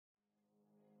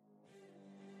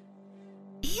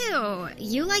Oh,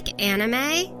 you like anime?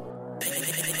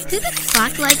 Who the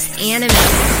fuck likes anime?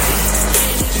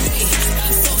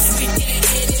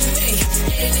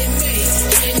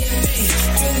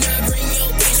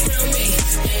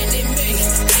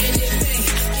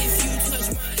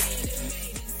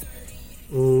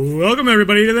 Welcome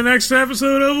everybody to the next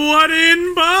episode of What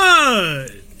in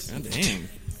Butt. God damn.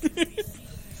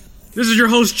 This is your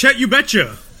host Chet You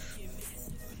Betcha.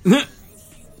 What?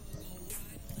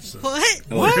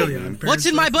 What? What's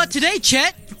in my butt today,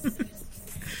 Chet?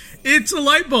 It's a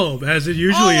light bulb, as it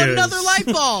usually is. Another light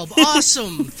bulb.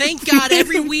 Awesome. Thank God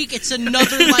every week it's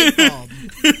another light bulb.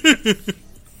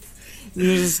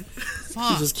 You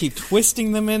just keep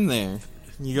twisting them in there.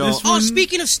 You go, Oh,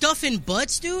 speaking of stuff in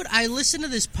butts, dude, I listened to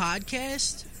this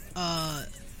podcast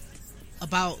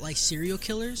about, like, serial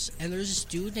killers, and there's this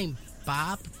dude named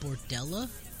Bob Bordella,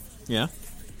 yeah.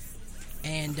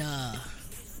 and,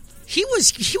 he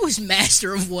was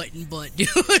master of what in butt, dude.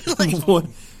 Like, What?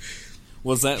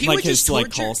 Was that He like would his just like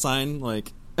torture- call sign?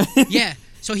 Like, yeah.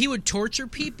 So he would torture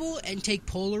people and take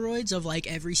Polaroids of, like,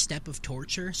 every step of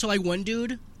torture. So, like, one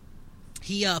dude,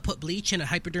 he put bleach in a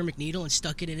hypodermic needle and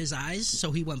stuck it in his eyes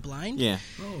so he went blind. yeah.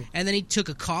 And then he took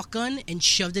a caulk gun and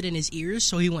shoved it in his ears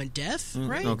so he went deaf,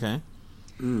 right? Okay.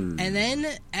 And then,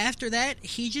 after that,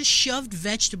 he just shoved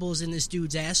vegetables in this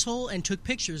dude's asshole and took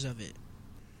pictures of it.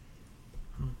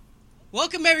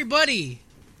 Welcome, everybody,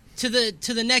 to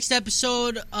the next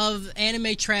episode of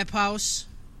Anime Trap House.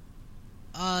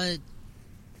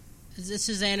 This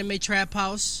is Anime Trap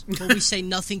House, where we say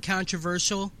nothing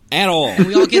controversial, At all. and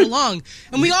we all get along.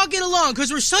 And we all get along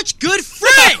because we're such good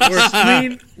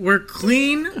friends! We're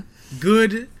clean,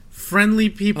 good, friendly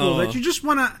people that you just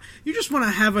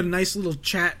wanna have a nice little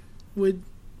chat with.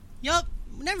 Yup,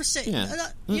 never say, Yeah.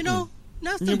 you know,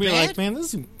 nothing You'll be bad. like, man,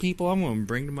 this is people I'm going to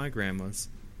bring to my grandma's.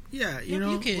 Yeah, you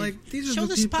know, you can like these are show the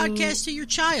this people. podcast to your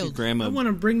child. Grandma I want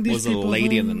to bring these was a people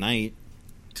lady of the home night.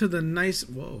 to the nice.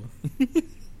 Whoa.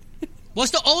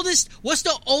 What's the oldest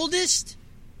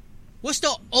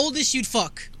you'd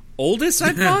fuck? Oldest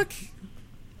I'd fuck?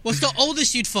 What's the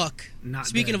oldest you'd fuck? Not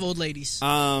Speaking dead. of old ladies.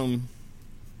 Not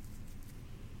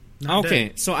Okay,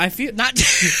 dead. so I feel... Not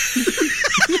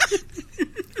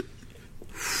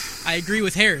I agree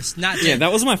with Harris. Not dead. Yeah,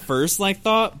 that was my first, like,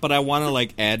 thought, but I want to,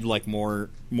 like, add, like, more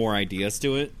ideas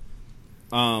to it.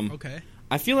 Okay.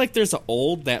 I feel like there's an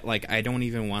old that, like, I don't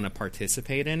even want to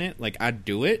participate in it. Like, I'd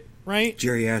do it, right?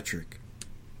 Geriatric.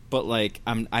 But, like,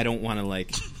 I don't want to,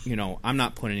 like, you know, I'm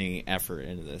not putting any effort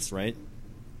into this, right?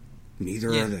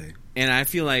 Neither Yeah. are they. And I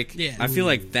feel like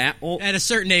that old... At a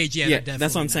certain age, yeah, yeah, they're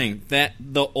that's what I'm definitely saying. That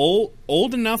the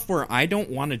old enough where I don't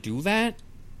want to do that,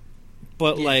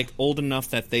 but, Yeah. like, old enough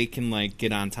that they can, like,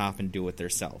 get on top and do it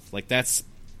themselves. Like, that's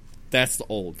the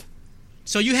old. not.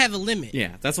 So you have a limit.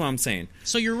 Yeah, that's what I'm saying.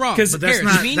 So you're wrong. 'Cause- But that's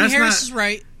Harris, not- me and that's Harris not- is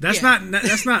right. That's Yeah.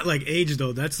 not like age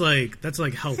though. That's like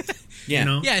health. Yeah. You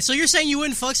know? Yeah, so you're saying you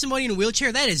wouldn't fuck somebody in a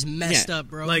wheelchair? That is messed Yeah. up,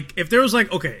 bro. Like if there's like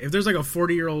a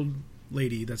 40-year-old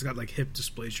lady that's got like hip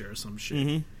dysplasia or some shit.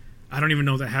 Mm-hmm. I don't even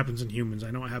know that happens in humans. I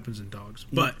know it happens in dogs.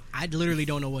 But I literally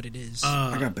don't know what it is.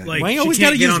 I got bad. like Why you she always can't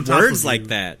gotta get use on top words of like you.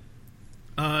 that?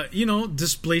 You know,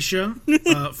 dysplasia,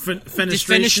 Just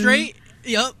fenestration, fenestrate?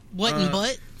 Yup. What and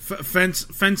butt?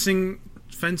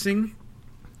 fencing.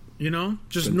 You know,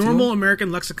 just Fentanyl? normal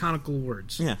American lexiconical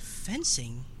words. Yeah.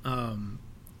 Fencing?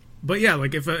 But yeah,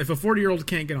 like if a 40-year-old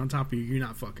can't get on top of you, you're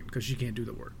not fucking because she can't do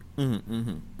the work.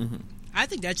 I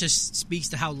think that just speaks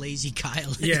to how lazy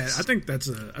Kyle is. Yeah, I think that's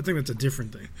a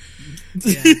different thing.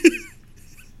 Yeah.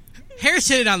 Harris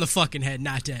hit it on the fucking head.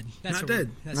 Not dead. That's Not what we-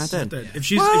 dead. that's Not dead. That if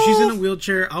she's in a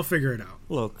wheelchair, I'll figure it out.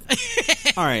 Look.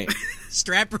 All right.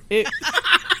 Strap her. It-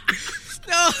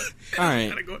 No. all right.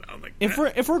 Gotta go down like If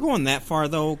that. we're going that far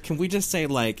though, can we just say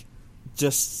like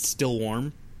just still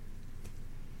warm?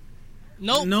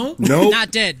 Nope. Nope.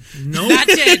 Not dead. Nope. Not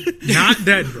dead. Not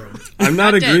dead, bro. I'm not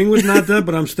Not agreeing dead. with not dead,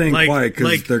 but I'm staying quiet because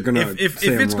like they're gonna. if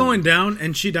say I'm it's wrong. going down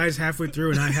and she dies halfway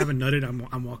through and I haven't nutted,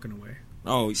 I'm walking away.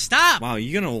 Oh, Stop. wow!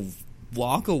 You gonna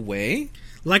walk away?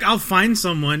 Like I'll find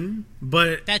someone,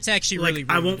 but That's actually like really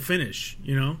rude. I won't finish.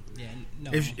 You know, Yeah,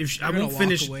 no. if I You're gonna won't walk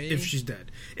finish away. if she's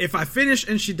dead. If I finish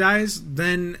and she dies,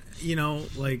 then you know,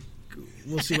 like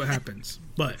we'll see what happens.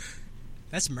 But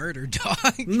That's murder, dog.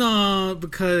 no,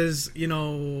 because you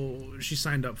know she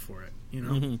signed up for it. You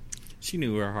know, She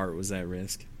knew her heart was at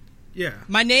risk. yeah.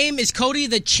 My name is Cody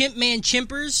the Chimp Man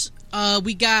Chimpers.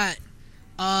 We got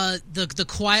the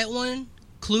quiet one,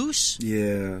 Kloos.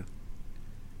 Yeah.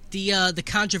 The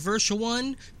controversial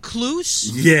one, Kloos.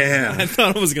 Yeah. I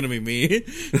thought it was gonna be me.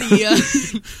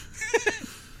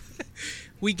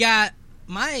 We got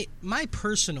my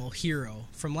personal hero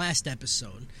from last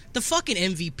episode, the fucking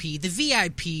MVP, the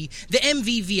VIP, the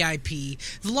MVVIP,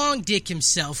 the long dick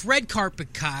himself, red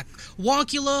carpet cock,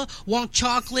 Wonkula, Wonk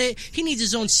Chocolate, he needs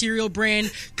his own cereal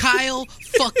brand, Kyle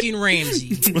fucking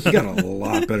Ramsey. He got a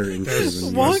lot better intro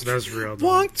than Wonk, that's real. Though.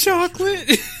 Wonk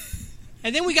Chocolate.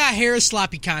 And then we got Harris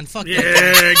Sloppy Con. Fuck yeah,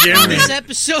 that. give On me. this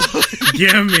episode.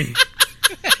 Give me.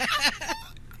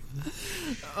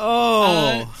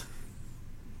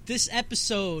 This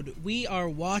episode, we are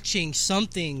watching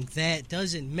something that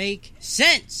doesn't make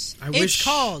sense. I It's wish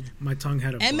called my tongue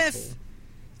had a butthole.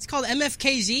 It's called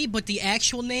MFKZ, but the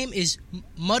actual name is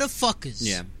Motherfuckers.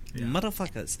 Yeah.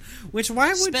 Motherfuckers. Which, why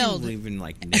would Spelled- you even,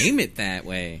 like, name it that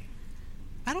way?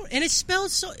 I don't, and it's spelled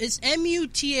so. It's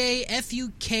MUTAFUKAZ.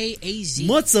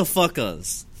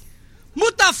 Motherfuckers.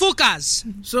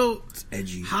 Motherfuckers. So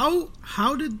edgy.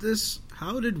 how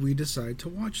did we decide to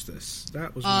watch this?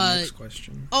 That was my next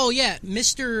question. Oh yeah,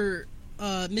 Mr.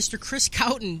 Chris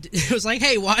Cowton was like,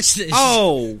 "Hey, watch this."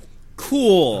 Oh,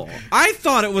 cool. I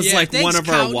thought it was Yeah, like thanks, one of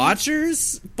our Cowton.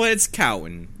 watchers, but it's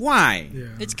Cowton. Why? Yeah.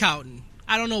 It's Cowton.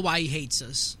 I don't know why he hates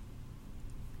us.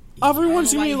 Everyone's I don't know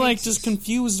gonna why be he like hates just us.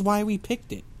 confused why we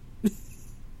picked it.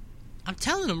 I'm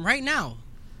telling him right now.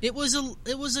 It was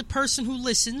a person who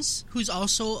listens, who's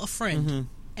also a friend,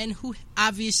 and who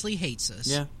obviously hates us.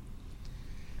 Yeah.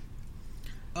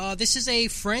 This is a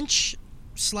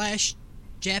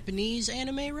French/Japanese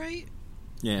anime, right?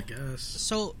 Yeah. Guess.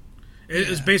 So It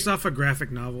is Yeah. based off a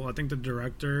graphic novel. I think the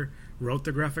director wrote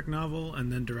the graphic novel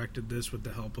and then directed this with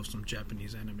the help of some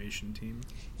Japanese animation team.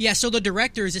 yeah, so the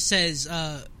directors, it says,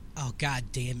 oh god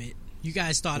damn it, you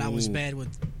guys thought I was Ooh. bad with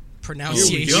Here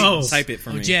pronunciation we go. Type it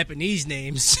for of me. Japanese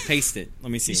names. Paste it.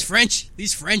 Let me see. These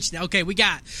it. French. Okay, we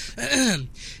got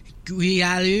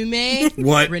Guillaume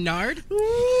What? Renard.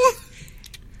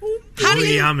 How do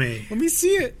you Guillaume. Let me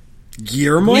see it.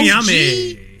 Guillermo?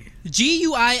 Guillaume.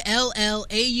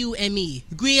 Guillaume?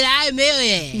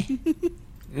 Guillaume.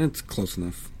 It's close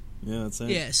enough. Yeah, that's it.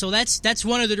 Yeah, so that's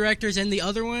one of the directors, and the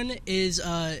other one is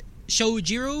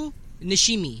Shoujiro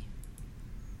Nishimi.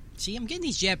 See, I'm getting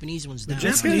these Japanese ones The down.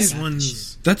 Japanese I got this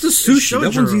ones. That's a sushi.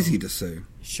 That one's Shojiro. easy to say.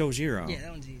 Shojiro. shit. Yeah,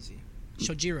 that one's easy.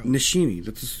 Shojiro. Nishimi.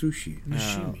 That's a sushi.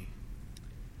 Nishimi.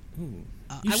 Ooh. You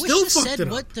I wish still you fucked said it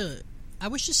what up. the. I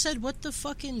wish you said what the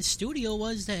fucking studio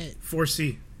was that.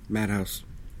 4C. Madhouse.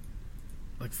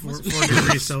 Like 4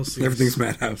 degrees Celsius. Everything's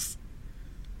Madhouse.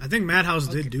 I think Madhouse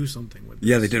did do something with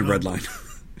Yeah, they this. did No, Redline.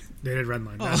 They did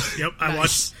Redline. Oh, That's- yep, I nice.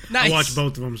 watched. Nice. I watched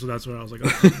both of them, so that's what I was like.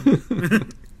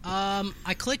 Oh.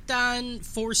 I clicked on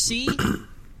 4C,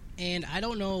 and I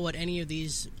don't know what any of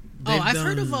these. They've I've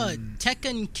heard of done-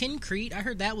 Tekken Kincrete. I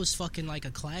heard that was fucking like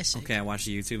a classic. Okay, I watched a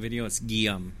YouTube video. It's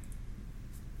Guillaume.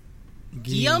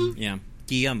 Guillaume? Yeah.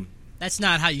 Guillaume. That's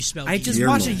not how you spell I Guillaume. just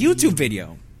Guillermo. watched a YouTube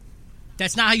video.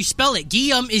 That's not how you spell it.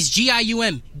 Guillaume is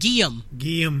Gium. Guillaume.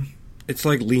 Guillaume. It's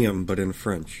like Liam, but in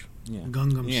French. Yeah.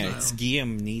 Gangnam Yeah, Style. it's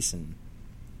Guillaume Neeson.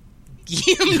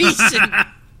 Guillaume Neeson.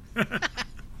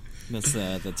 That's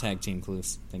the tag team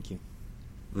clues. Thank you.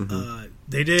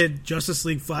 They did Justice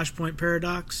League Flashpoint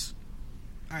Paradox.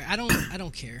 All right, I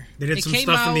don't care. They did It some came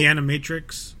stuff in the out-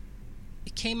 Animatrix.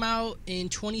 It came out in Who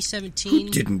 2017.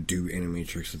 didn't do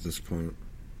Animatrix at this point?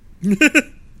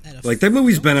 at a Like, that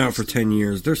movie's film been out for 10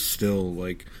 years. They're still,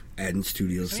 like, adding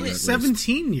studios to mean, that it's list.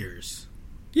 17 years.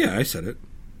 Yeah, I said it.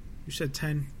 You said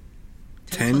 10.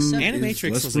 10 plus seven. is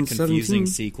Animatrix less was than a confusing 17?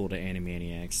 sequel to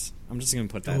Animaniacs. I'm just going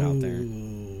to put that out there.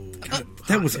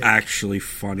 That was actually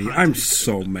funny. I'm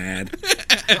so mad.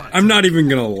 I'm not even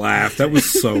gonna laugh. That was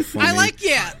so funny.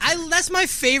 That's my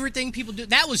favorite thing people do.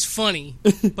 That was funny,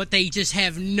 but they just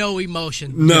have no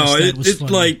emotion. No, Yes, that it, was it's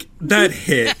funny. like that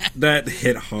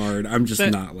hit hard. I'm just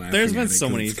not laughing. There's at been it so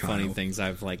 'cause many it's funny Kyle. things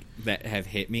that have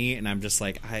hit me, and I'm just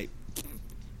like, I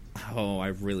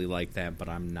really like that, but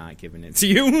I'm not giving it to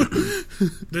you.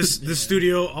 This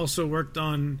studio also worked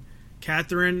on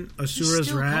Catherine, He's Asura's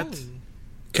still Wrath, going.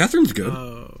 Catherine's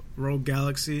good. Rogue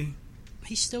Galaxy,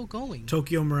 He's still going.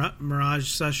 Tokyo Mirage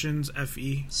Sessions,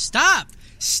 FE. Stop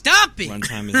it.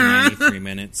 Runtime is 93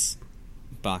 minutes.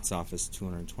 Box office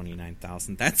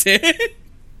 229,000. That's it.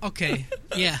 Okay,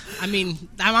 yeah. I mean,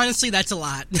 honestly, that's a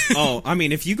lot. Oh, I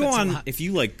mean, if you go That's a on, lot. if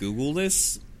you like Google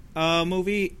this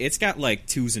movie, it's got like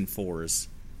 2s and 4s.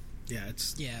 Yeah,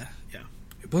 it's yeah.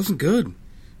 It wasn't good.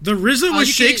 the RZA was you can't-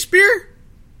 Shakespeare.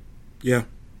 Yeah.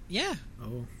 Yeah.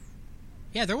 Oh,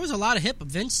 Yeah, there was a lot of hip.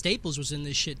 Vince Staples was in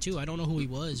this shit too. I don't know who he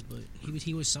was, but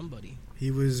he was somebody. he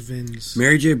was Vince.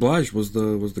 Mary J. Blige was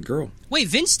the girl. Wait,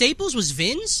 Vince Staples was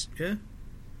Vince? Yeah.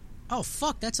 Oh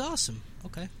fuck, that's awesome.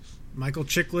 Okay. Michael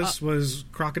Chiklis was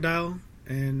Crocodile.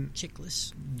 and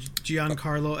Chickless.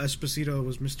 Giancarlo Esposito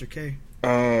was Mr. K.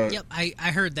 Yep,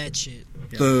 I heard that shit.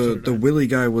 Yeah, so did The I. Willie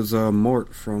guy was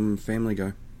Mort from Family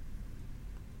Guy.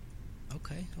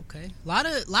 Okay. Lot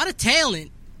of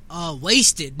talent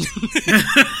wasted.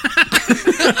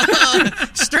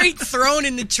 Straight thrown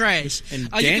in the trash. And You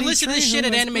Danny can listen to this Trejo shit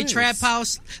at as Anime Prince. Trap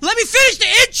House. Let me finish the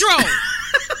intro!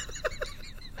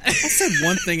 I said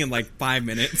one thing in like 5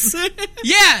 minutes.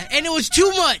 Yeah, and it was too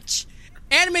much.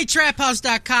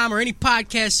 AnimeTrapHouse.com or any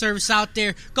podcast service out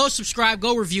there. Go subscribe,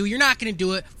 go review. You're not going to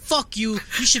do it. Fuck you.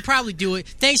 You should probably do it.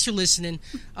 Thanks for listening.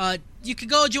 You could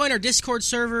go join our Discord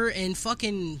server and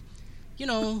fucking,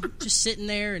 just sitting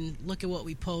there and look at what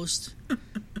we post.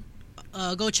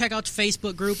 Go check out the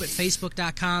Facebook group at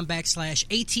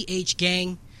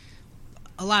facebook.com/ATHgang.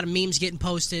 A lot of memes getting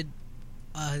posted.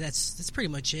 That's pretty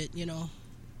much it, We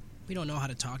don't know how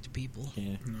to talk to people.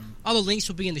 Yeah. All the links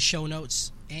will be in the show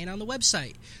notes and on the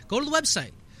website. Go to the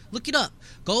website. Look it up.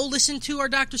 Go listen to our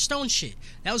Dr. Stone shit.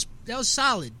 That was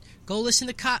solid. Go listen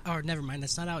to or never mind,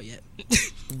 that's not out yet.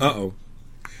 Uh-oh.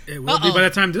 It will be by the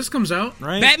time this comes out.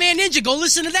 Right? Batman Ninja, go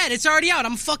listen to that. It's already out.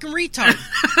 I'm a fucking retard.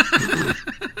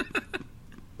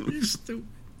 You're stupid.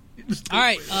 All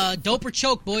right, dope or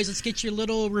choke, boys. Let's get your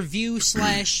little review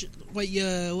 / what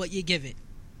you give it.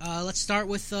 Let's start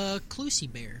with Clusy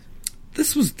Bear.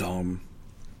 This was dumb.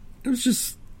 It was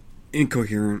just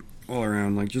incoherent all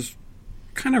around. Like, just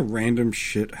kind of random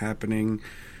shit happening.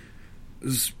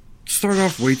 It started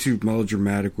off way too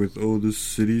melodramatic with, this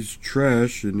city's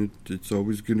trash, and it's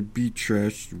always going to be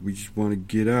trash. We just want to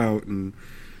get out, and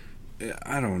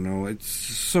I don't know. It's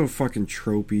so fucking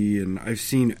tropey, and I've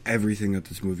seen everything that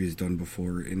this movie has done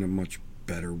before in a much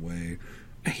better way.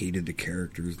 I hated the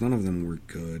characters. None of them were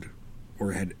good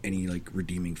or had any,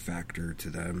 redeeming factor to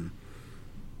them.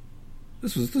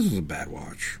 This was a bad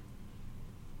watch.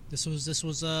 This was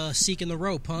seeking the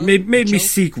rope, huh? Made me Choke?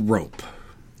 seek rope.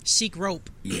 Seek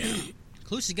rope. Yeah.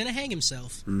 Clusy's gonna hang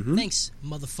himself. Mm-hmm. Thanks,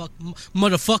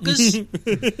 motherfuckers.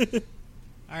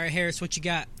 All right, Harris, what you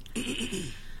got?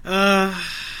 I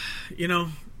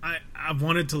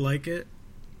wanted to like it.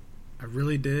 I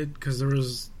really did, because there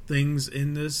was things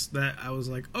in this that I was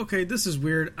like, okay, this is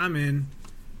weird. I'm in.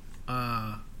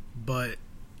 But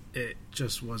it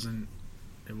just wasn't.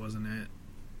 It wasn't it.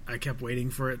 I kept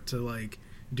waiting for it to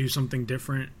do something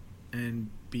different and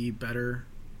be better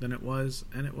than it was,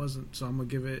 and it wasn't. So I'm gonna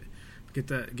give it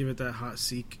that hot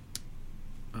seek.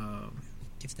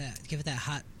 Give it that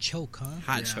hot choke, huh?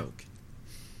 Hot choke.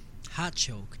 Hot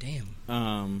choke. Damn.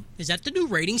 Um. Is that the new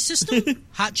rating system?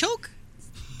 Hot choke.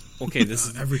 Okay. This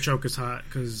is Every choke is hot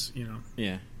because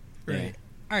yeah. Right.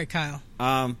 All right, Kyle.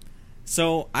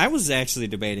 So I was actually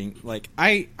debating,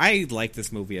 I like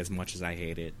this movie as much as I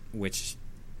hate it, which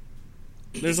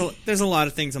there's a lot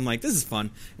of things I'm like, this is fun,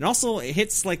 and also it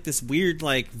hits this weird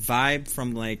vibe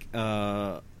from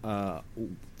the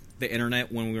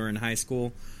internet when we were in high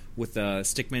school with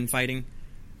stickman fighting.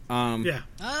 yeah.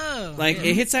 Oh.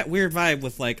 It hits that weird vibe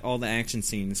with all the action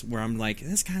scenes where I'm like,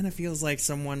 this kind of feels like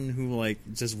someone who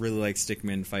just really likes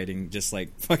stickman fighting, just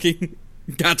fucking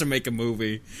got to make a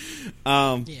movie.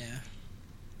 Yeah.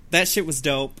 That shit was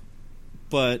dope,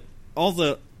 but all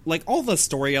the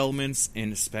story elements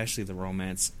and especially the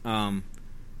romance, god,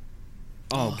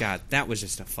 that was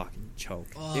just a fucking choke.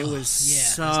 It was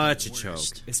such a choke,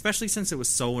 especially since it was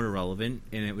so irrelevant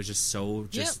and it was just so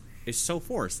it's so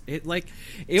forced. It was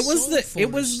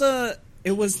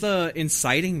the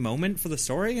inciting moment for the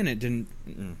story, and it didn't.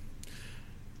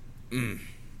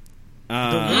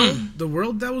 The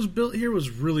world that was built here was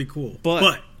really cool,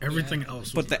 but everything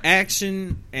else was the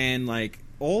action and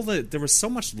there was so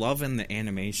much love in the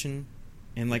animation,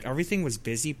 and everything was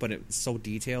busy, but it was so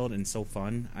detailed and so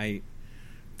fun.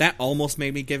 That almost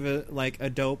made me give it a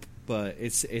dope, but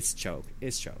it's choke.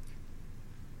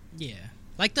 Yeah.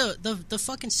 The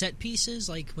fucking set pieces,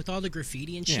 with all the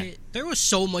graffiti and shit. There was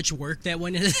so much work that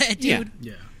went into that, dude.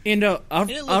 yeah. And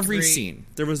every great. scene,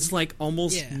 there was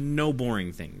almost no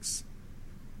boring things.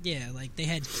 Yeah, they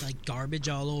had garbage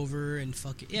all over and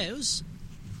fucking it was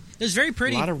very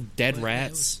pretty. A lot of dead but,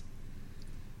 rats.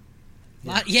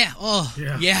 Yeah,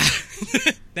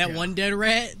 that Yeah. one dead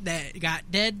rat that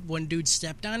got dead. One dude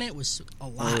stepped on it was a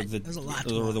lot. It was a lot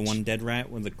to watch. The one dead rat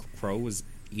when the crow was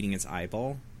eating its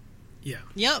eyeball. Yeah.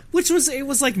 Yep. Which was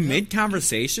mid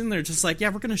conversation. They're just we're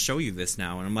gonna show you this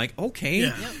now, and I'm like, okay.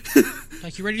 Yeah. Yep.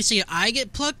 You ready to see an eye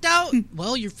get plucked out?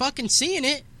 Well, you're fucking seeing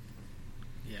it.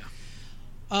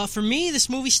 Yeah. For me, this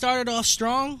movie started off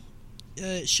strong.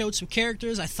 It showed some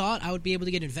characters I thought I would be able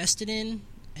to get invested in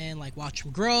and watch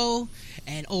them grow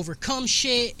and overcome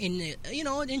shit in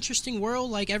an interesting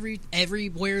world.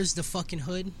 Everywhere's the fucking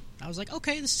hood. I was like,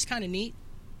 okay, this is kind of neat.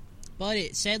 But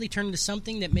it sadly turned into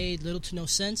something that made little to no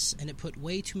sense, and it put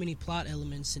way too many plot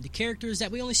elements into characters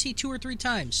that we only see 2 or 3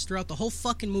 times throughout the whole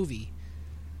fucking movie.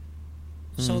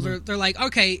 So they're like,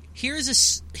 okay, here's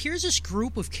this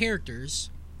group of characters,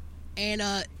 and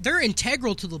they're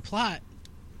integral to the plot,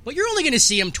 but you're only going to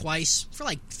see them twice for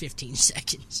like 15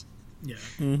 seconds. Yeah.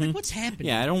 Like, what's happening?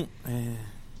 Yeah, I don't.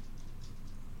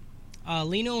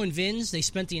 Lino and Vince, they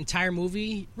spent the entire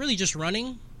movie really just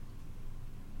running.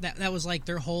 That was like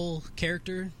their whole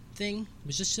character thing. It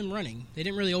was just them running. They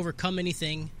didn't really overcome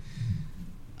anything.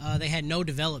 They had no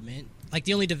development. Like,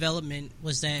 the only development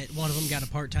was that one of them got a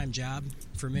part-time job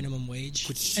for minimum wage,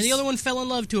 and the other one fell in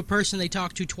love to a person they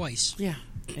talked to twice. Yeah,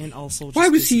 and also just Why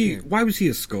was he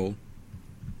a skull?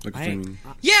 Like thing,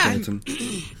 Yeah, skeleton?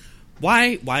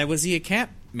 Why was he a cat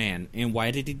man? And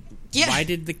why did Yeah. why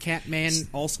did the cat man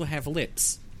also have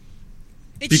lips?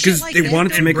 it's Because shit like they that.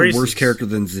 wanted to make a worse Braces. character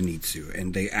than Zenitsu,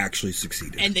 and they actually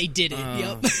succeeded. And they did it.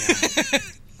 Yep.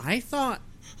 I thought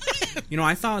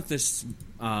this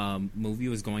movie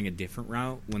was going a different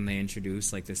route when they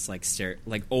introduced like this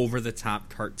like over the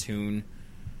top cartoon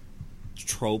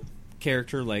trope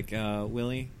character like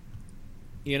Willie.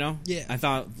 You know? Yeah. I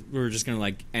thought we were just gonna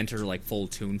like enter like full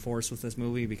Toon Force with this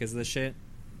movie because of this shit.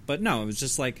 But no, it was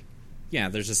just like, yeah,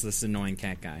 there's just this annoying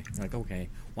cat guy. Like, okay,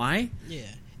 why? Yeah.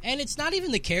 And it's not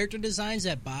even the character designs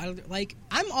that bother. Like,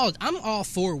 I'm all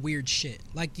for weird shit.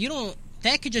 Like,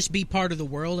 that could just be part of the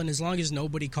world, and as long as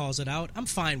nobody calls it out, I'm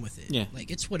fine with it. Yeah. Like,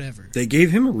 it's whatever. They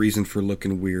gave him a reason for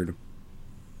looking weird.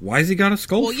 Why's he got a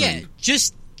skull Well, yeah, friend?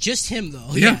 just him though.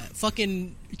 Yeah.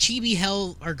 Fucking Chibi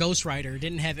Hell or Ghost Rider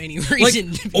didn't have any Like,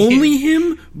 reason to be only here.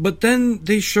 him, but then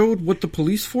they showed what the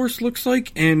police force looks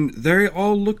like, and they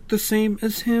all look the same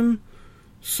as him.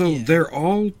 So Yeah. they're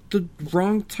all the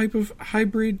wrong type of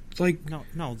hybrid? Like,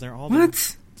 No, they're all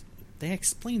what? They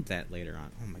explained that later on.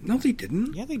 Oh my god. No, they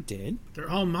didn't. Yeah, they did. They're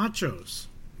all machos.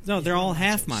 No, they're all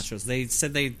half machos. They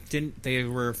said they didn't. They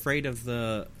were afraid of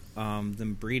the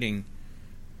them breeding,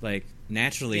 like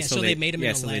naturally. Yeah, so they made 'em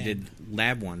in a so they lab. did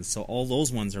lab ones. So all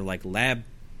those ones are like lab.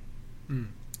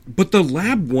 But the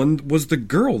lab one was the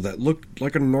girl that looked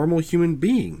like a normal human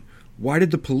being. Why did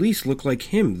the police look like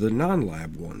him, the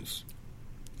non-lab ones?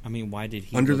 I mean, why did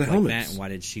he Under look the like helmets. that? And why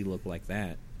did she look like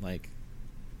that? Like,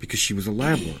 Because she was a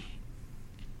lab one.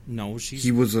 no, she's.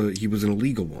 He was an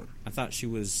illegal one. I thought she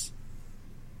was.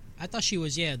 I thought she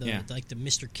was, the Yeah. like the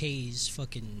Mr. K's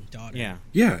fucking daughter. Yeah.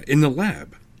 Yeah, in the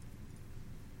lab.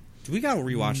 Do we gotta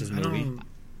rewatch this I movie? don't.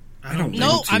 I don't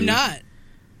No, think so. I'm not.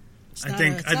 It's I not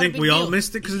think it's I not a think big we all deal.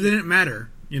 missed it because it didn't matter.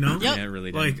 You know. Yep. Yeah, it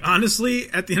really did. Like, honestly,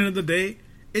 at the end of the day,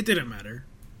 it didn't matter.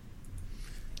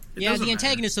 It Yeah, doesn't the matter.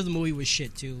 antagonist of the movie was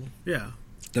shit too. Yeah.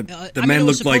 The I mean, man it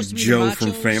was looked like supposed to be the Joe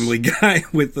from machos. Family Guy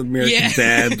with American Yeah.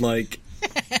 Dad. Like,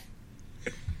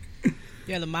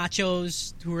 Yeah, the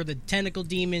machos who were the tentacle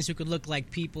demons who could look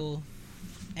like people.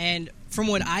 And from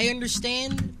what I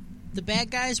understand, the bad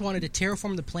guys wanted to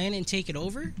terraform the planet and take it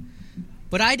over.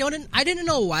 But I didn't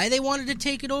know why they wanted to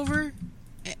take it over,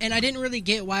 and I didn't really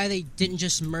get why they didn't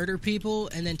just murder people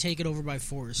and then take it over by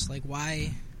force. Like,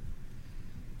 why?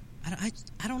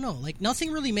 I don't know. Like,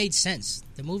 nothing really made sense.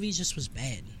 The movie just was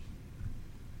bad.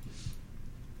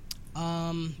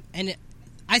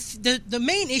 The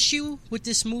main issue with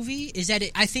this movie is that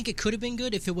I think it could have been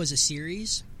good if it was a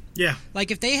series. Yeah.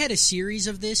 Like, if they had a series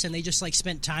of this and they just, like,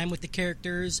 spent time with the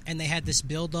characters and they had this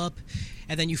build-up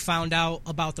and then you found out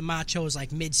about the machos,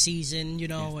 like, mid-season, you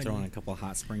know. Throw in and a couple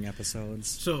Hot Spring episodes.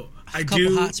 So I couple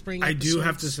do. Hot Spring I do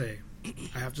have to episodes. say,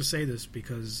 I have to say this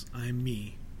because I'm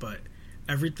me, but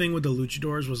everything with the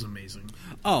luchadors was amazing.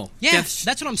 Oh, Yeah,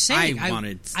 that's what I'm saying. I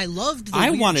wanted. I loved the I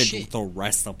weird wanted shit. the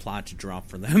rest of the plot to drop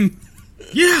for them.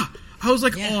 Yeah. I was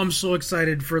like, Yeah. oh, I'm so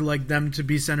excited for like them to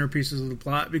be centerpieces of the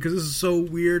plot because this is so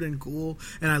weird and cool,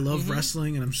 and I love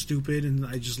wrestling, and I'm stupid, and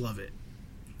I just love it.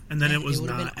 And then Yeah, it was it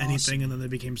would've not been anything, awesome. and then they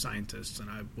became scientists, and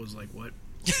I was like, what?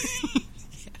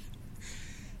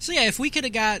 So yeah, if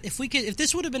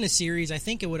this would have been a series, I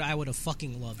think I would have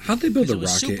fucking loved it. how'd they build a Because it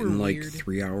was rocket super in like weird.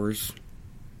 3 hours?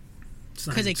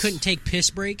 Because they Science. couldn't take piss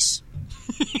breaks.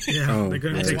 Yeah, Oh, they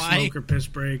couldn't that's take why. smoke or piss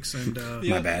breaks, and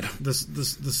My bad. the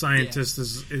scientist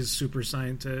is super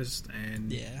scientist,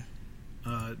 and Yeah.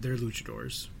 they're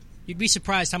luchadors. You'd be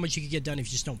surprised how much you could get done if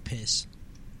you just don't piss.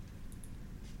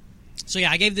 So yeah,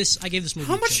 I gave this movie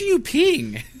How a much choke. are you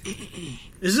peeing?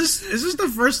 Is this the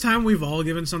first time we've all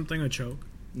given something a choke?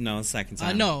 No, second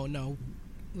time. No.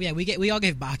 Yeah, we all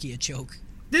gave Baki a choke.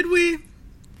 Did we?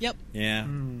 Yep. Yeah,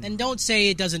 And don't say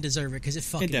it doesn't deserve it, because it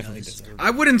fucking it definitely does. deserves. I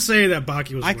wouldn't say that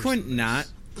Baki was. I worse couldn't not.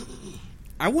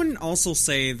 I wouldn't also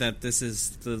say that this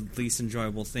is the least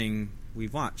enjoyable thing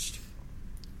we've watched.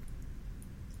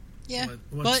 Yeah, What-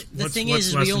 but the what's- thing what's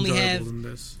is less we only enjoyable have than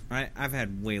this? I've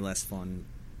had way less fun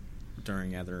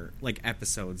during other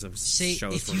episodes of say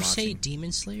shows if we're you say watching.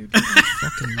 Demon Slayer, dude, I'll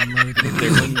fucking murder you.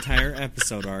 There were entire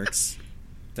episode arcs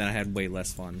that I had way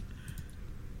less fun.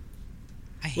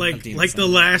 I hate Like Demon the Slayer.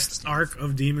 last arc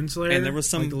of Demon Slayer, And there was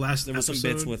some like the last there was some episode?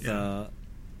 bits with yeah.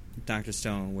 Dr.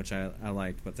 Stone, which I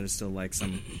liked, but there's still like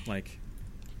some like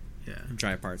Yeah.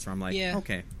 dry parts where I'm like, Yeah.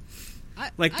 okay.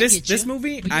 I Like get this ya,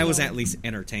 movie, but you I was know- at least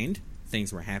entertained.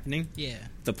 Things were happening. Yeah,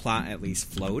 The plot at least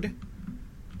flowed.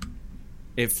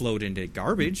 It flowed into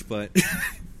garbage, but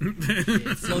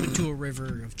it floated to a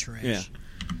river of trash. yeah.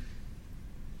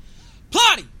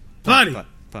 Plotty! Plotty!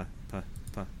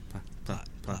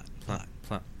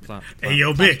 Plot. Hey,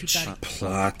 yo, bitch!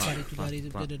 Plot.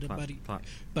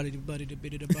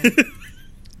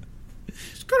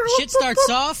 Shit starts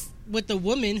off with a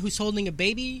woman who's holding a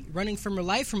baby, running from her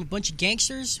life from a bunch of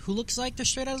gangsters who looks like they're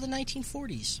straight out of the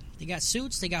 1940s. They got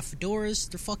suits, they got fedoras,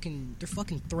 they're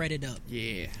fucking threaded up.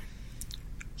 Yeah.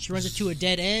 She runs into a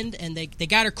dead end, and they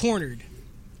got her cornered.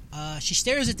 She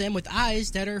stares at them with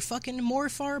eyes that are fucking more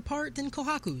far apart than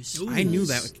Kohaku's. I knew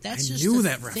that. That's I just knew a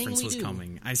that thing reference we was do.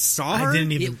 coming. I saw her. I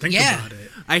didn't even think yeah. about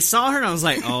it. I saw her and I was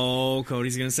like, "Oh,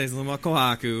 Cody's gonna say something about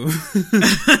Kohaku."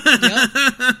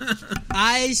 Yep.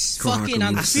 Eyes fucking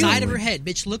on the Kohaku side of was her head.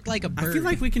 Bitch looked like a bird. I feel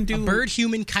like we can do a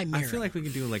bird-human chimera. I feel like we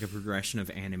can do like a progression of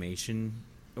animation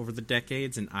over the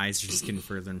decades, and eyes are just getting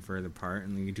further and further apart,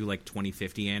 and then you do like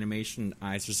 2050 animation, and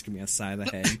eyes are just gonna be on the side of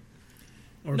the head,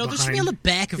 Or no, this should be behind. on the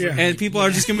back of her Yeah. head. and people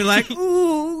are just gonna be like,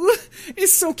 "Ooh,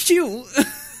 it's so cute."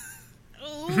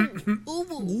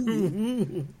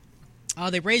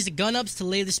 They raise the gun ups to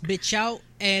lay this bitch out,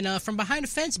 and from behind a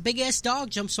fence, big ass dog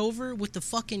jumps over with the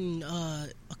fucking a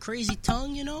crazy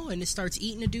tongue, you know, and it starts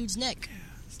eating a dude's neck.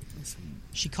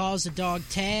 She calls the dog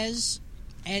Taz,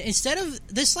 and instead of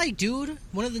this, like, dude,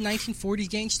 one of the 1940s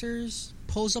gangsters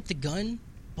pulls up the gun,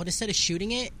 but instead of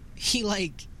shooting it, he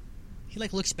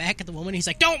looks back at the woman. And he's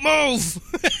like, "Don't move!"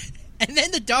 And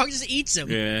then the dog just eats him.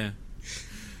 Yeah,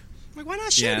 I'm like, why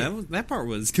not shoot yeah, it? that part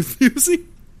was confusing.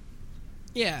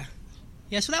 Yeah.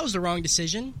 Yeah, so that was the wrong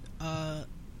decision. I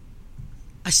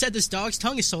said this dog's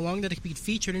tongue is so long that it could be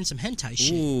featured in some hentai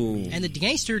shit. Ooh, And the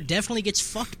gangster definitely gets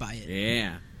fucked by it.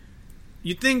 yeah.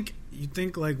 You think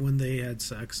like when they had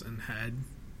sex and had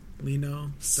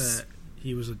Lino that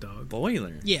he was a dog?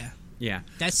 Boiler. Yeah. Yeah,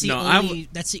 That's the No, only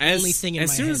only thing in as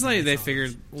my soon head as that like I they thought figured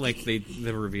of. like they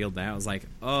revealed that, I was like,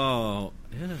 oh,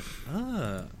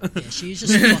 yeah, Yeah, she's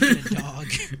just fucking a dog.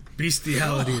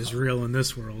 Bestiality is real in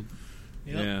this world.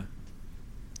 Yep. yeah.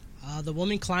 The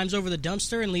woman climbs over the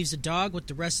dumpster and leaves the dog with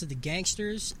the rest of the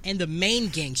gangsters and the main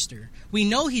gangster. We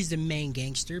know he's the main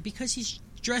gangster because he's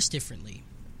dressed differently.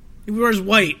 He wears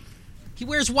white. He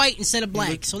wears white instead of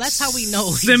black, so that's how we know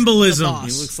he's Symbolism. the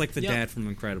boss. He looks like the Yep. dad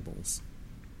from Incredibles,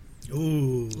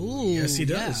 Ooh, yes, he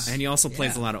yeah. does. and he also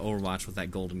plays Yeah. a lot of Overwatch with that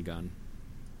golden gun.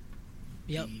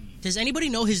 Yep. Does anybody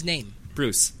know his name?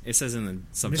 Bruce. It says in the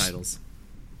subtitles.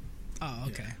 Oh,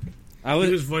 okay. I He was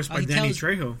was voiced by he Danny tells-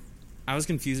 Trejo. I was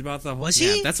confused about the whole. Was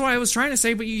yeah, he? that's what I was trying to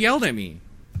say, but you yelled at me.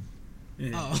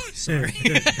 Yeah. Oh, sorry.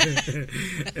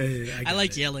 I I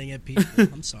like it. yelling at people.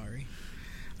 I'm sorry.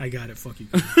 I got it. Fuck you.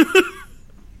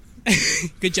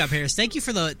 Good job, Harris. Thank you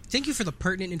for the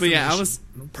pertinent But information. yeah, I was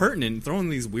pertinent, throwing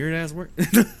these weird ass words.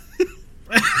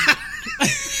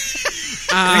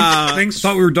 Thanks.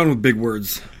 Thought we were done with big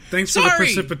words. Thanks for the Sorry.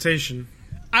 precipitation.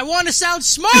 I want to sound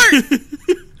smart.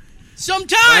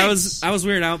 Sometimes I was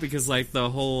weirded out because like the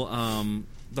whole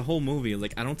movie,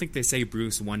 like I don't think they say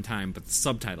Bruce one time, but the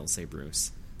subtitles say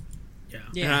Bruce. Yeah.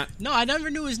 Yeah. No, I never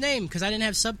knew his name because I didn't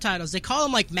have subtitles. They call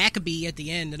him like Maccabee at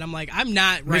the end, and I'm like, I'm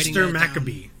not writing Mr. that down.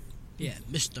 Maccabee. Yeah,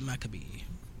 Mr. Maccabee.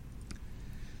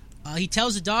 He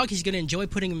tells the dog he's going to enjoy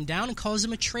putting him down and calls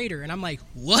him a traitor. And I'm like,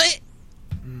 what?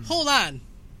 Hold on.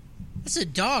 That's a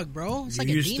dog, bro. It's like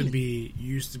you a used demon. you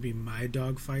used to be my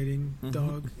dog fighting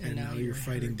dog, and now now you're you're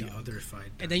fighting her the dog. other fight.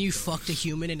 And then you fucked a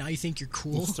human, and now you think you're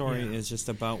cool. The story Yeah. is just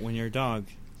about when your dog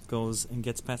goes and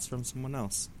gets pets from someone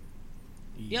else.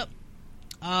 Yep.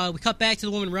 We cut back to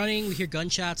the woman running. We hear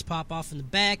gunshots pop off in the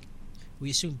back. We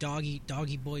assume doggy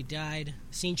boy died.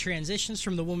 Scene transitions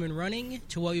from the woman running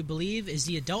to what we believe is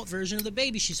the adult version of the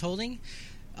baby she's holding,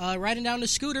 riding down the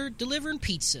scooter, delivering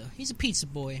pizza. He's a pizza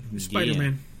boy.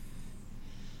 Spider-Man.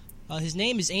 His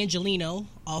name is Angelino.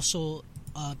 Also,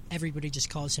 everybody just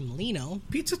calls him Lino.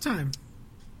 Pizza time.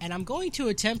 And I'm going to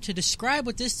attempt to describe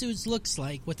what this dude looks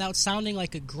like without sounding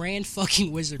like a grand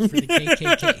fucking wizard for the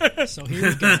KKK. So here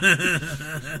we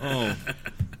go.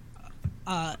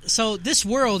 Oh, So this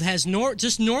world has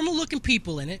just normal looking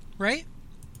people in it, right?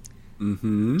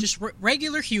 just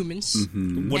regular humans. What do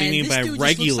you And mean this by dude just looks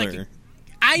like regular?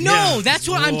 I know, Yeah. that's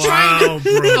what I'm Wow, trying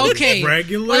to... bro. Okay.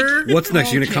 Regular? Like- What's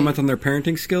next? You gonna Okay. comment on their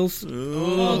parenting skills?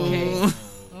 Okay.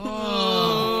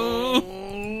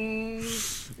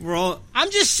 We're all...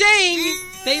 I'm just saying,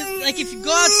 they like if you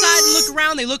go outside and look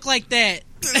around, they look like that.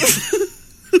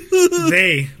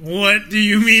 They. What do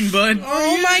you mean, bud?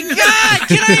 Oh my god,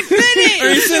 can I finish?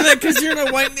 Are you saying that because you're in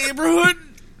a white neighborhood?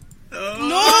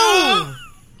 No!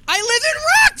 I live in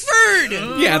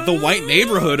Rockford! Yeah, the white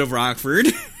neighborhood of Rockford.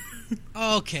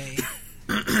 Okay.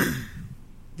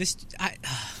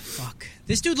 Fuck.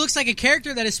 This dude looks like a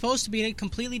character that is supposed to be in a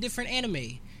completely different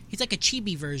anime. He's like a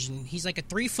chibi version. He's like a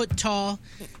 3 foot tall,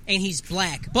 and he's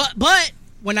black. But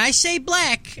when I say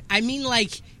black, I mean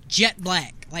like jet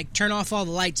black. Like turn off all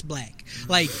the lights black.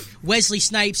 Like Wesley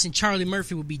Snipes and Charlie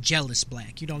Murphy would be jealous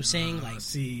black. You know what I'm saying? Like,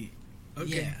 See.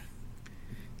 Okay. yeah.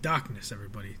 Darkness,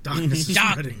 everybody. Darkness is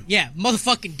Dark, spreading. yeah,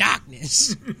 motherfucking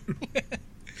darkness.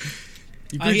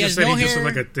 You he could has just say no he just hair.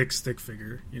 looked like a thick stick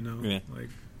figure, you know? Yeah. Like,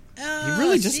 He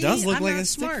really just see, does look I'm like not a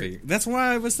stick smart. figure. That's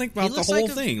why I was thinking about He the looks whole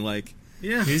like a- thing. Like,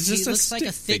 yeah. he's just He looks like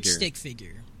a thick figure. stick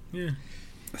figure. Yeah.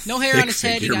 No hair Thick on his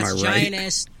head. He figure, got am I giant right?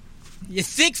 ass. You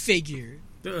thick figure.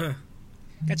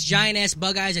 Got giant ass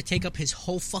bug eyes that take up his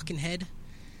whole fucking head.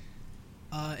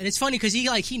 And it's funny because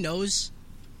he knows,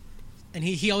 and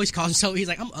he always calls himself. He's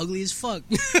like, I'm ugly as fuck.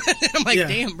 I'm like, Yeah.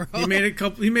 damn, bro.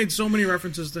 He made so many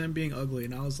references to him being ugly,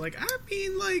 and I was like, I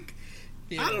mean, like,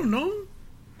 Yeah. I don't know.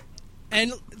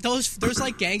 And there's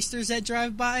like gangsters that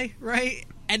drive by, right?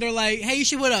 And they're like, hey, you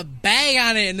should put a bag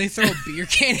on it, and they throw a beer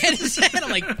can at his head.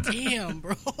 I'm like, damn,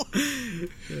 bro.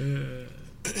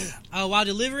 While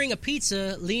delivering a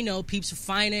pizza, Lino peeps a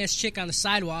fine-ass chick on the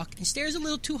sidewalk and stares a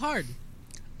little too hard.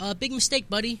 Big mistake,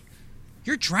 buddy.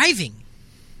 You're driving.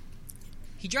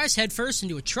 He drives headfirst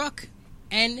into a truck,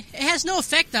 and it has no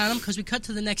effect on him because we cut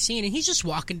to the next scene, and he's just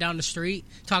walking down the street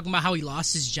talking about how he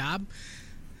lost his job.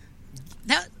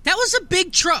 That was a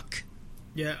big truck.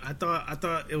 Yeah, I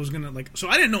thought it was gonna, like, so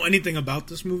I didn't know anything about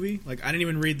this movie. Like, I didn't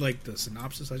even read like the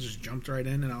synopsis. I just jumped right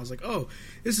in, and I was like, oh,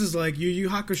 this is like Yu Yu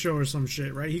Hakusho or some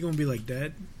shit, right? He gonna be like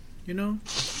dead, you know?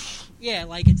 Yeah,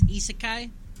 like it's isekai,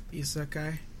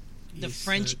 Isekai. the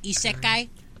French isekai.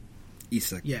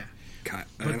 Isak. Yeah, God,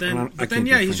 but I then can't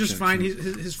yeah, do he's French just fine.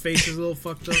 accent. His face is a little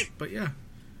fucked up, but yeah.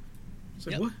 It's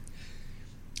like, Yep. what?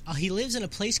 He lives in a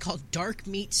place called Dark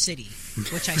Meat City,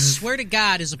 which I swear to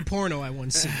God is a porno I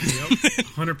once seen. Yep,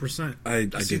 100%. I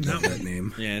seen did love that that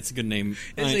name. Yeah, it's a good name.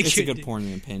 It's a It's a good- good porn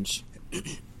in a pinch.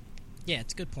 Yeah,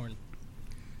 it's good porn.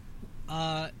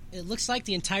 It looks like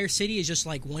the entire city is just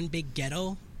like one big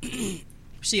ghetto. You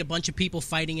see a bunch of people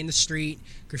fighting in the street,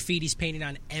 graffitis painted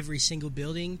on every single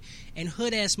building, and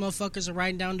hood ass motherfuckers are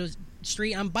riding down the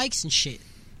street on bikes and shit.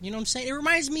 You know what I'm saying? It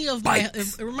reminds me of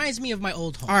Bikes. it reminds me of my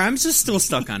old home. All right, I'm just still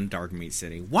stuck on Dark Meat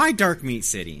City. Why Dark Meat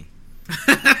City?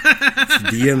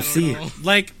 DMC.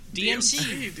 Like,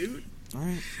 DMC. dude. all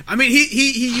right. I mean,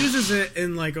 he uses it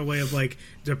in like a way of like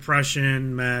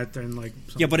depression, meth, and like.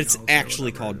 Yeah, but it's something else or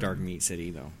actually whatever. called Dark Meat City,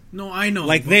 though. No, I know.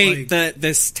 Like but,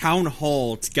 this town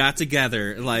hall got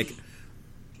together. Like,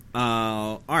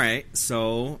 all right,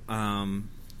 so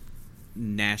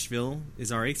Nashville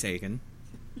is already taken.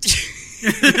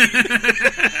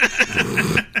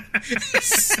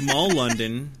 Small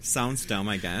London sounds dumb,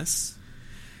 I guess.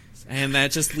 And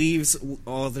that just leaves.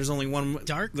 Oh, there's only one.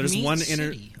 Dark There's Meat one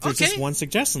City. There's just Okay. one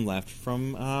suggestion left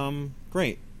from.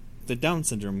 Great, the Down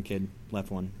syndrome kid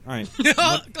left one. All right.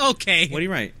 Okay. What do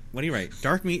you write?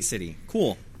 Dark Meat City.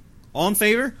 Cool. All in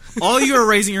favor? All of you are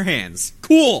raising your hands.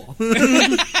 Cool.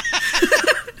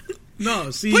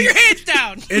 no, see, Put your hands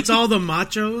down. it's all the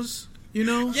machos, you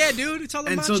know. Yeah, dude. It's all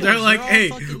the And so machos. they're like, all "Hey,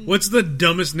 fucking- what's the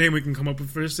dumbest name we can come up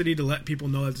with for a city to let people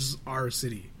know that this is our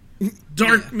city?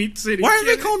 Dark Meat City. Why are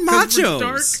they called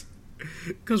machos?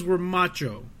 Because we're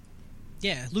macho.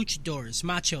 Yeah, luchadors,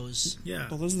 machos. Yeah.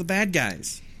 Well, those are the bad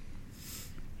guys.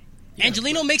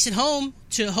 Angelino makes it home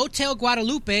to Hotel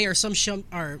Guadalupe or some shit.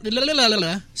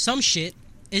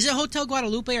 Is it Hotel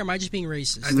Guadalupe or am I just being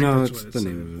racist? I think No, that's that's what the it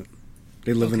name said. of it.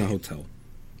 They live in a Okay. hotel.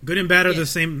 Good and bad are Yeah. the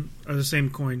same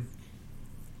coin.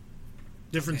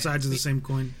 Different Okay. sides of the same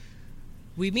coin.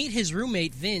 We meet his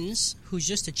roommate Vince, who's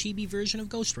just a chibi version of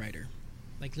Ghost Rider,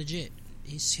 like legit.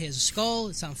 He has a skull.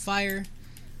 It's on fire.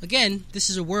 Again, this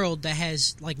is a world that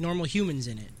has like normal humans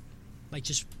in it, like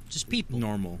just people.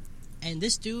 Normal. And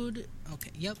this dude, okay,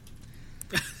 yep.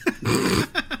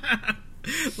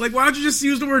 Like, why don't you just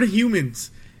use the word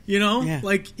humans? You know, Yeah.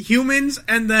 like humans,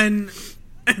 and then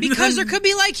Because there could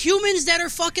be like humans that are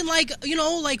fucking like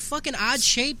like fucking odd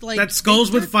shaped, like that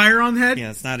skulls with fire on head.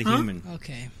 Yeah, it's not a Huh? human.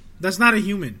 Okay. That's not a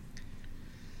human.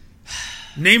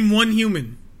 Name one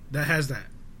human that has that.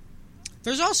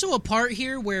 There's also a part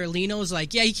here where Lino's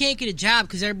like, yeah, he can't get a job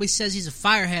because everybody says he's a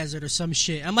fire hazard or some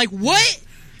shit. I'm like, what?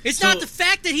 It's not the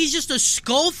fact that he's just a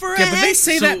skull for a head? Yeah, but they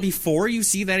say that before you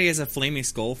see that he has a flaming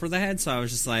skull for the head, so I was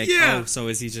just like, oh, so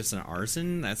is he just an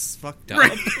arson? That's fucked up.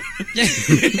 Right.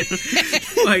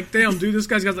 Like, damn, dude, this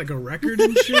guy's got like a record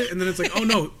and shit, and then it's like, oh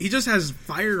no, he just has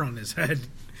fire on his head.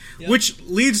 Yep. Which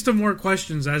leads to more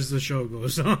questions as the show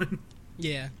goes on.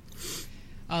 Yeah.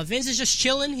 Vince is just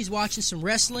chilling. He's watching some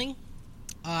wrestling.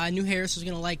 I knew Harris was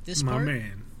going to like this part. My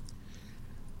man.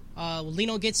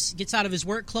 Lino gets out of his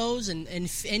work clothes and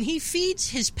he feeds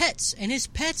his pets. And his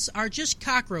pets are just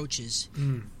cockroaches.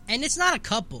 And it's not a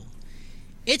couple.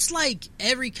 It's like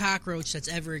every cockroach that's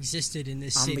ever existed in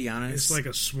this city. I'll be honest. It's like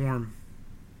a swarm.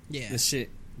 Yeah. This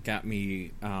shit got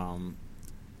me...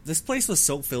 this place was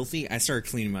so filthy, I started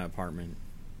cleaning my apartment.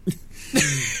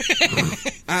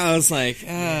 I was like,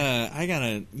 I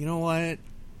gotta... You know what?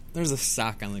 There's a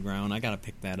sock on the ground. I gotta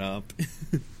pick that up.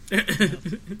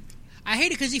 I hate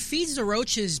it because he feeds the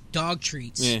roaches dog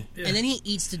treats. Yeah. And then he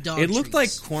eats the dog treats. It looked like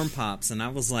corn pops, and I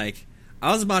was like...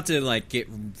 I was about to like get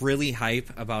really hype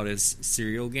about his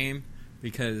cereal game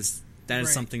because that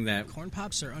is something that... Corn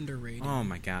pops are underrated. Oh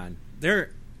my god.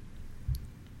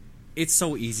 It's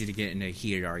so easy to get in a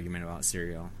heated argument about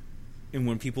cereal. And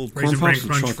when people... Corn pops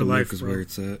and chocolate milk is where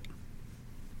it's at.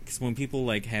 Because when people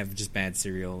like have just bad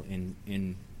cereal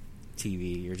in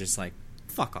TV, you're just like,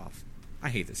 fuck off. I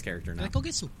hate this character now. Like, go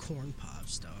get some corn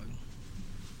pops, dog.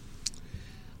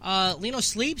 Lino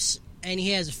sleeps, and he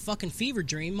has a fucking fever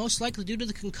dream, most likely due to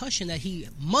the concussion that he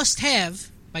must have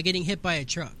by getting hit by a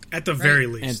truck. At the very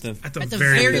least. At the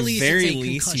very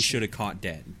least, he should have caught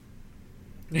dead.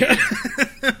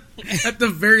 At the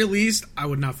very least, I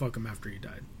would not fuck him after he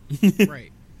died.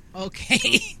 Right.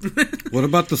 Okay. What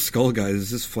about the skull guy? Does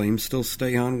his flame still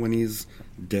stay on when he's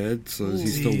dead? So is he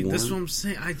still warm? That's what I'm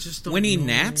saying. I just don't When he know.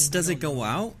 naps, does it go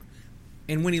out?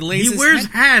 And when he lays he wears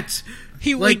hats.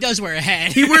 He does wear a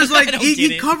hat. He wears like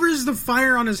he covers the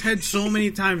fire on his head so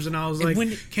many times, and I was like,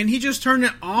 can he just turn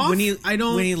it off? When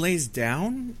he lays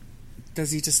down,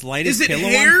 does he just light his it pillow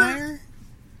hair? on fire?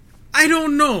 I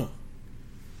don't know.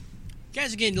 You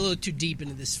guys are getting a little too deep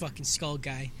into this fucking skull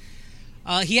guy.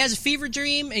 He has a fever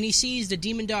dream, and he sees the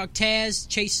demon dog Taz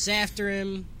chases after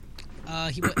him.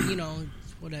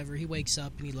 Whatever. He wakes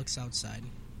up and he looks outside.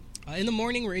 In the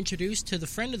morning, we're introduced to the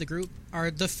friend of the group,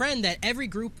 or the friend that every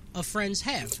group of friends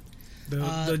have.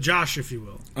 The Josh, if you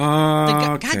will.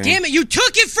 God damn it, you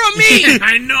took it from me!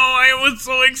 I know, I was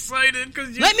so excited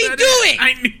because you Let me do it!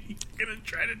 I knew you were going to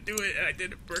try to do it, and I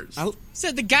did it first.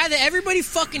 Said the guy that everybody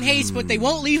fucking hates, but they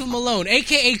won't leave him alone,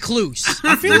 a.k.a. Kloos.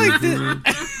 I feel like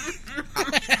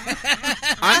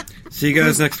See you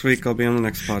guys next week. I'll be on the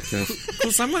next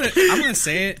podcast. I'm gonna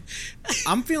say it.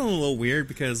 I'm feeling a little weird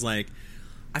because like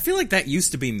I feel like that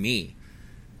used to be me.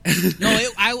 No,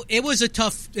 it was a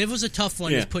tough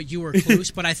one to put you or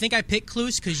Kloos, but I think I picked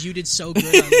Kloos because you did so good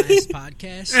on last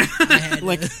podcast. I had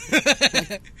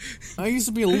I used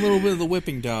to be a little bit of the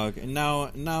whipping dog, and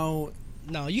now.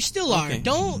 No, you still are.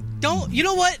 Don't. You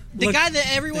know what? The guy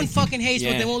that everyone fucking hates,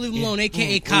 but they won't leave him alone,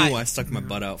 a.k.a. Kai. Ooh, I stuck my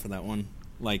butt out for that one.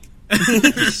 Like.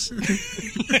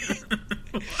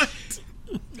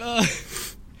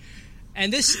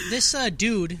 And this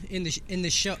dude in the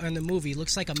show in the movie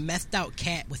looks like a methed out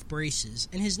cat with braces,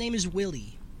 and his name is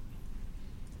Willie.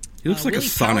 He looks like Willie a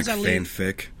Sonic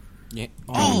fanfic. Yeah.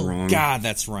 Oh God,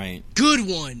 that's right. Good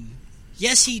one.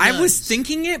 Yes, he does. I was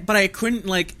thinking it, but I couldn't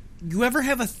like. You ever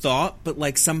have a thought, but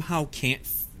like somehow can't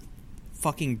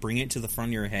fucking bring it to the front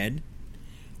of your head?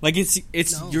 Like it's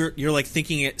you're like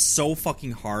thinking it so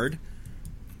fucking hard,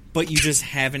 but you just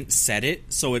haven't said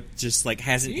it, so it just like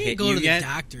hasn't hit you yet.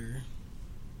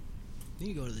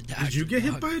 You go to the doctor. Did you get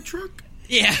hit by a truck?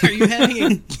 Yeah. Are you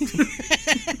having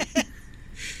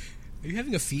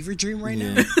a fever dream right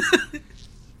now?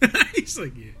 He's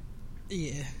like,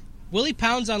 yeah. Willie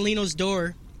pounds on Lino's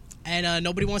door, and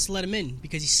nobody wants to let him in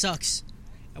because he sucks.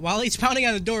 And while he's pounding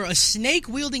on the door, a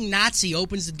snake-wielding Nazi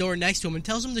opens the door next to him and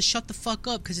tells him to shut the fuck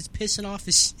up because it's pissing off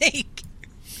his snake.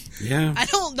 Yeah. I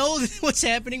don't know what's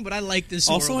happening, but I like this.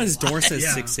 Also, his door says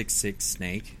 666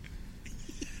 snake.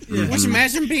 Yeah. Which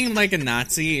imagine being like a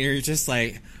Nazi and you're just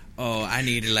like, oh, I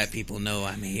need to let people know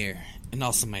I'm here. And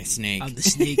also my snake. I'm the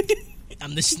snake.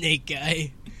 I'm the snake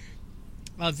guy.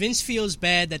 Vince feels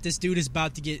bad that this dude is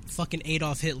about to get fucking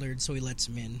Adolf Hitler, so he lets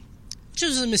him in. Which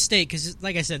was a mistake, because,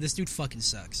 like I said, this dude fucking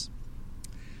sucks.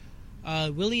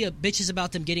 Willie bitches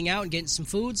about them getting out and getting some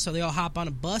food, so they all hop on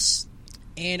a bus.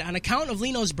 And on account of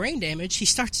Lino's brain damage, he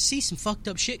starts to see some fucked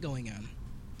up shit going on.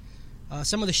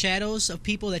 Some of the shadows of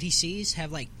people that he sees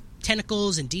have, like,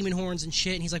 tentacles and demon horns and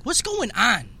shit. And he's like, "What's going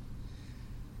on?"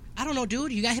 I don't know,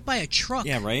 dude. You got hit by a truck.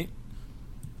 Yeah, right?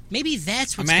 Maybe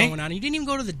that's what's going on. You didn't even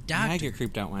go to the doctor. I get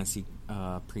creeped out when I see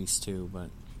Priest too, but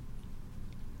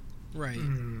right.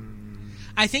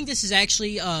 I think this is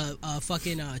actually a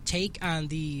fucking take on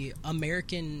the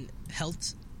American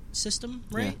health system,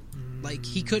 right? Yeah. Like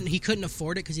he couldn't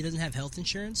afford it because he doesn't have health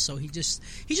insurance, so he just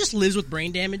lives with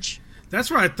brain damage. That's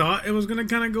where I thought it was gonna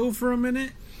kind of go for a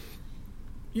minute.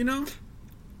 You know?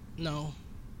 No,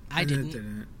 I And didn't. It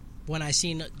didn't. When I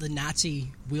seen the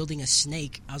Nazi wielding a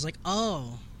snake, I was like,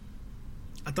 oh.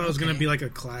 I thought it was gonna Okay. be like a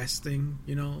class thing.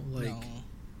 You know, like. No.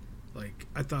 Like,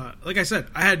 I thought, like I said,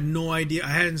 I had no idea. I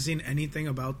hadn't seen anything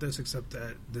about this except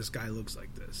that this guy looks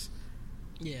like this.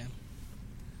 Yeah.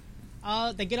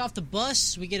 They get off the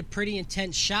bus. We get a pretty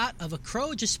intense shot of a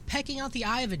crow just pecking out the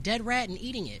eye of a dead rat and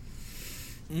eating it.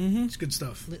 It's good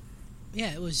stuff.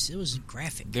 Yeah, it was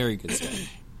graphic. very good stuff.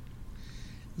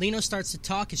 Lino starts to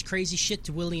talk his crazy shit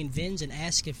to Willie and Vince and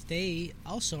ask if they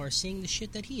also are seeing the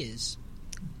shit that he is.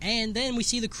 And then we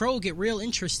see the crow get real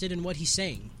interested in what he's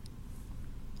saying.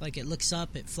 Like, it looks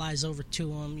up, it flies over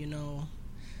to him, you know.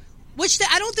 Which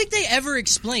I don't think they ever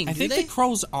explain, I do think they? the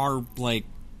crows are, like,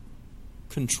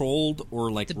 controlled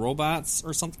or, like, robots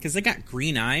or something, because they got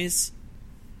green eyes.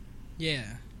 Yeah.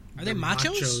 Are they They're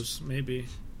machos? Maybe.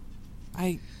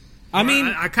 I mean...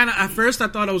 I kind of, at first, I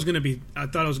thought it was gonna be the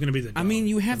dog. I mean,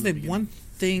 you have from the beginning. one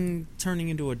thing turning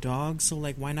into a dog, so,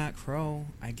 like, why not crow,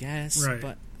 I guess. Right.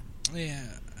 But Yeah.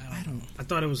 I don't know. I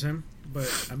thought it was him,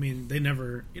 but I mean, they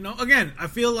never. You know, again, I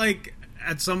feel like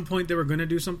at some point they were going to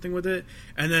do something with it,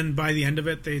 and then by the end of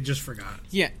it, they just forgot.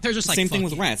 yeah, They're just like, same thing fuck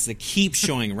with you. rats. They keep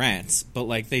showing rats, but,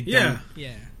 like, they don't... Yeah.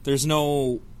 Yeah. There's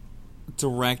no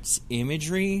direct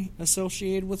imagery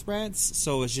associated with rats,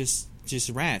 so it's just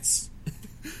rats.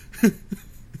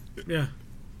 Yeah.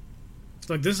 It's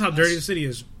like, this is how dirty the city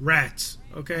is. Rats.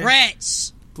 Okay.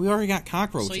 Rats! We already got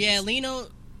cockroaches. So yeah, Lino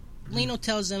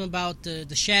tells them about the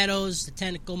shadows, the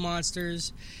tentacle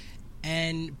monsters,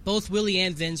 and both Willie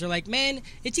and Vince are like, man,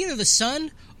 it's either the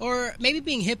sun or maybe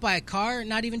being hit by a car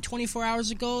not even 24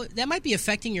 hours ago. That might be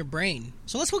affecting your brain.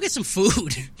 So let's go get some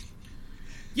food.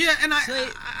 Yeah, and So-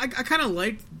 I kind of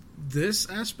liked this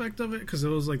aspect of it because it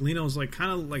was like Lino's like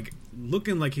kind of like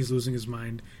looking like he's losing his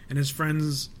mind, and his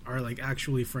friends are like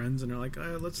actually friends, and they're like,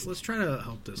 let's try to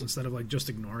help this instead of like just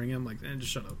ignoring him. Like,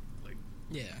 just shut up. Like,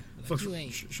 Yeah. fuck, You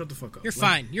ain't. shut the fuck up. You're Like,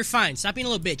 fine. You're fine. Stop being a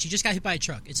little bitch. You just got hit by a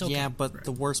truck. It's okay. Yeah, but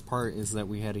the worst part is that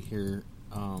we had to hear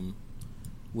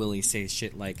Willie say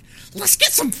shit like, "Let's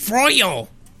get some froyo."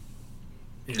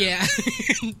 Yeah.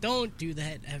 Don't do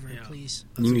that ever, Yeah. please.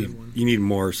 That's You a need good one. you need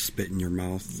more spit in your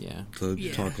mouth Yeah. to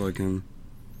Yeah. talk like him.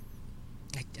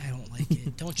 I don't like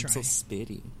it. Don't try. It's so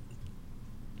spitty.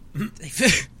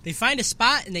 They find a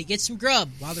spot and they get some grub.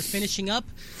 While they're finishing up,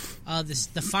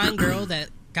 the fine girl that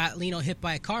got Lino hit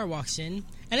by a car walks in,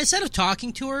 and instead of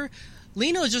talking to her,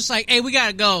 Lino's just like, "Hey, we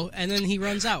gotta go," and then he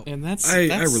runs out. And that's I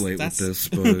that's, relate that's, with this,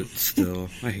 but still,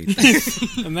 I hate this.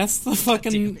 And that's the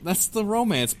fucking that's the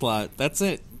romance plot. That's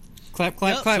it. Clap,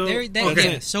 clap, Yep, clap. So- yeah,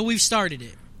 okay. so we've started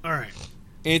it. All right.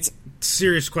 It's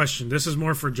Serious question. This is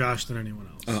more for Josh than anyone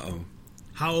else. Uh-oh.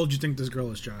 How old do you think this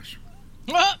girl is, Josh?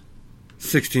 Ah!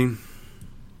 16.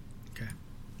 Okay.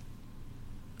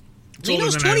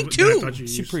 Lino's Older than I 22. thought you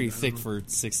she's used pretty to. I thick don't for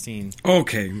 16.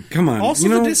 Okay, come on. Also, you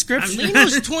know, the description,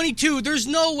 Lino's 22. There's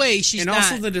no way she's and not.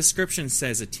 also the description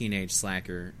says a teenage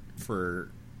slacker for,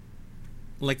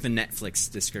 like the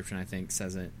Netflix description. I think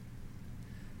says it.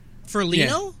 For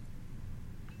Lino?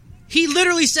 He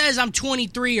literally says I'm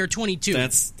 23 or 22.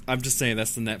 I'm just saying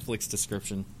that's the Netflix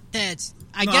description. That's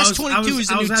I No, guess was- 22 is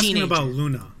the I was new asking teenager. about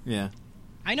Luna. Yeah.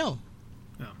 I know.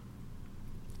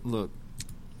 Look.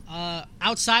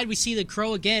 Outside, we see the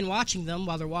crow again watching them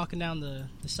while they're walking down the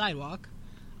sidewalk.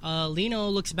 Lino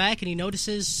looks back and he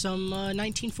notices some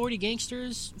 1940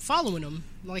 gangsters following him,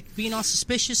 like being all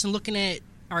suspicious and looking at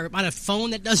on a phone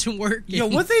that doesn't work. Yo,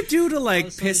 what they do to like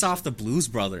this piss other off the Blues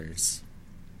Brothers?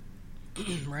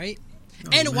 right? Oh,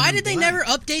 And Men why in did they Black. never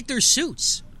update their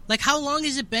suits? Like, how long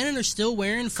has it been and they're still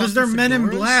wearing Because fucking they're Men in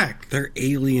fedoras? Black. they're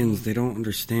aliens. They don't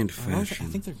understand I fashion.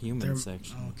 think they're humans.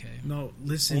 Actually, Okay. No,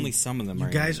 listen. only some of them You are.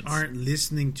 guys humans. aren't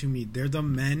listening to me. They're the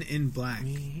Men in Black.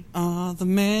 The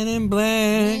Men in Black.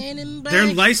 Men in Black,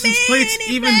 Their license Men plates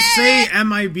in even Black. say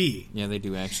MIB. Yeah, they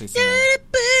do actually say that.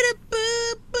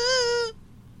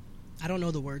 I don't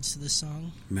know the words to this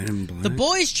song. Men in Black. The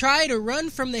boys try to run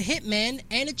from the hitman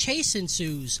and a chase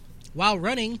ensues. While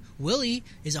running, Willie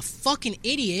is a fucking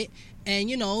idiot and,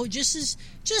 just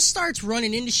starts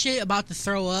running into shit about to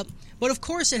throw up. But of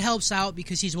course it helps out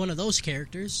because he's one of those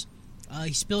characters.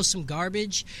 He spills some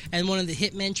garbage, and one of the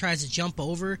hitmen tries to jump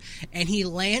over, and he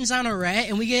lands on a rat,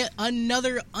 and we get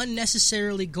another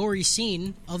unnecessarily gory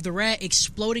scene of the rat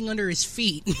exploding under his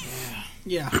feet.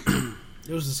 Yeah.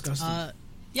 It was disgusting.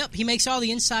 Yep, he makes all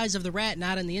the insides of the rat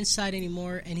not on the inside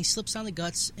anymore, and he slips on the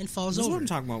guts and falls This is over. what I'm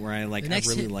talking about. Where I like, I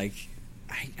really like.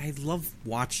 I love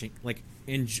watching. Like,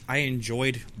 I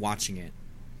enjoyed watching it.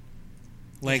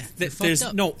 Like,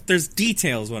 there's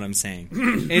details. What I'm saying,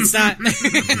 it's not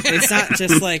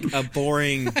just like a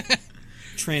boring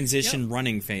transition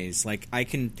running phase. Like, I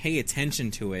can pay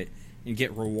attention to it and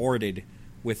get rewarded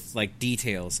with like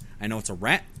details. I know it's a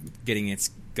rat getting its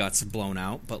guts blown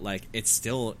out, but like, it's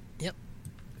still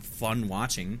fun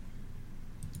watching.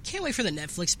 Can't wait for the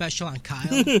Netflix special on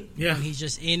Kyle. Yeah. When he's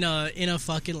just in a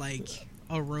fucking like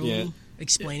a room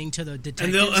explaining to the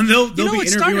detectives. And they'll You know be what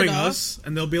started interviewing off- us,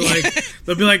 and they'll be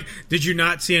like, did you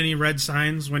not see any red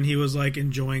signs when he was like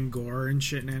enjoying gore and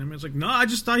shit in anime? It's like, no, I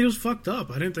just thought he was fucked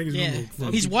up. I didn't think he was Yeah, gonna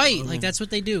fuck he's people white. up. Like that's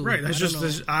what they do. Right. That's I don't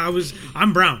just know.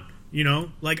 I'm brown. You know,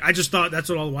 like I just thought that's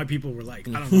what all the white people were like.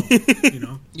 I don't know. You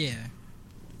know. Yeah.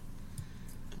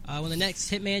 When the next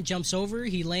hitman jumps over,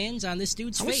 he lands on this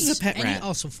dude's How much face, is a pet and rat? he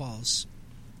also falls.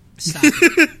 Stop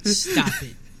it! Stop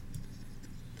it!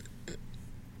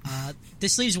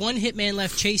 This leaves one hitman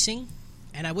left chasing,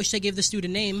 and I wish they gave this dude a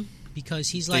name because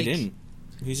he's like. They didn't.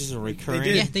 He's just a recurring.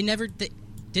 did. Yeah, they never. Did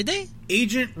they?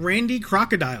 Agent Randy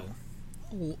Crocodile.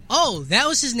 Oh, that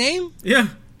was his name. Yeah,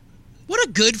 What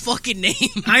a good fucking name,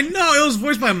 I know. It was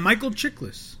voiced by Michael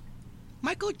Chiklis.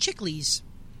 Michael Chiklis.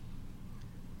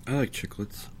 I like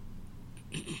chiclets.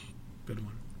 Good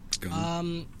one.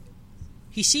 Gum.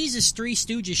 He sees this Three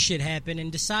Stooges shit happen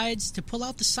and decides to pull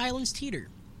out the silenced heater.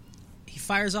 He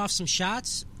fires off some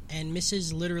shots and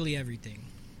misses literally everything.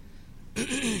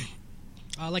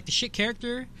 Like the shit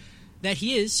character that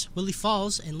he is, Willie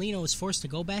falls, and Lino is forced to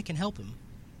go back and help him.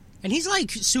 And he's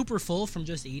like super full from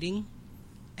just eating.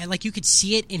 And like you could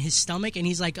see it in his stomach, and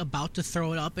he's like about to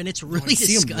throw it up, and it's really I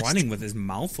see disgusting. him running with his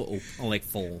mouth like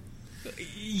full.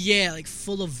 Yeah, like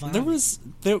full of vomit.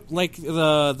 There like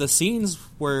the scenes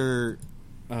where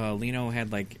Lino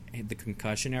had like the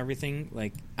concussion and everything.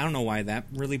 Like, I don't know why that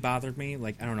really bothered me.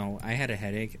 Like, I don't know. I had a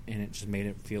headache and it just made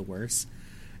it feel worse.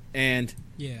 And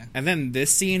then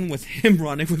this scene with him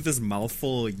running with his mouth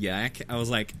full of yak, I was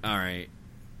like, all right,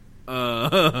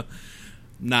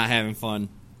 not having fun.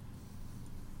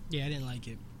 Yeah, I didn't like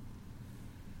it.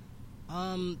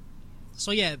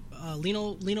 So yeah,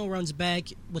 Lino runs back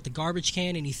with the garbage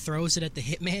can and he throws it at the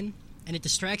hitman, and it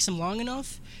distracts him long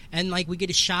enough, and like we get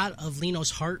a shot of Lino's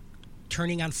heart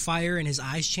turning on fire and his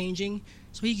eyes changing.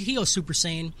 So he goes Super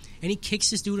Saiyan and he kicks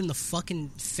this dude in the fucking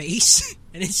face,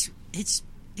 and it's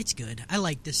good. I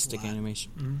like this Stick a lot.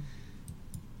 animation.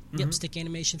 Yep, stick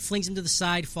animation. Flings him to the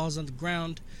side, falls on the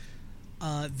ground.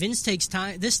 Vince takes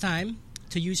this time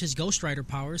to use his Ghost Rider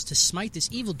powers to smite this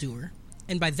evildoer.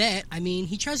 And by that, I mean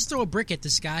he tries to throw a brick at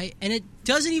this guy, and it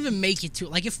doesn't even make it to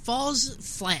it. Like, it falls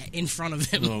flat in front of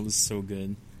him. Oh, it was so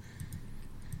good.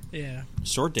 Yeah.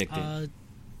 Short dicked it.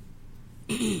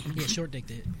 Yeah, short-dicked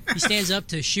it. He stands up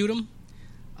to shoot him.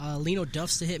 Lino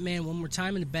duffs the hitman one more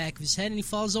time in the back of his head, and he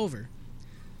falls over.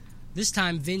 This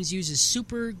time, Vince uses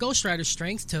super Ghost Rider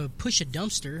strength to push a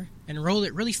dumpster and roll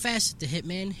it really fast at the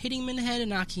hitman, hitting him in the head and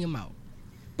knocking him out.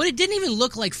 But it didn't even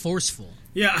look like forceful.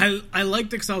 Yeah, I liked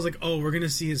it because I was like, oh, we're going to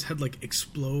see his head, like,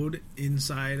 explode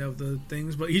inside of the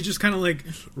things. But he just kind of, like,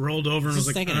 rolled over and Just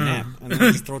was like, taking a nap and then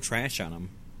just throw trash on him.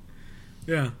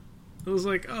 Yeah. It was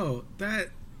like, oh, that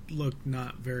looked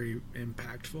not very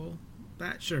impactful.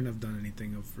 That shouldn't have done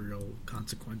anything of real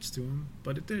consequence to him.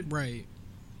 But it did. Right.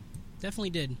 Definitely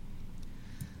did.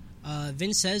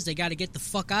 Vince says they got to get the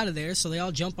fuck out of there, so they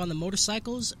all jump on the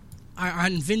motorcycles,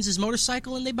 on Vince's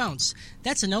motorcycle, and they bounce.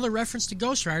 That's another reference to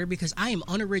Ghost Rider because I am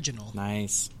unoriginal.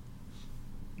 Nice.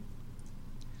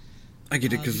 I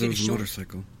get it because you it get was a a short-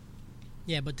 motorcycle.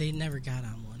 Yeah, but they never got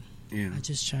on one. Yeah. I'm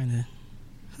just trying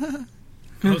to...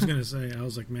 I was going to say, I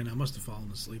was like, man, I must have fallen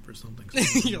asleep or something.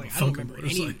 You're like, I don't Fucking remember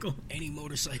motorcycle. any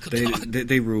motorcycle They, talk.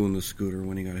 they ruined the scooter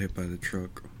when he got hit by the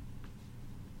truck.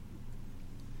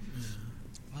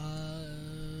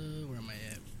 Where am I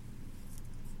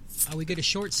at? We get a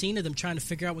short scene of them trying to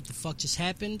figure out what the fuck just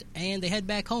happened, and they head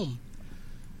back home.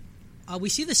 We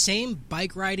see the same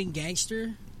bike riding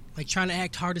gangster, like trying to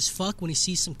act hard as fuck when he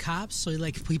sees some cops. So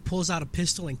he pulls out a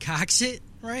pistol and cocks it,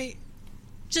 right?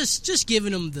 Just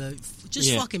giving him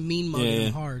fucking mean mugging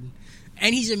him hard,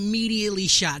 and he's immediately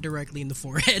shot directly in the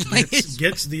forehead. Like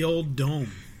Gets the old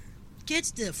dome.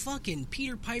 gets the fucking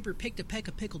Peter Piper picked a peck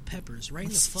of pickled peppers right in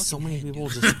the fucking So many head, people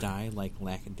dude. just die like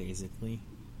lackadaisically.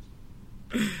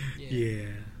 Yeah.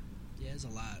 Yeah, it's a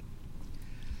lot.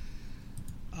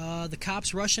 The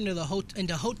cops rush into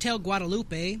into Hotel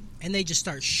Guadalupe, and they just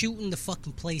start shooting the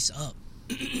fucking place up.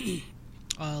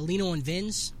 Lino and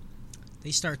Vince,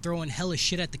 they start throwing hella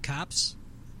shit at the cops.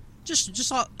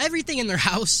 Just everything in their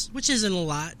house, which isn't a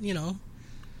lot, you know.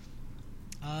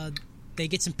 They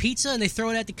get some pizza and they throw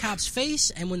it at the cop's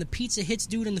face, and when the pizza hits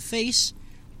dude in the face,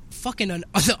 fucking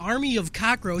the army of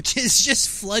cockroaches just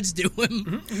floods to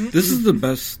him. This is the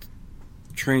best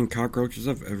trained cockroaches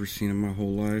I've ever seen in my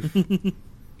whole life.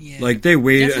 Yeah, Like, they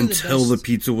waited definitely until the the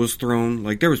pizza was thrown.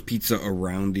 Like, there was pizza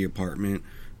around the apartment,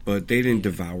 but they didn't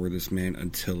devour this man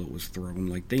until it was thrown.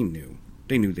 Like, they knew.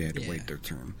 They knew they had to wait their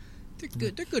turn. They're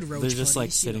good. They're good roach. They're just like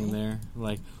buddies, sitting you know? there,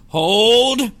 like,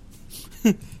 hold,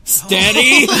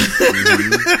 steady.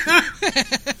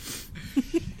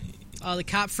 The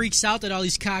cop freaks out that all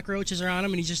these cockroaches are on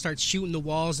him, and he just starts shooting the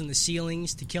walls and the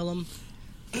ceilings to kill him.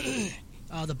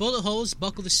 The bullet holes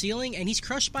buckle the ceiling, and he's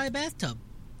crushed by a bathtub.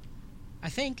 I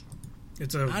think.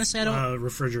 It's a Honestly, I don't-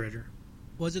 refrigerator.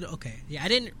 Was it okay? Yeah, I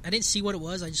didn't see what it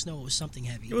was. I just know it was something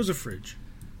heavy. It was a fridge.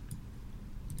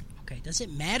 Okay, does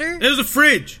it matter? It was a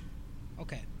fridge.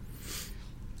 Okay.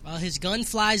 His gun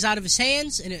flies out of his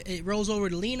hands, and it rolls over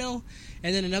to Lino,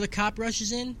 and then another cop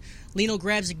rushes in. Lino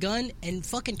grabs a gun and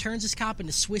fucking turns this cop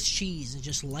into Swiss cheese and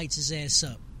just lights his ass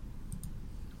up.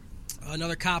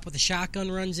 Another cop with a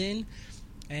shotgun runs in,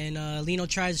 and Lino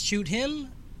tries to shoot him,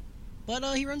 but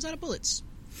he runs out of bullets.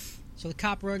 So the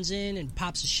cop runs in and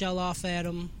pops a shell off at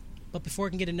him, but before he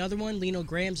can get another one, Lino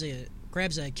grabs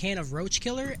a can of roach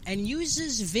killer and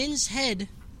uses Vin's head,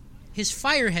 his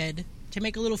fire head, to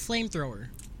make a little flamethrower.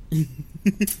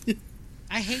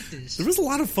 I hate this. There was a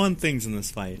lot of fun things in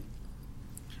this fight.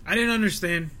 I didn't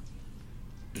understand.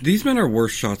 These men are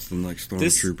worse shots than, like,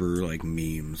 Stormtrooper, like,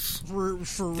 memes. For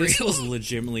This real. was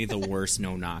legitimately the worst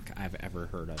no-knock I've ever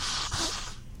heard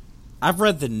of. I've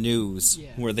read the news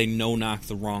where they no-knock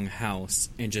the wrong house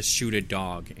and just shoot a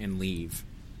dog and leave.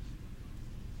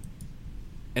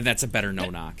 And that's a better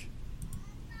no-knock.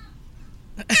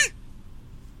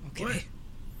 Okay. What?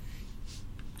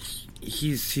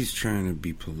 He's trying to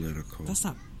be political. That's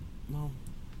not... Well...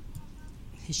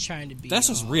 He's trying to be... That's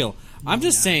just real. I'm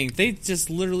just saying, they just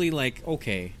literally, like,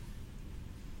 okay.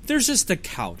 There's just a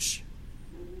couch.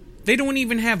 They don't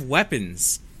even have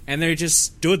weapons. And they just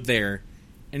stood there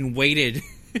and waited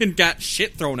and got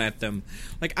shit thrown at them.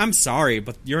 Like, I'm sorry,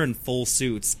 but you're in full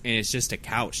suits and it's just a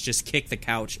couch. Just kick the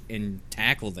couch and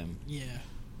tackle them. Yeah.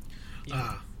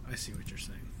 I see what you're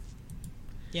saying.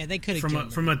 Yeah, they could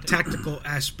have From a tactical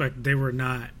aspect, they were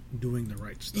not doing the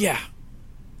right stuff. Yeah.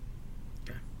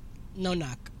 Okay. No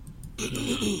knock.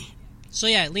 So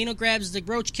yeah, Lino grabs the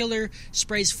roach killer,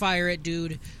 sprays fire at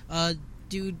dude.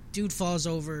 Dude falls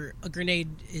over. A grenade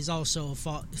is also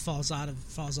falls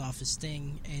off his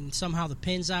thing, and somehow the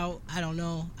pin's out. I don't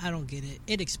know. I don't get it.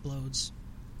 It explodes.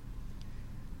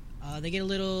 They get a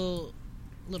little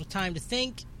time to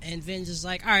think, and Vince is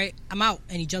like, "All right, I'm out,"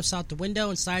 and he jumps out the window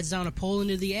and slides down a pole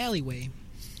into the alleyway.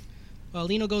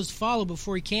 Lino goes to follow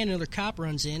before he can. Another cop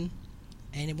runs in.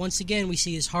 And once again, we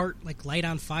see his heart like light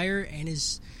on fire, and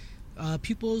his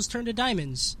pupils turn to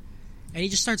diamonds. And he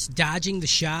just starts dodging the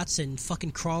shots and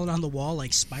fucking crawling on the wall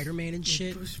like Spider-Man and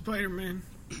shit. Spider-Man.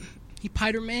 He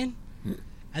Spider-Man.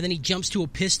 And then he jumps to a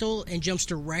pistol and jumps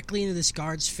directly into this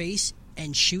guard's face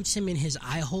and shoots him in his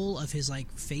eye hole of his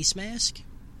like face mask.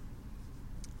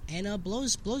 And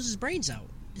blows his brains out.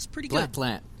 It's pretty good.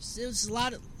 Plat. It was a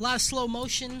lot of slow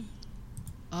motion.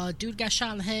 Dude got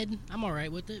shot in the head. I'm all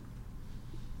right with it.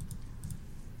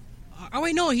 Oh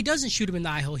wait, no, he doesn't shoot him in the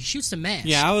eye hole. He shoots the mask.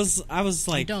 Yeah, I was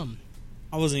like... I'm dumb.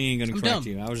 I wasn't even going to correct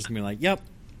dumb. you. I was just going to be like, yep.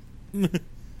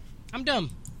 I'm dumb.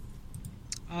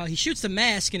 He shoots the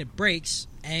mask and it breaks,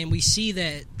 and we see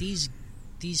that these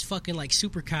fucking like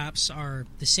super cops are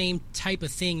the same type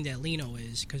of thing that Lino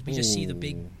is, because we just see the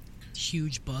big,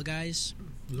 huge bug eyes.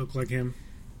 Look like him.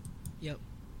 Yep.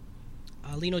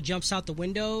 Lino jumps out the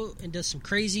window and does some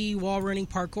crazy wall-running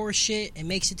parkour shit and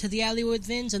makes it to the alleyway with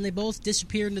Vince, and they both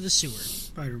disappear into the sewer.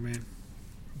 Spider-Man.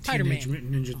 Spider-Man. Teenage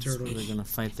Mutant Ninja They're Turtles. going to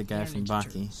fight the guy from Ninja Baki.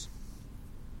 Turtles.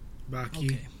 Baki.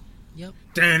 Okay. Yep.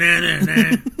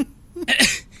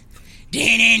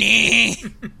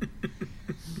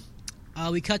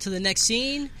 We cut to the next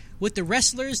scene with the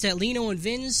wrestlers that Lino and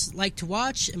Vince like to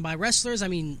watch, and by wrestlers I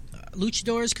mean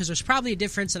luchadors, because there's probably a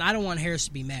difference, and I don't want Harris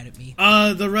to be mad at me.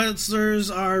 The wrestlers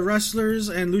are wrestlers,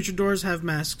 and luchadors have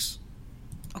masks.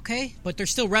 Okay, but they're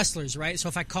still wrestlers, right? So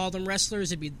if I call them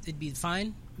wrestlers, it'd be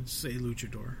fine. Let's say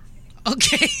luchador.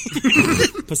 Okay.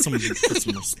 Put some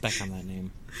respect on that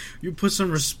name. You put some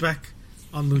respect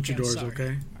on luchadors, sorry.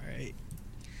 okay?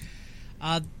 All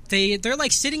right. They're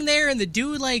like sitting there, and the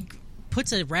dude like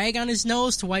puts a rag on his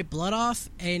nose to wipe blood off,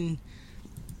 and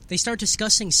they start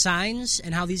discussing signs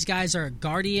and how these guys are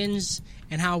guardians,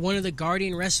 and how one of the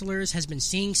guardian wrestlers has been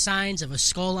seeing signs of a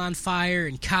skull on fire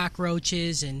and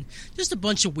cockroaches and just a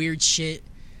bunch of weird shit.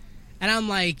 And I'm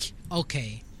like,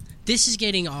 okay, this is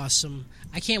getting awesome.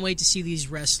 I can't wait to see these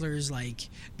wrestlers like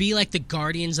be like the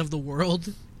guardians of the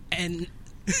world. And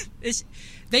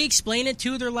they explain it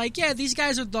too. They're like, yeah, these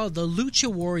guys are the Lucha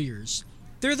Warriors.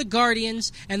 They're the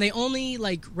guardians, and they only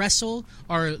like wrestle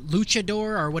or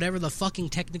luchador or whatever the fucking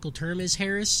technical term is,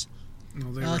 Harris.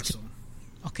 No, they wrestle.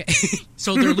 Okay,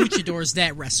 so they're luchadors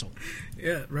that wrestle.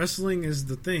 Yeah, wrestling is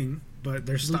the thing, but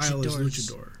their style is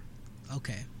luchador.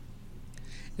 Okay.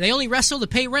 They only wrestle to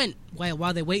pay rent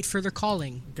while they wait for their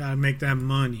calling. Gotta make that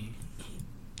money.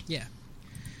 Yeah.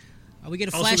 We get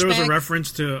a flashback. Also, there was a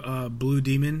reference to Blue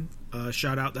Demon.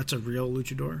 Shout out, that's a real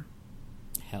luchador.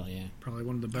 Hell yeah. Probably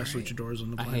one of the best luchadors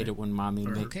on the I planet. hate it when mommy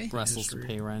Okay. wrestles to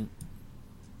pay rent.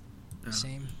 Yeah.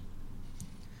 Same.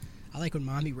 I like when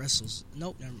mommy wrestles.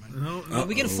 Nope, never mind. No,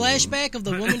 We get a flashback of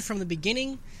the woman from the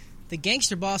beginning, the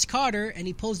gangster boss Carter, and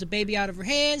he pulls the baby out of her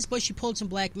hands, but she pulled some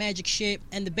black magic shit,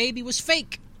 and the baby was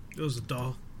fake. It was a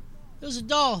doll. It was a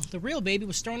doll. The real baby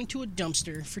was thrown into a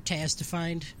dumpster for Taz to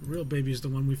find. The real baby is the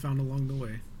one we found along the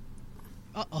way.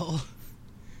 Uh-oh.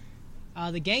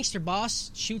 The gangster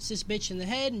boss shoots this bitch in the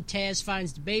head, and Taz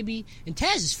finds the baby. And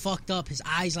Taz is fucked up. His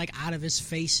eyes, like, out of his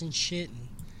face and shit. And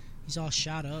he's all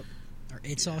shot up. Or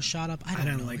it's all shot up. I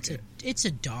don't know. Like it's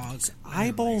a dog.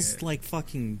 Eyeballs, like,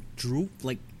 fucking droop.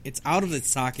 Like, it's out of its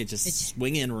socket, just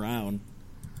swinging around.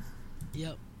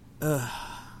 Yep. Ugh.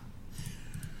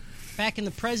 Back in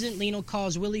the present, Lino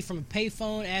calls Willie from a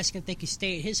payphone, asking if they could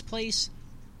stay at his place.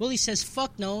 Willie says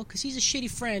fuck no, because he's a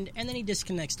shitty friend, and then he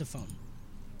disconnects the phone.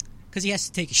 Because he has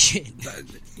to take a shit.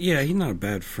 Yeah, he's not a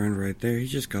bad friend right there. He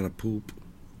just got to poop.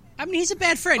 I mean, he's a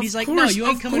bad friend. He's like, course, no, you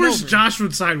ain't coming over. Of course Josh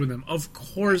would side with him. Of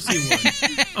course he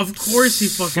would. Of course he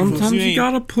fucking would. Sometimes you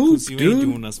got to poop, you dude. ain't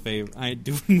doing us favors. I ain't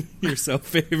doing yourself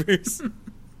favors.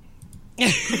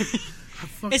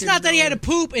 It's not that he had to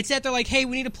poop. It's that they're like, hey,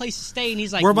 we need a place to stay. And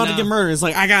he's like, we're about nah. to get murdered. It's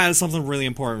like, I got something really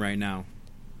important right now.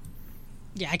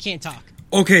 Yeah, I can't talk.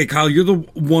 Okay, Kyle, you're the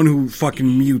one who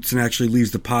fucking mutes and actually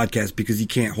leaves the podcast because he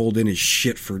can't hold in his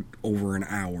shit for over an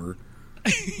hour.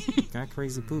 Got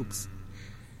crazy poops.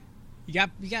 You got.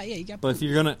 But if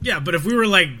you're gonna, Yeah, but if we were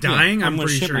like dying, Yeah, I'm I'm gonna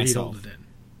pretty shit sure myself. he'd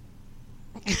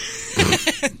hold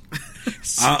it in.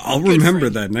 I'll remember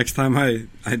that next time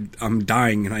I'm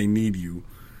dying and I need you.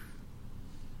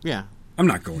 yeah, I'm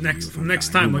not going to you if I'm Next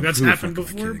dying. time, like that's Who the happened fuck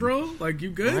am I before, kidding? bro. Like you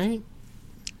good? right.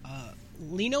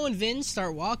 Lino and Vin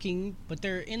start walking, but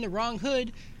they're in the wrong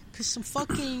hood because some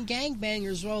fucking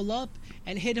gangbangers roll up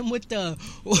and hit him with the.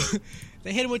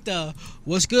 They hit him with the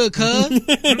 "What's good, cuz?"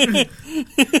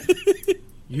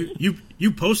 You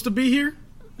supposed to be here?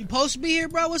 You supposed to be here,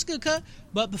 bro? What's good, cuz?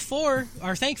 But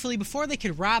thankfully, before they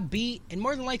could rob, beat, and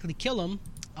more than likely kill him,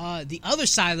 the other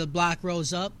side of the block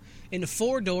rolls up in the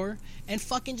 4-door and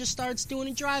fucking just starts doing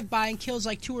a drive-by and kills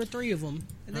like 2 or 3 of them,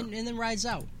 and then rides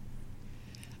out.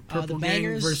 Purple the gang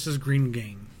bangers versus green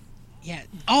gang. Yeah.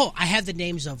 Oh, I have the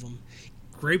names of them.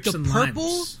 Grapes The and purple?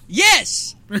 limes.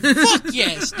 Yes! Fuck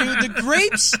yes, dude. The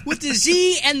grapes with the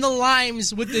Z and the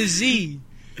limes with the Z.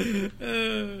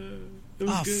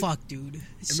 Oh, fuck, dude.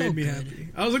 It's It so made me good. happy.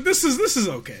 I was like, this is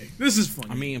okay. This is funny.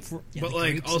 I mean, Yeah, but the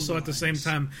like grapes and also the at the same limes.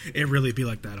 time, it really be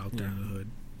like that out there in the hood.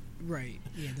 Right.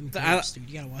 Yeah, them I- grapes, dude.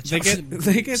 You gotta watch They out for get them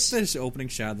they get grapes. this opening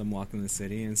shot of them walking the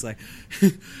city, and it's like,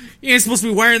 you ain't supposed to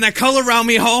be wearing that color around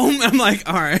me home. I'm like,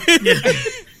 all right.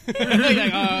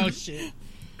 Like, oh, shit.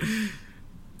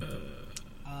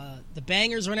 The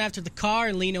bangers run after the car,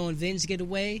 and Lino and Vince get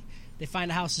away. They find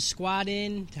a house to squat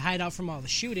in to hide out from all the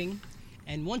shooting.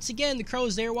 And once again, the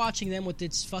crow's there watching them with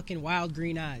its fucking wild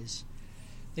green eyes.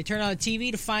 They turn on the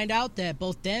TV to find out that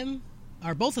both of them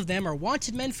are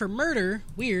wanted men for murder.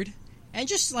 Weird. And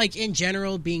just, like, in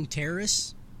general, being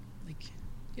terrorists. Like,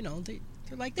 you know, they're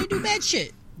like, they do bad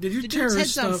shit. Did you The dude's terrorist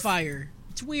head's on stuff? fire.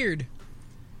 It's weird.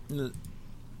 The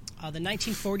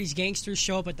 1940s gangsters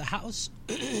show up at the house.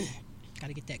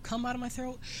 Gotta get that cum out of my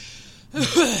throat.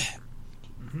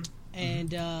 And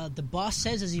the boss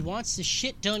says as he wants the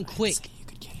shit done quick. You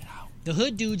could get it out. The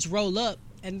hood dudes roll up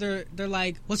and they're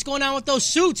like, "What's going on with those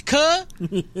suits, cuh?"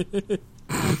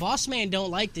 Boss man don't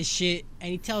like this shit,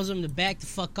 and he tells him to back the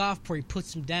fuck off before he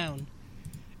puts him down.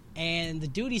 And the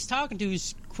dude he's talking to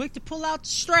is quick to pull out the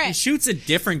strap. He shoots a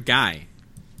different guy.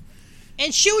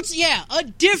 And shoots,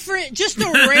 just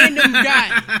a random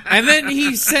guy. And then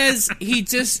he says he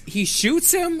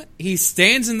shoots him. He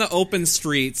stands in the open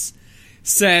streets,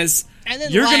 says, And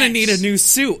then "You're gonna laughs. need a new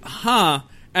suit, huh?"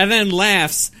 and then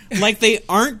laughs like they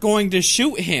aren't going to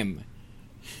shoot him.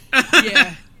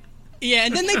 Yeah. Yeah,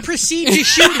 and then they proceed to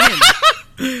shoot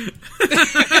him.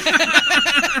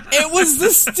 It was the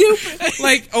stupid...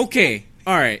 Like, okay,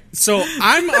 alright, so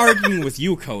I'm arguing with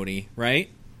you, Cody, right?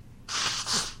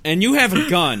 And you have a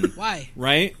gun. Why?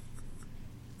 Right?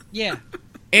 Yeah.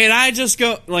 And I just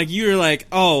go, like, you're like,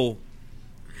 oh,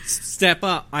 step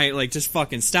up. I, like, just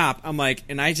fucking stop. I'm like,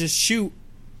 and I just shoot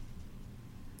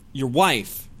your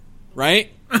wife,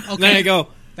 right? Okay. And then I go,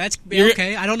 That's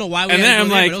okay. I don't know why we and had then to I'm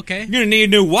go there, like, but okay. you're gonna need a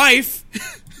new wife.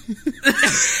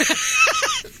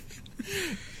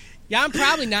 Yeah, I'm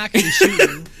probably not going to shoot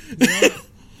you. You know?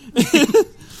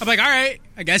 I'm like, all right,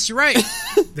 I guess you're right.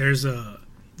 There's a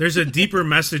deeper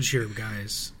message here,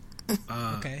 guys.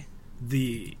 Okay.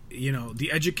 The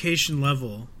education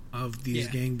level of these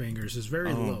Yeah. gangbangers is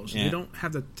very low, so yeah. they don't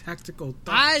have the tactical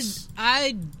I thoughts.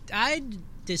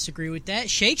 disagree with that.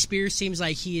 Shakespeare seems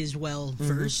like he is well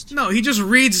versed. No, he just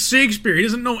reads Shakespeare. He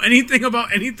doesn't know anything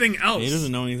about anything else. He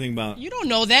doesn't know anything about... You don't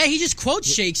know that. He just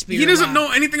quotes Shakespeare. He doesn't a lot.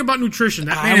 know anything about nutrition.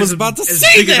 That man I was is about to as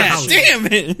say big as a that! house. Damn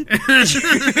it!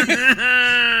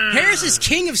 Harris is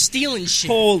king of stealing shit.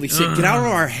 Holy shit, get out of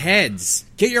our heads.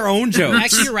 Get your own jokes.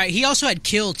 Actually, you're right. He also had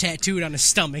 "kill" tattooed on his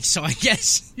stomach, so I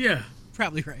guess Yeah.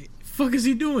 probably right. Fuck is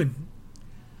he doing?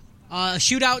 A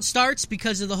shootout starts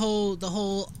because of the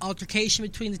whole altercation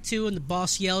between the two, and the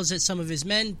boss yells at some of his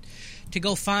men to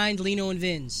go find Lino and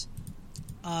Vince.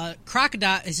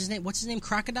 Crocodile is his name. What's his name?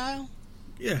 Crocodile.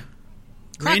 Yeah.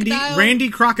 Crocodile? Randy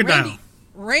Crocodile.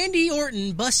 Randy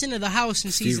Orton busts into the house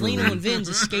and sees Steve Lino Irwin. and Vince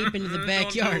escape into the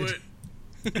backyard.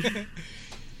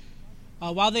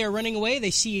 While they are running away,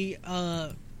 they see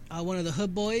one of the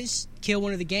hood boys kill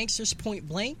one of the gangsters point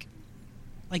blank,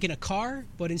 like in a car.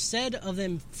 But instead of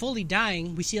them fully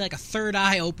dying, we see like a third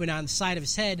eye open on the side of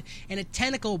his head and a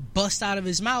tentacle bust out of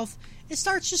his mouth and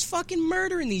starts just fucking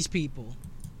murdering these people.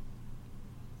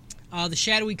 The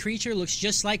shadowy creature looks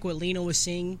just like what Lino was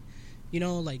seeing, you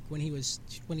know, like when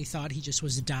he thought he just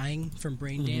was dying from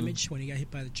brain damage when he got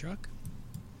hit by the truck.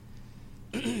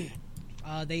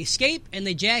 They escape and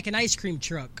they jack an ice cream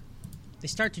truck. They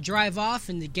start to drive off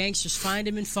and the gangsters find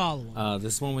him and follow him.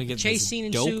 This one we get Chase this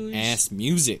scene dope ensues. ass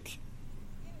music.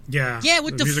 Yeah. Yeah,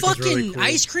 with the music was fucking really cool.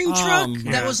 ice cream truck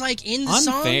yeah. that was like in the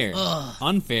Unfair. song. Ugh.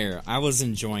 Unfair. I was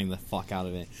enjoying the fuck out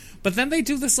of it. But then they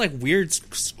do this like weird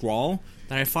scroll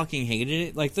that I fucking hated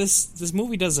it. Like this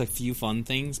movie does a few fun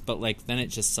things, but like then it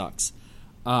just sucks.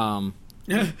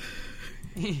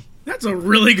 That's a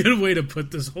really good way to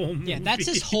put this whole movie. Yeah, that's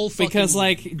his whole fucking Because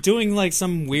like doing like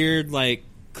some weird like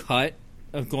cut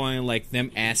of going like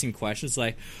them asking questions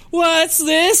like, what's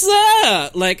this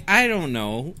like I don't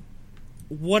know.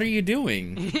 What are you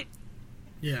doing?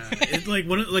 Yeah, it's like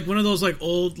one of those like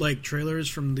old like trailers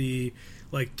from the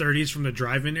like 30s from the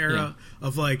drive-in era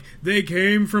of like they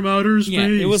came from outer space. Yeah,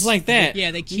 it was like that.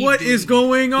 Yeah, they keep What doing is it.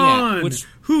 going on? which-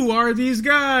 Who are these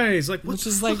guys? Like, what Which the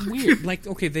is like fuck? weird. Like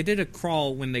okay, they did a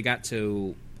crawl when they got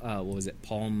to what was it,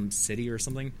 Palm City or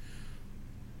something?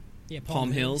 Yeah,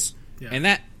 Palm Hills. Yeah. And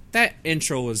that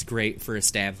intro was great for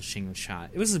establishing a shot.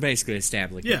 It was basically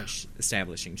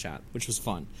establishing shot, which was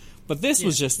fun. But this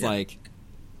was just like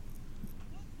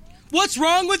What's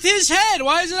wrong with his head?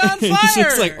 Why is it on it's fire?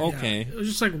 just like Yeah, okay. it was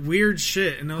just like weird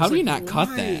shit. And I was How do you like, not cut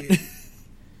why? that?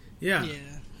 Yeah. Yeah.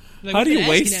 Like, How we've do been you asking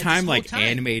waste that time this like whole time.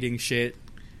 animating shit?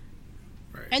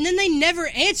 And then they never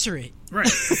answer it. Right.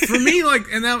 For me, like,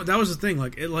 and that was the thing.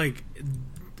 Like, it like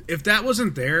if that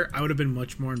wasn't there, I would have been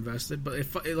much more invested. But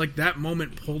if like that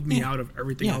moment pulled me out of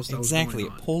everything Yeah, else that exactly. was It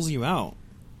going on. pulls you out.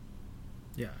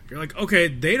 Yeah, you're like, okay,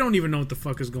 they don't even know what the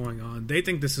fuck is going on. They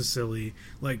think this is silly.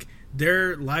 Like,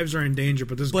 their lives are in danger,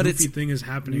 but this But goofy it's thing is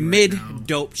happening Mid right now.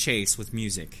 dope chase with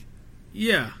music.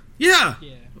 Yeah. Yeah.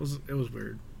 It was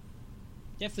weird.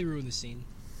 Definitely ruined the scene.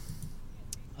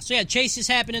 So yeah, chase is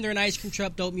happening. They're in ice cream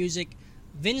truck, dope music.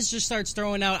 Vince just starts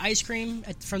throwing out ice cream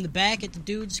from the back at the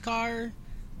dude's car.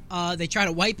 They try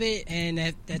to wipe it,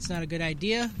 and that's not a good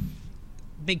idea.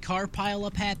 Big car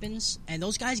pileup happens, and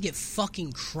those guys get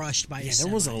fucking crushed by a Yeah,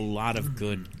 there was a semi. lot of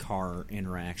good car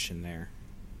interaction there.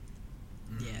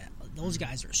 Yeah, those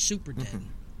guys are super dead.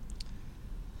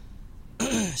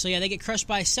 So yeah, they get crushed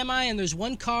by a semi, and there's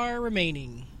one car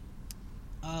remaining.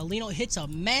 Lino hits a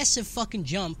massive fucking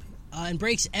jump and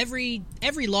breaks every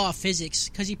law of physics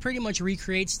because he pretty much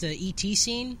recreates the E.T.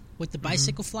 scene with the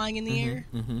bicycle flying in the air.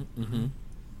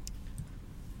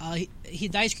 The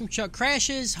ice cream truck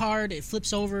crashes hard. It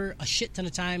flips over a shit ton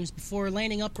of times before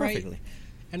landing upright. Perfectly.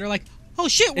 And they're like, "Oh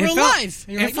shit, we're It felt- alive!"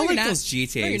 And you're It like, "No, felt you're like not. those No,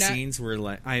 GTA you're not." scenes where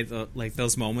like like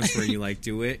those moments where you like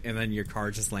do it and then your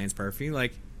car just lands perfectly.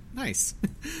 Like nice.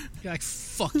 You're like,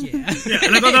 fuck yeah. Yeah,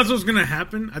 and I thought that's what was gonna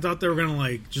happen. I thought they were gonna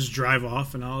like just drive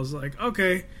off, and I was like,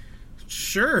 okay,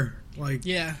 sure. Like,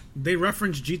 Yeah. they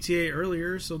referenced GTA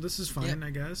earlier, so this is fine, Yep. I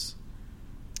guess.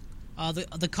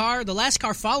 The last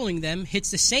car following them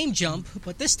hits the same jump,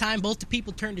 but this time both the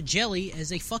people turn to jelly as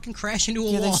they fucking crash into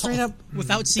a Yeah, wall they straight up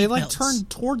without seatbelts. They like turned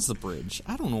towards the bridge.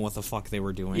 I don't know what the fuck they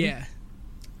were doing. Yeah,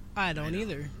 I don't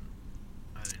either.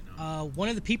 I didn't know. One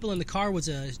of the people in the car was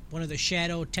one of the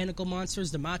shadow tentacle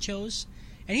monsters, the Machos,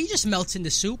 and he just melts into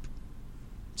soup,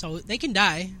 so they can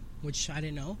die, which I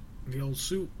didn't know. The old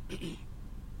suit.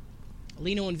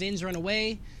 Lino and Vince run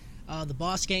away. The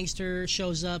boss gangster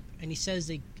shows up, and he says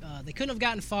they couldn't have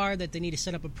gotten far, that they need to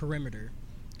set up a perimeter.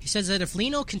 He says that if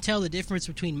Lino can tell the difference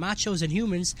between machos and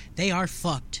humans, they are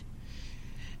fucked.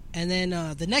 And then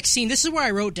the next scene, this is where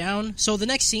I wrote down. So the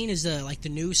next scene is like the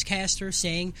newscaster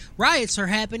saying, riots are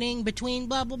happening between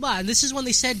blah, blah, blah. And this is when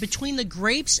they said between the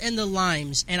grapes and the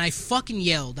limes, and I fucking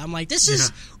yelled. I'm like, this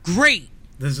is great.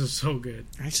 This is so good.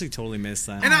 I actually totally missed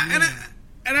that.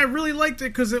 And I really liked it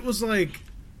because it was like,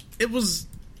 it was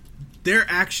their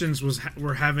actions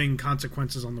were having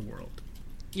consequences on the world,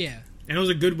 Yeah. and it was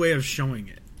a good way of showing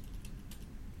it.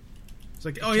 It's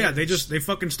like, oh yeah, they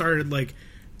fucking started like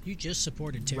You just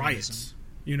supported terrorism. riots,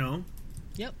 you know,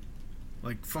 Yep.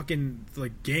 like fucking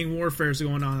like gang warfare is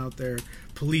going on out there,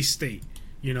 police state,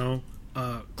 you know,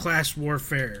 class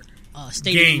warfare,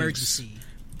 State gangs, of emergency.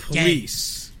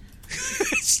 police,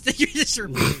 You're just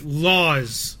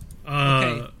laws.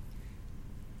 Okay.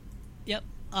 Yep.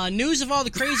 News of all the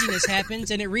craziness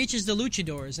happens, and it reaches the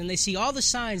luchadors, and they see all the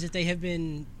signs that they have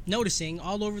been noticing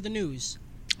all over the news.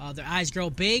 Their eyes grow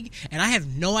big, and I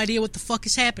have no idea what the fuck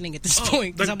is happening at this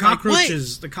point. 'Cause The I'm like,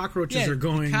 cockroaches, "What?" the cockroaches Yeah, are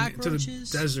going the to the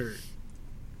cockroaches. desert.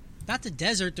 Not the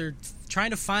desert. They're trying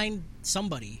to find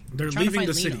somebody. They're trying to leaving find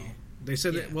the Lino. city. They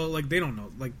said Yeah. that. Well, like they don't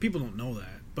know. Like people don't know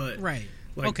that, but Right.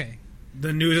 Like, Okay.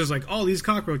 the news is like, oh, these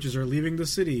cockroaches are leaving the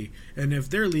city, and if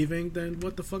they're leaving, then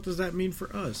what the fuck does that mean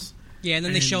for us? Yeah, and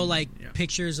then they show like yeah.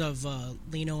 pictures of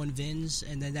Lino and Vince,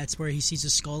 and then that's where he sees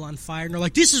his skull on fire, and they're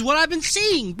like, "This is what I've been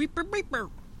seeing." Beeper, beeper.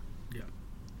 Yeah.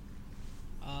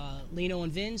 Lino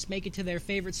and Vince make it to their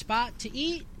favorite spot to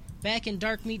eat, back in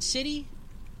Dark Meat City.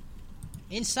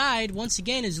 Inside, once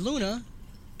again, is Luna,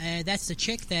 and that's the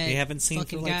chick that They haven't seen for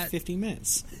fucking like got. 50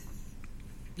 minutes.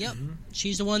 Yep,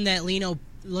 she's the one that Lino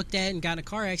looked at and got in a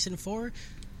car accident for.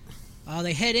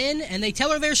 They head in and they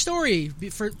tell her their story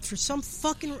for some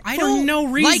fucking. I For don't no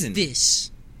reason. like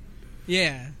this.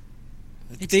 Yeah,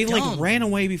 it's They dumb. like ran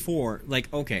away before.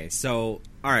 Like, okay, so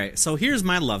all right, so here's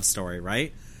my love story,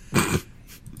 right?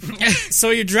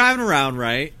 So you're driving around,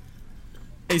 right?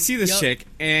 You see this Yep. chick,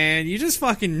 and you just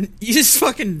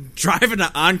fucking drive into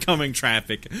oncoming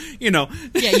traffic. You know,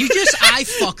 Yeah, you just eye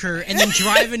fuck her and then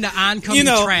drive into oncoming you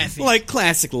know, traffic. like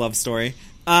classic love story.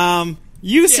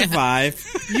 You survive.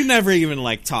 You never even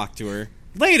like talk to her.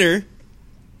 Later,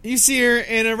 you see her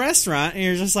in a restaurant, and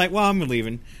you're just like, "Well, I'm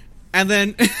leaving," and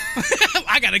then.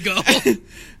 I gotta go.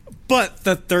 But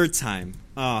the third time,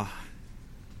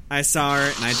 I saw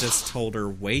her and I just told her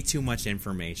way too much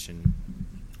information.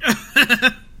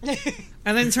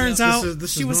 And then turns out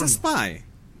this she is was a normal. spy.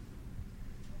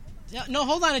 No,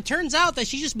 hold on. It turns out that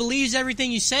she just believes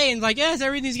everything you say and like, yes,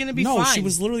 everything's gonna be No, fine. she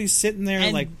was literally sitting there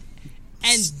And- like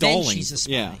and stalling. then she's a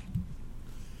spy. Yeah.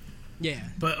 Yeah.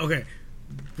 But okay,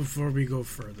 before we go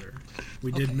further,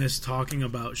 we did Okay. miss talking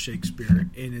about Shakespeare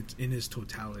in his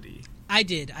totality. I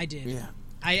did. Yeah.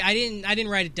 I didn't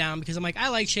write it down because I'm like, I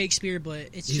like Shakespeare, but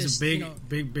it's He's just a big, you know,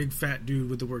 big fat dude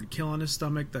with the word "kill" on his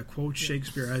stomach that quotes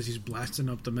Shakespeare as he's blasting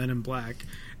up the Men in Black,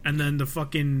 and then the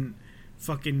fucking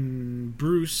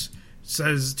Bruce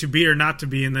says to be or not to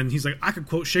be, and then he's like, I could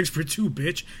quote Shakespeare too,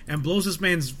 bitch, and blows this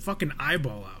man's fucking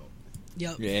eyeball out.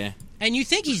 Yep. Yeah. And you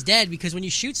think he's dead because when you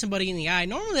shoot somebody in the eye,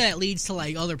 normally that leads to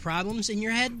like other problems in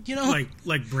your head, you know?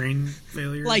 Like brain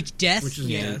failure, Like death? which is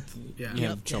Yeah. death. Yeah, You Yep.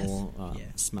 have trouble Yeah.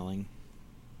 smelling.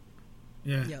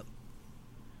 yeah. Yep.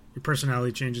 Your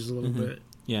personality changes a little bit,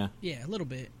 Yeah. Yeah, a little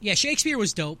bit. Yeah, Shakespeare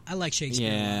was dope. I like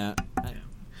Shakespeare. Yeah.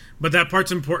 but that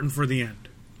part's important for the end.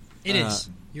 It is.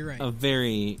 You're right. A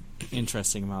very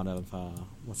interesting amount of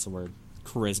what's the word?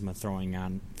 Charisma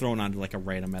thrown onto like a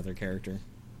random other character.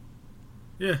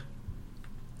 Yeah,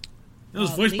 it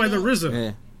was voiced by the Leo? RZA.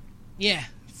 Yeah. Yeah,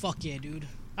 fuck yeah, dude.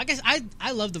 I guess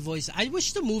I love the voice. I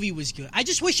wish the movie was good. I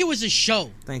just wish it was a show.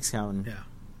 Thanks, Calvin. Yeah,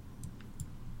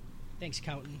 Thanks,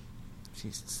 Couton.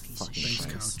 Jesus Piece fucking of shit.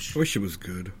 thanks, Christ. Couch. I wish it was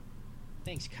good.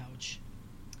 Thanks, Couch.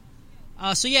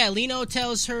 So yeah, Lino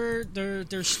tells her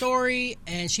their story,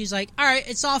 and she's like, "All right,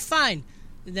 it's all fine."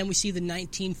 And then we see the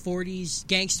 1940s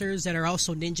gangsters that are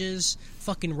also ninjas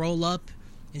fucking roll up,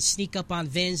 and sneak up on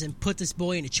Vince and put this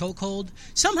boy in a chokehold.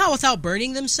 Somehow without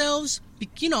burning themselves.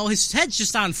 You know, his head's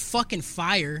just on fucking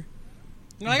fire.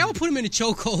 They're like, I'm gonna put him in a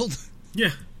chokehold.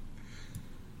 Yeah.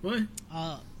 What?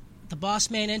 The boss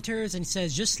man enters and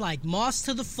says, just like moss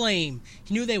to the flame,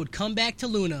 he knew they would come back to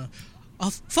Luna.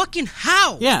 Fucking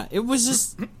how? Yeah, it was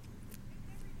just...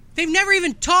 They've never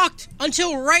even talked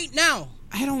until right now.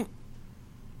 I don't...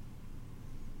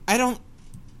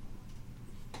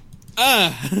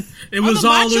 It was the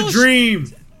all a machos? dream.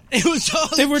 It was all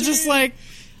They were just like,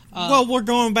 well, we're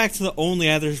going back to the only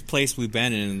other place we've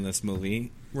been in this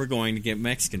movie. We're going to get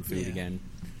Mexican food again.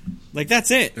 Like,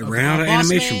 that's it. They ran out of Boss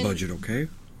animation Man- budget, okay?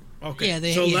 Okay. Yeah,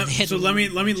 they- so yeah, let, they had so to- let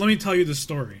me tell you the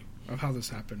story of how this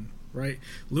happened. Right,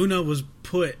 Luna was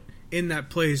put in that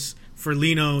place for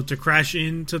Lino to crash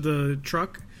into the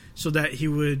truck, so that he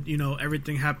would, you know,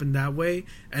 everything happened that way.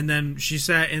 And then she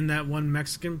sat in that one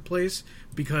Mexican place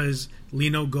because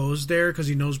Lino goes there because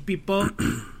he knows people.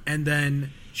 And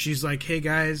then she's like, hey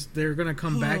guys, they're gonna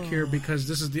come back here because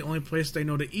this is the only place they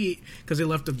know to eat because they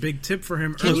left a big tip for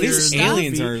him Can you earlier. These in the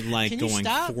aliens movie. are like Can you going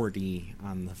stop? 40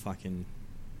 on the fucking...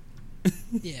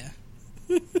 Yeah.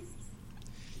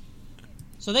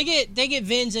 So they get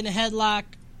Vince in a headlock.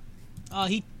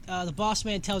 The boss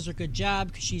man tells her good job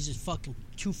because she's a fucking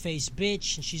two-faced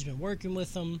bitch and she's been working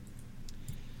with him.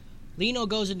 Lino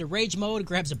goes into rage mode,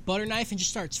 grabs a butter knife, and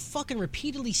just starts fucking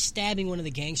repeatedly stabbing one of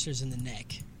the gangsters in the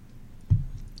neck.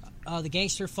 The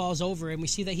gangster falls over, and we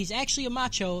see that he's actually a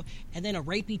macho, and then a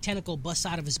rapey tentacle busts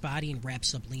out of his body and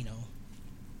wraps up Lino.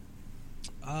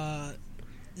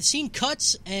 The scene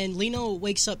cuts, and Lino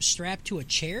wakes up strapped to a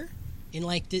chair. In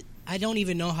like, I don't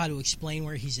even know how to explain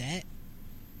where he's at.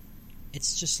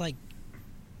 It's just like,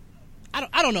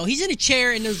 I don't know. He's in a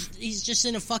chair, and he's just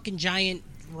in a fucking giant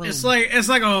room. It's like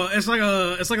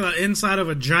the inside of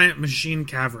a giant machine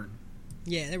cavern.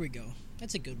 Yeah, there we go.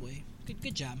 That's a good way.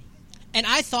 Good job. And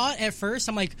I thought at first,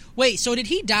 I'm like, wait, so did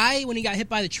he die when he got hit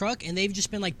by the truck, and they've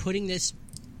just been like putting this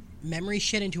memory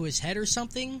shit into his head or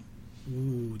something?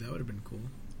 Ooh, that would have been cool.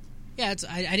 Yeah,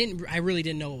 I really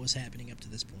didn't know what was happening up to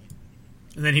this point.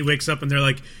 And then he wakes up and they're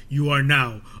like, "You are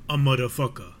now a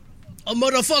motherfucker." A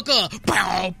motherfucker!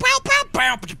 Pow, pow, pow,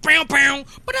 pow, pow, pow,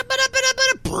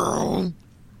 ba-da-ba-da-ba-da-ba-da,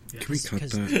 Can we cut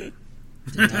 'cause- that?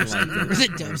 The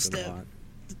dubstep.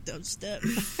 The dubstep.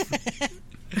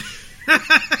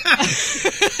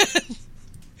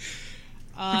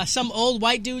 Some old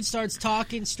white dude starts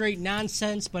talking straight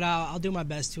nonsense, but I'll do my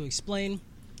best to explain.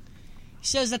 He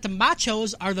says that the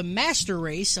machos are the master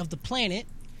race of the planet.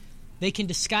 They can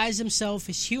disguise themselves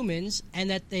as humans, and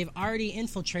that they've already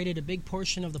infiltrated a big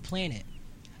portion of the planet.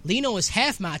 Lino is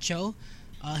half macho.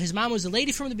 His mom was a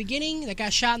lady from the beginning that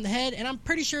got shot in the head, and I'm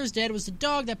pretty sure his dad was the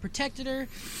dog that protected her.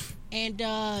 And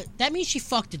that means she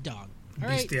fucked a dog. All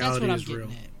right, that's what I'm Bestiality is getting real.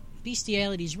 at.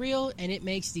 Bestiality is real, and it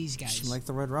makes these guys. She liked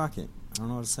the Red Rocket. I don't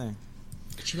know what to say.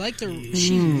 She loved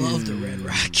the Red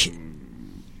Rocket.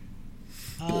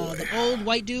 The old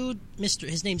white dude,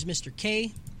 his name's Mr.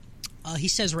 K. He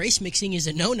says race mixing is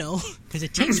a no-no because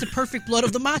it takes the perfect blood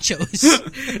of the machos.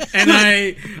 And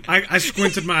I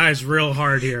squinted my eyes real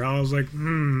hard here. I was like,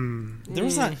 There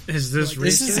was not... is this racist?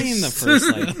 This is in the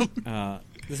first, like...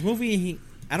 this movie,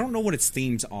 I don't know what its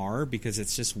themes are because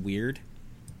it's just weird.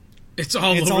 It's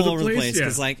all It's over all over the place Yeah.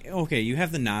 because, like, okay, you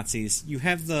have the Nazis, you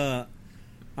have the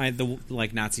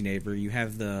like Nazi neighbor, you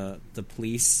have the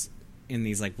police in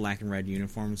these like black and red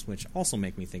uniforms, which also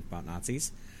make me think about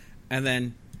Nazis, and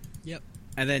then Yep.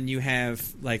 and then you have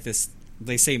like this.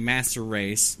 They say master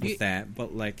race with that,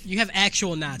 but like, You have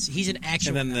actual Nazi. He's an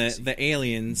actual and then Nazi. the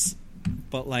aliens,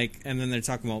 but like, and then they're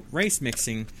talking about race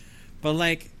mixing, but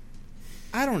like,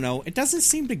 I don't know, it doesn't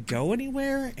seem to go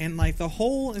anywhere, and like the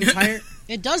whole entire.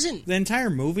 It doesn't. The entire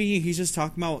movie, he's just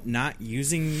talking about not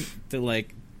using the,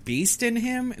 like, beast in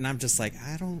him, and I'm just like,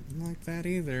 I don't like that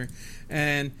either.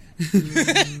 And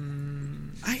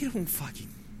I don't fucking...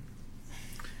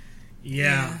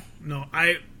 Yeah. No,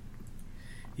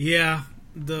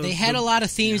 They had a lot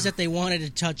of themes that they wanted to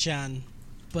touch on,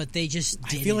 but they just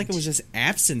didn't. I feel like it was just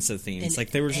absence of themes. And-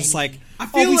 Like, they were just and- like, I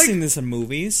feel we've like- seen this in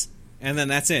movies, and then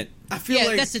that's it. I feel Yeah,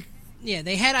 like that's the. Yeah,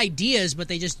 they had ideas, but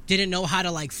they just didn't know how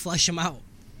to like flesh them out.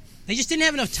 They just didn't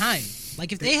have enough time.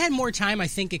 Like if they had more time, I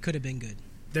think it could have been good.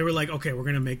 they were like, okay, we're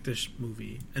gonna make this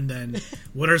movie, and then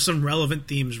what are some relevant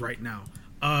themes right now?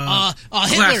 Hitler.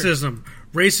 Classism,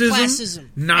 racism, Classism.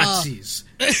 Nazis,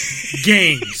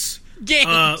 gangs, Gangs.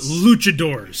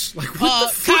 luchadors, like what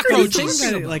the fuck are you cockroaches.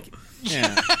 talking about? Like,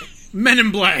 yeah. Men in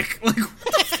Black, like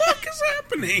what the fuck is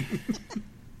happening?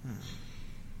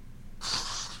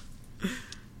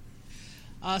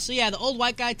 So yeah, the old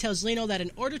white guy tells Lino that in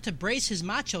order to brace his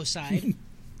macho side,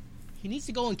 he needs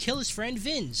to go and kill his friend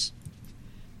Vince.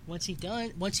 Once he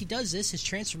does this, his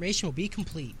transformation will be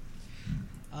complete.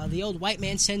 The old white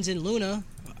man sends in Luna.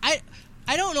 I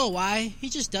don't know why. He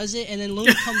just does it, and then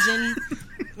Luna comes in,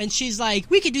 and she's like,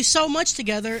 we could do so much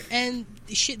together, and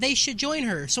they should join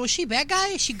her. So is she a bad guy?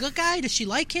 Is she a good guy? Does she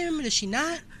like him? Does she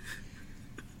not?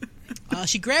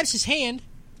 She grabs his hand,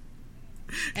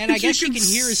 and I guess she can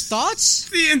hear his thoughts.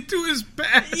 See into his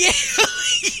back. Yeah,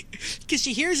 because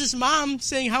she hears his mom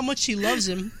saying how much she loves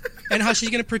him and how she's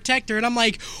going to protect her, and I'm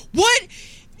like, what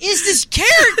is this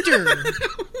character?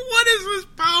 What is his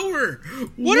power?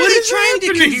 What are they trying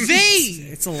to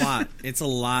convey? It's a lot. It's a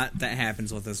lot that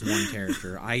happens with this one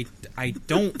character. I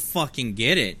don't fucking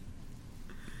get it.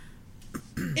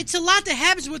 It's a lot that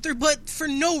happens with her, but for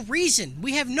no reason.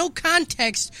 We have no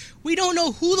context. We don't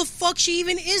know who the fuck she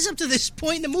even is up to this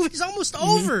point. The movie's almost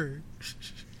over.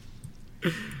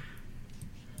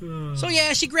 So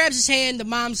yeah, she grabs his hand. The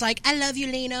mom's like, I love you,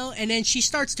 Lino. And then she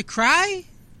starts to cry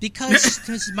because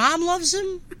his mom loves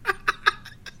him.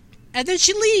 And then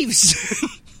she leaves.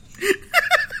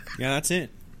 Yeah, that's it.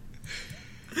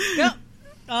 Yep.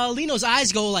 Lino's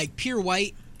eyes go like pure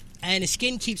white. And his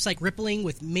skin keeps like rippling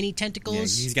with mini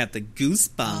tentacles. Yeah, he's got the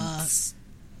goosebumps.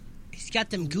 He's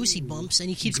got them goosey bumps, and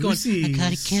he keeps Goosies. going, I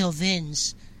gotta kill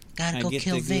Vince. Gotta go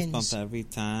kill Vince. I get the goosebumps every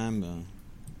time.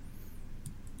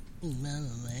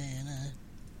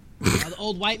 The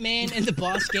old white man and the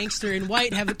boss gangster in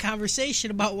white have a conversation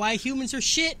about why humans are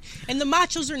shit and the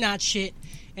machos are not shit.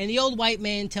 And the old white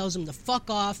man tells him to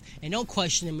fuck off and don't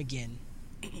question him again.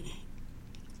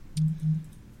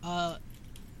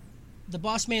 The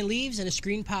boss man leaves and a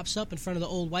screen pops up in front of the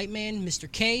old white man,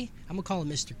 Mr. K. I'm going to call him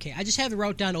Mr. K. I just have it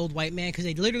wrote down old white man because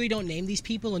they literally don't name these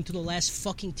people until the last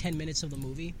fucking 10 minutes of the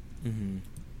movie. Mm-hmm.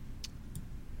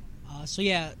 So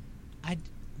yeah,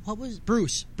 what was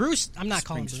Bruce? Bruce, I'm not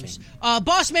calling Bruce.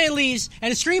 Boss man leaves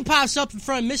and a screen pops up in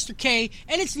front of Mr. K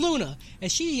and it's Luna. And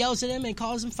she yells at him and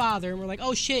calls him father. And we're like,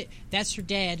 oh shit, that's her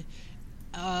dad.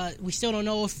 We still don't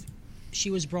know if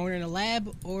she was born in a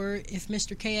lab or if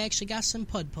Mr. K actually got some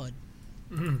pud.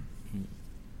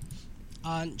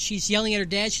 She's yelling at her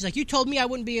dad. She's like, you told me I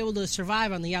wouldn't be able to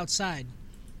survive on the outside.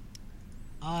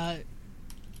 And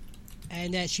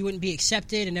that she wouldn't be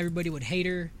accepted and everybody would hate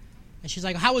her. And she's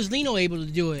like, how was Lino able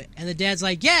to do it? And the dad's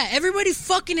like, yeah, everybody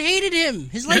fucking hated him.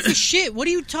 His life is shit. What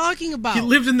are you talking about? He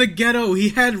lived in the ghetto. He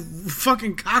had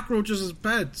fucking cockroaches as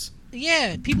pets.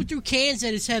 Yeah, people threw cans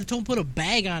at his head, told him to put a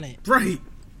bag on it. Right.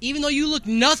 Even though you look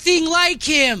nothing like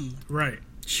him. Right.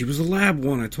 She was a lab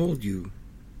one, I told you.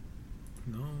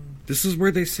 No. This is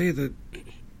where they say that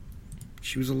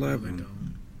she was a lab No, they one.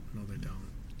 don't. No, they don't.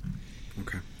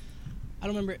 Okay. I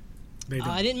don't remember. They don't.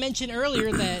 I didn't mention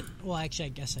earlier that... Well, actually, I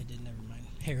guess I did. Never mind.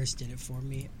 Harris did it for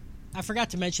me. I forgot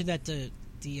to mention that the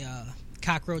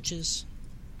cockroaches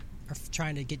are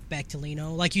trying to get back to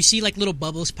Lino. Like, you see, like, little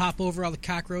bubbles pop over all the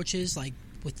cockroaches, like,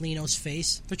 with Lino's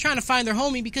face. They're trying to find their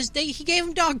homie because he gave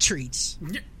them dog treats.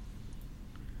 Yeah.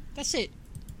 That's it.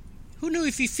 Who knew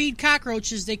if you feed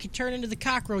cockroaches, they could turn into the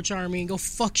cockroach army and go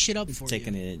fuck shit up for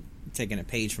you? Taking a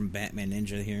page from Batman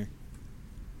Ninja here.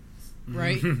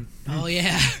 Right? Oh,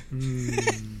 yeah.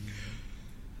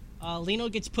 Lino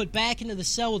gets put back into the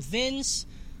cell with Vince,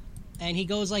 and he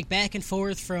goes like back and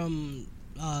forth from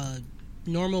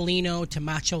normal Lino to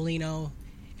macho Lino,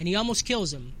 and he almost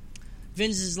kills him.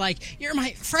 Vince is like, you're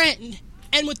my friend.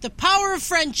 And with the power of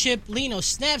friendship, Lino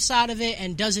snaps out of it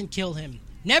and doesn't kill him.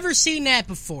 Never seen that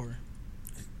before.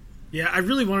 Yeah, I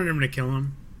really wanted him to kill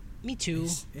him. Me too.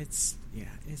 It's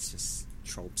just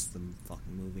tropes the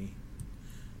fucking movie.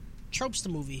 Tropes the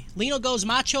movie. Lino goes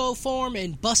macho form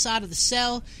and busts out of the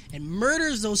cell and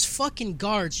murders those fucking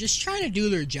guards just trying to do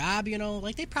their job, you know?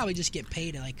 Like, they probably just get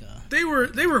paid like a... They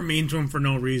were mean to him for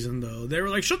no reason, though. They were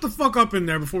like, shut the fuck up in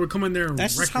there before we come in there and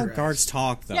That's wreck just how your guards ass.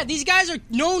 talk, though. Yeah, these guys are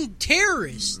known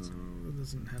terrorists. No, it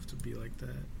doesn't have to be like that.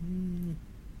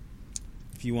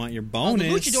 If you want your bonus...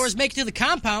 The luchadors make it to the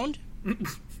compound.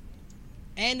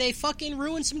 And they fucking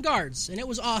ruin some guards. And it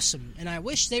was awesome. And I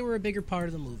wish they were a bigger part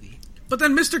of the movie. But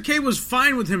then Mr. K was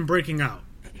fine with him breaking out.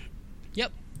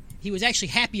 Yep. He was actually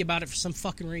happy about it for some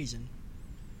fucking reason.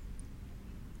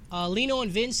 Lino and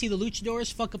Vince see the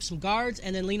luchadors fuck up some guards,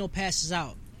 and then Lino passes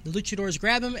out. The luchadors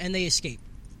grab him, and they escape.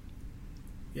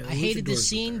 Yeah, I hated this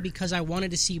scene because I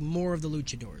wanted to see more of the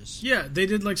luchadors. Yeah, they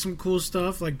did like some cool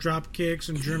stuff, like drop kicks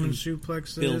and German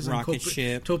suplexes, Build and rocket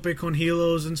ship, tope con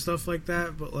hilos and stuff like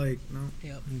that. But like, no,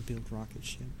 Yep. Build rocket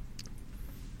ship.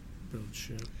 Build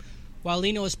ship. While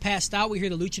Lino is passed out, we hear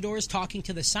the luchadors talking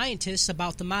to the scientists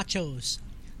about the machos.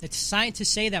 The scientists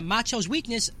say that machos'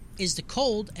 weakness is the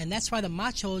cold, and that's why the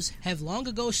machos have long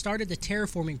ago started the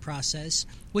terraforming process,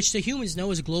 which the humans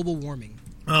know as global warming.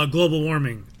 Global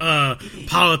warming.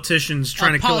 Politicians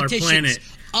trying to kill our planet.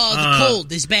 The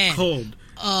cold is bad. Cold.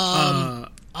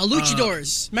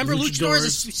 Luchadors. Remember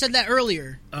luchadors? I said that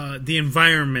earlier. The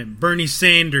environment. Bernie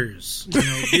Sanders.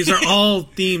 These are all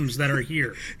themes that are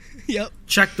here. Yep.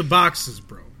 Check the boxes,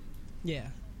 bro. Yeah.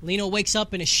 Lino wakes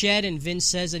up in a shed, and Vince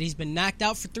says that he's been knocked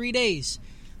out for 3 days.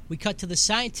 We cut to the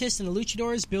scientists and the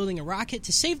luchadors building a rocket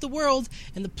to save the world,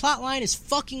 and the plot line is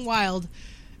fucking wild.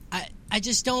 I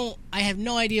just don't... I have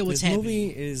no idea what's happening. This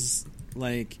movie is,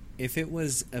 like, if it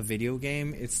was a video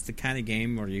game, it's the kind of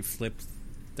game where you flip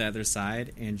the other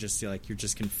side and just, like, you're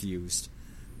just confused.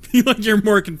 Like, you're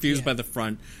more confused by the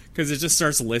front, because it just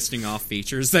starts listing off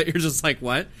features that you're just like,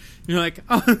 what? You're like,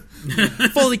 oh,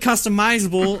 fully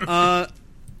customizable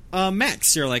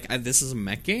mechs. You're like, this is a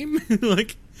mech game?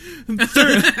 Like...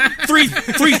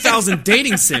 3,000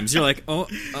 dating sims. You're like,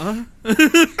 wait.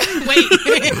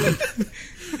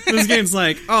 This game's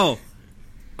like,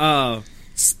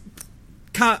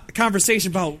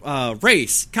 conversation about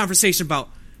race, conversation about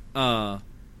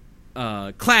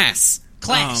class,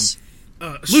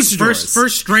 luchadors.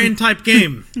 First strand type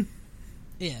game.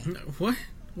 Yeah. What?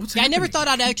 What's I happening? never thought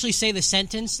I'd actually say the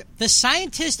sentence. The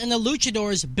scientists and the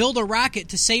luchadors build a rocket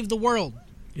to save the world.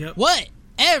 Yep.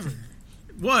 Whatever.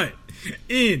 What?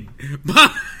 In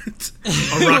but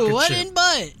a rocket what ship in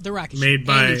but the rocket made ship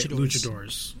by and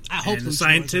luchadors. I hope and a luchadors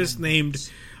scientist are named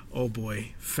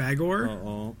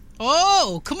Fagor.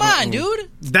 Oh, come on, dude!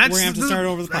 That's We're gonna have to start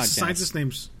over the that's podcast. Scientist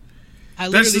names I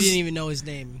literally his- didn't even know his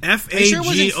name.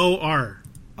 Fagor.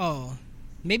 Oh,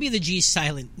 maybe the G's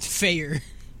silent. Fair.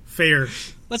 Fair.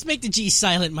 Let's make the G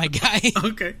silent, my guy.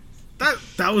 Okay,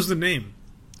 that was the name.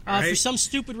 Right? For some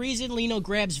stupid reason, Lino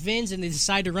grabs Vince and they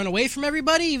decide to run away from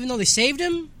everybody, even though they saved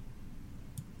him.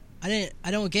 I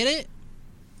don't get it.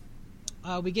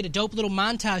 We get a dope little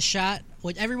montage shot,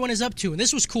 what everyone is up to, and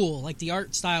this was cool. Like, the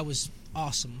art style was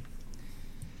awesome.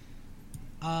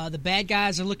 The bad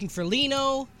guys are looking for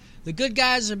Lino. The good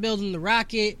guys are building the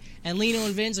rocket, and Lino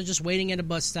and Vince are just waiting at a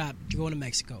bus stop to go to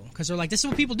Mexico. Because they're like, this is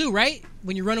what people do, right?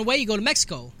 When you run away, you go to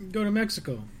Mexico. Go to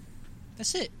Mexico.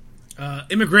 That's it.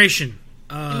 Immigration.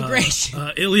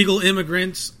 Illegal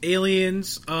immigrants,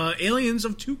 aliens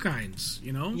of two kinds,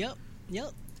 you know? Yep.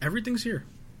 Everything's here.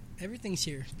 Everything's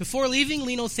here. Before leaving,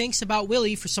 Lino thinks about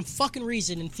Willie for some fucking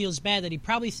reason and feels bad that he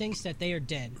probably thinks that they are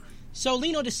dead. So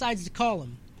Lino decides to call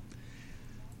him.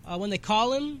 When they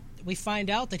call him, we find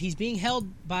out that he's being held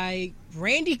by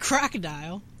Randy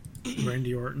Crocodile.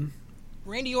 Randy Orton.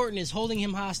 Randy Orton is holding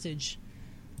him hostage.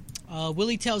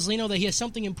 Willie tells Lino that he has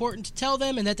something important to tell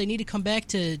them and that they need to come back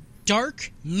to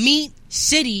Dark Meat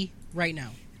City right now.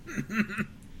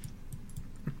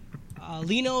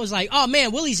 Lino is like, oh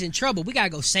man, Willie's in trouble. We gotta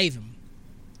go save him.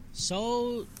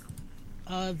 So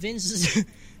Vince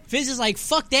is like,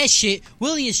 fuck that shit.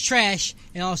 Willie is trash.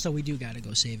 And also, we do gotta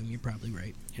go save him. You're probably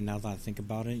right. And now that I think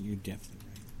about it, you're definitely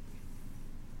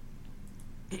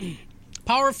right.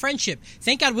 Power of friendship.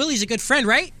 Thank God Willie's a good friend,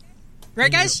 right?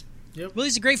 Right, guys? Yep.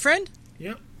 Willie's a great friend?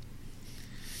 Yep.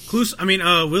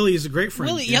 Willie is a great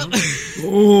friend. Willie, you yep. know?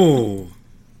 Oh.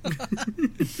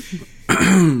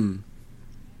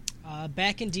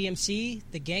 Back in DMC,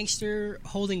 the gangster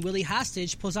holding Willie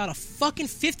hostage pulls out a fucking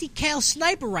 50 cal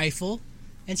sniper rifle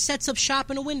and sets up shop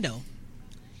in a window.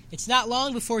 It's not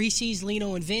long before he sees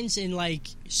Lino and Vince in, like,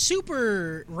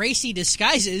 super racy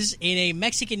disguises in a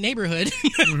Mexican neighborhood.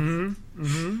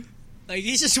 Like,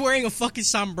 he's just wearing a fucking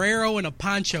sombrero and a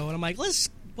poncho. And I'm like, what's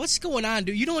going on,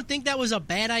 dude? You don't think that was a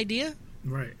bad idea?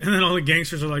 Right. And then all the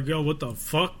gangsters are like, yo, what the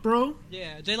fuck, bro?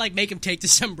 Yeah, they, like, make him take the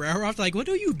sombrero off. They're like, what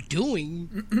are you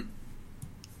doing?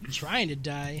 Trying to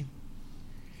die.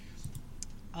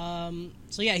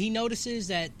 So, yeah, he notices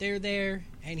that they're there,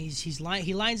 and he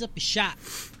lines up a shot.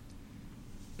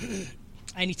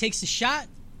 And he takes the shot,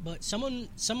 but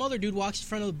some other dude walks in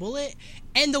front of the bullet,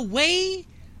 and the weight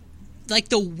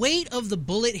of the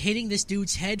bullet hitting this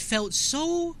dude's head felt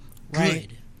so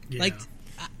good. Yeah. Like,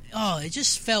 it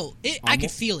just felt it. I could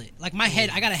feel it. Like, my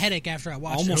head, I got a headache after I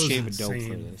watched Almost it. gave a was dope for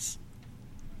insane. this.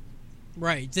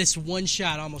 Right, this one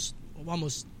shot almost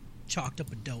chalked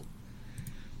up a dope.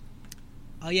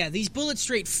 Yeah, these bullets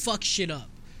straight fuck shit up.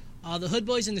 The Hood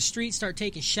Boys in the street start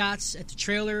taking shots at the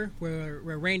trailer where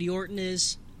Randy Orton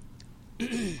is.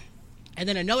 And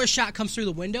then another shot comes through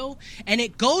the window, and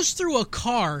it goes through a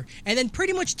car, and then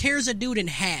pretty much tears a dude in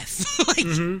half.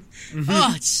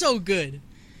 Oh, it's so good.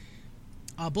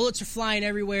 Bullets are flying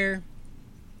everywhere,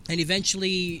 and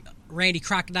eventually Randy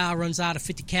Crocodile runs out of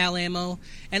 50 cal ammo,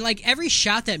 and like every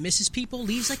shot that misses people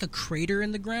leaves like a crater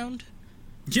in the ground.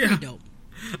 Yeah. Pretty dope.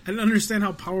 I didn't understand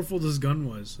how powerful this gun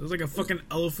was. It was like a fucking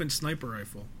elephant sniper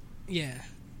rifle. Yeah,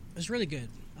 it was really good.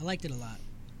 I liked it a lot.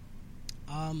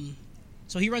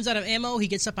 So he runs out of ammo. He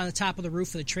gets up on the top of the roof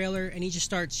of the trailer, and he just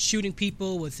starts shooting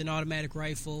people with an automatic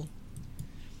rifle.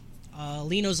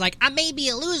 Lino's like, I may be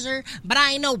a loser, but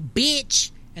I ain't no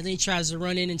bitch. And then he tries to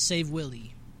run in and save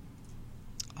Willie.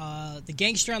 The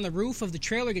gangster on the roof of the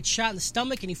trailer gets shot in the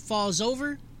stomach, and he falls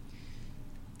over.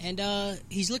 And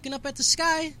he's looking up at the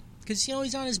sky, because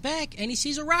he's on his back, and he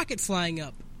sees a rocket flying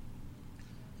up.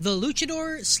 The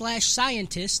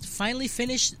luchador/scientist finally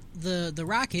finished the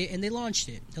rocket, and they launched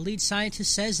it. The lead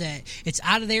scientist says that it's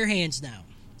out of their hands now.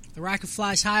 The rocket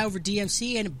flies high over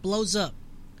DMC, and it blows up.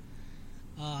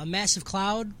 A massive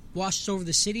cloud washes over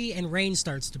the city, and rain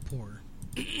starts to pour.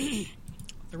 The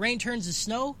rain turns to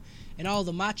snow, and all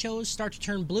the machos start to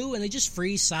turn blue, and they just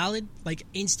freeze solid, like,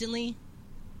 instantly.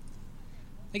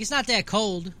 Like, it's not that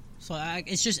cold, so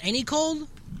it's just any cold,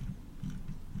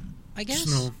 I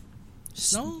guess?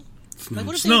 Snow? Like,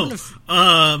 what if they Snow.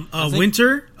 opened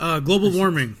Winter. Global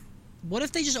warming. what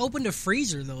if they just opened a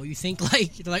freezer, though? You think,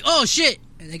 like, they're like, oh, shit,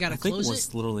 and they gotta I think it close was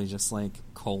it? literally just like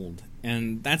cold,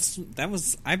 and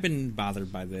I've been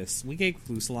bothered by this. We gave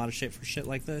Loose a lot of shit for shit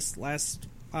like this last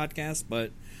podcast,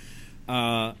 but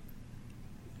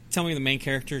tell me the main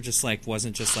character just like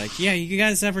wasn't just like, yeah, you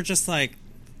guys ever just like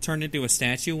turn into a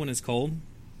statue when it's cold?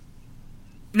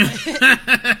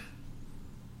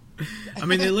 I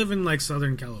mean, they live in like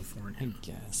Southern California. I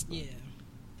guess. Yeah.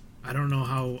 I don't know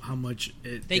how much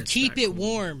it. They gets keep that it cold.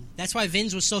 warm. That's why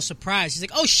Vince was so surprised. He's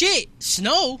like, oh, shit,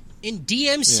 snow in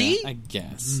DMC? Yeah, I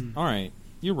guess. All right,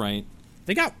 you're right.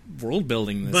 They got world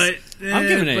building this, But I'm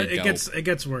giving it. but A go. it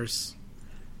gets worse.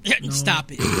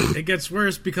 Stop it. It gets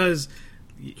worse because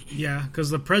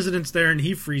the president's there and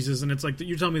he freezes, and it's like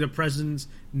you tell me the president's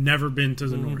never been to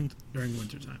the north during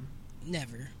wintertime.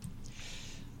 Never.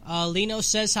 Lino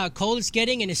says how cold it's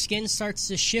getting, and his skin starts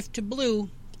to shift to blue.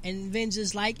 And Vince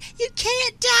is like, you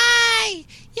can't die!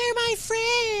 You're my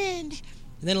friend!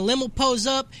 And then a limo pulls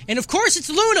up, and of course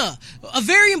it's Luna! A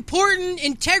very important,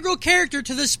 integral character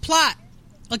to this plot.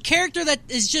 A character that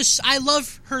is just, I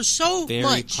love her so Very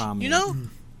much. prominent. You know?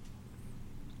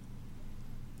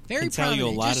 I Very can tell you a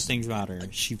prominent. lot of Just- things about her.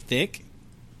 She's thick.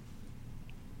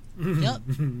 Yep.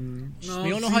 No, We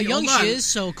don't know how young hold on. she is,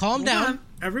 so calm Hold down. on.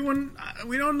 Everyone,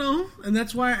 we don't know, and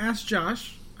that's why I asked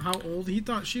Josh how old he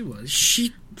thought she was.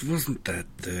 She wasn't that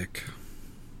thick.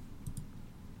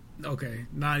 Okay,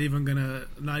 not even gonna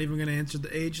answer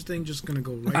the age thing. Just gonna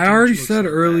go right. I to already what she said looks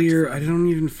like. earlier, That's I don't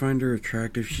even find her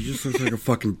attractive. She just looks like a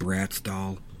fucking Bratz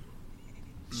doll.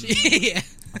 Yeah.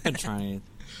 I've been trying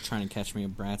to catch me a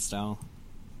Bratz doll.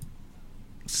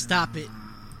 Stop it.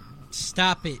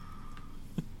 Stop it.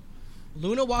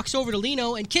 Luna walks over to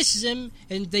Lino and kisses him,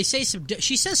 and they say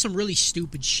she says some really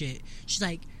stupid shit. She's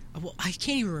like, well, I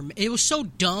can't even remember. It was so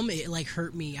dumb, it like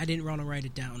hurt me. I didn't want to write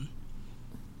it down.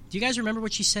 Do you guys remember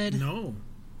what she said? No.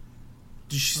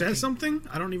 Did she say something?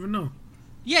 I don't even know.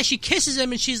 Yeah, she kisses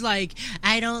him, and she's like,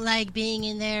 I don't like being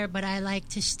in there, but I like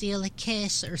to steal a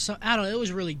kiss, or so. I don't know. It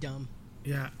was really dumb.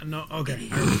 Yeah, no. Okay,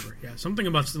 I remember. Yeah, something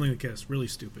about stealing a kiss. Really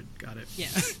stupid. Got it. Yeah.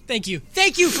 Thank you.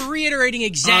 Thank you for reiterating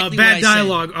exactly Bad what I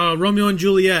dialogue. Romeo and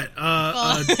Juliet.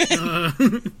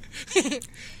 said.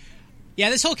 Yeah,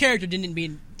 this whole character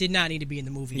did not need to be in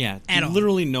the movie. Yeah, at all.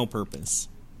 literally no purpose.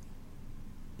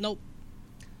 Nope.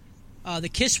 The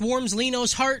kiss warms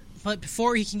Lino's heart, but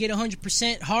before he can get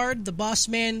 100% hard, the boss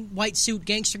man, white suit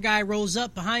gangster guy rolls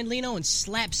up behind Lino and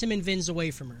slaps him and Vince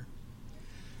away from her.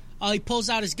 He pulls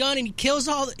out his gun and he kills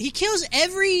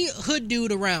every hood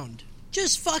dude around.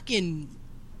 Just fucking.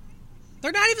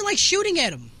 They're not even like shooting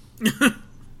at him.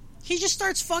 He just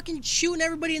starts fucking shooting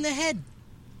everybody in the head.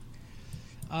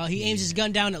 He aims his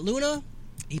gun down at Luna.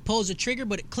 He pulls the trigger,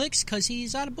 but it clicks because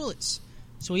he's out of bullets.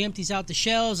 So he empties out the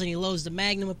shells and he loads the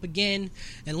Magnum up again.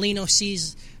 And Lino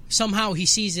sees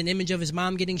an image of his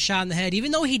mom getting shot in the head,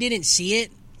 even though he didn't see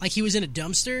it, like he was in a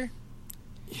dumpster.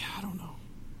 Yeah, I don't know.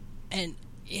 And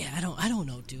yeah, I don't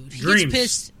know, dude. He Dreams. gets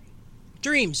pissed.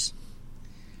 Dreams.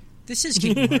 This is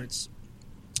Kingdom Hearts.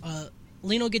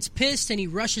 Lino gets pissed and he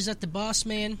rushes at the boss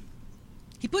man.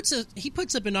 He puts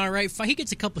up an alright fight. He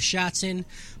gets a couple shots in,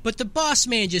 but the boss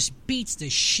man just beats the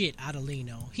shit out of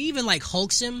Lino. He even like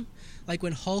hulks him, like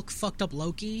when Hulk fucked up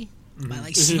Loki by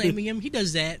like slamming him. He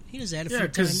does that. He does that a Yeah, few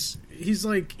because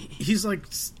times. he's like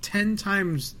 10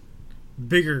 times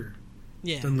bigger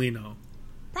Yeah, than Lino.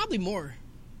 probably more.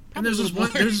 And Probably a little more.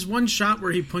 there's this one shot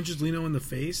where he punches Lino in the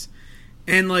face,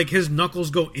 and like his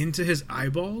knuckles go into his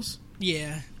eyeballs,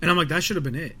 Yeah. and I'm like, that should have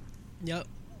been it. Yep.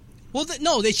 Well,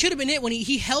 no, they should have been it when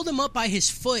he held him up by his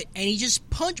foot and he just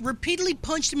repeatedly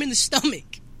punched him in the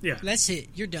stomach. Yeah. That's it.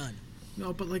 You're done.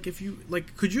 No, but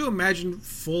could you imagine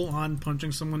full on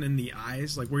punching someone in the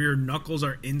eyes, like where your knuckles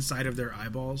are inside of their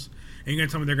eyeballs, and you're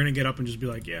gonna tell me they're gonna get up and just be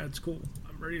like, "Yeah, it's cool,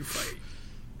 I'm ready to fight."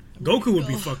 Goku would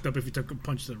be fucked up if he took a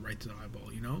punch to the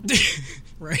eyeball, you know?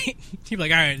 Right? He'd be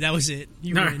like, "All right, that was it.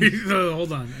 You No, win.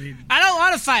 hold on. I don't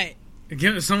want to fight."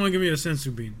 Someone give me a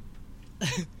sensu bean.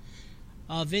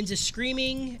 Vince is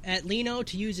screaming at Lino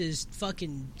to use his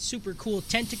fucking super cool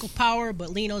tentacle power, but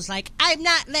Lino's like, "I'm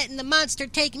not letting the monster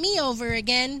take me over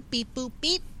again." Beep, boop,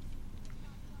 beep.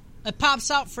 It pops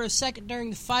out for a second during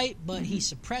the fight, but he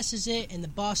suppresses it, and the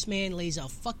boss man lays a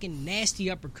fucking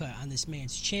nasty uppercut on this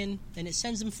man's chin, and it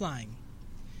sends him flying.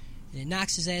 And it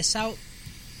knocks his ass out.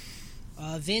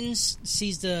 Vince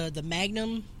sees the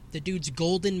magnum, the dude's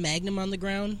golden magnum on the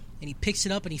ground, and he picks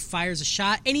it up and he fires a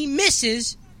shot, and he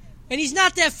misses. And he's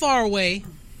not that far away.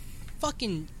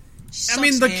 Fucking sucks I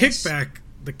mean, the ass.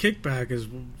 kickback is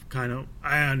kind of...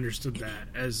 I understood that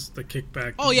as the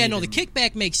kickback. Oh, yeah, no, the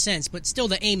kickback makes sense, but still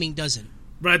the aiming doesn't.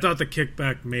 But I thought the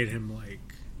kickback made him, like...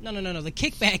 No. The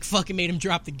kickback fucking made him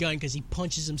drop the gun because he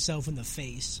punches himself in the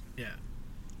face. Yeah.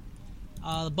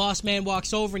 The boss man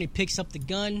walks over and he picks up the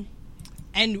gun.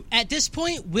 And at this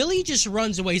point, Willie just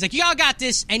runs away. He's like, "Y'all got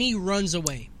this," and he runs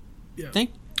away. Yeah.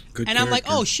 Good and I'm like,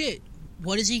 character. "Oh, shit.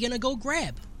 What is he going to go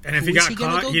grab?" And if Who he is got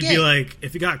gonna caught, go he'd get? be like...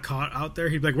 If he got caught out there,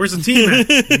 he'd be like, "Where's the team at?"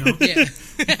 You know? Yeah.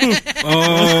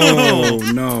 Oh,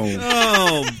 no.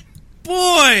 Oh,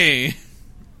 boy!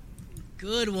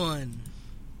 Good one.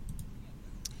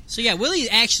 So yeah, Willie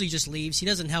actually just leaves. He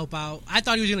doesn't help out. I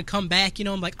thought he was going to come back, you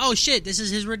know. I'm like, "Oh shit, this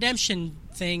is his redemption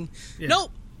thing." Yeah.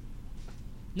 Nope.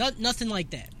 Nothing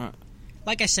like that.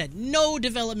 Like I said, no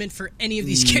development for any of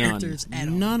these characters at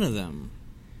all. None of them.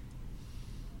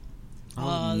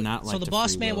 Not like so the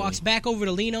boss man walks back over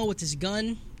to Lino with his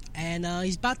gun, and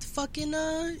he's about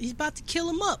to kill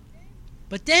him up.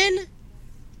 But then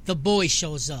the boy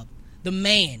shows up. The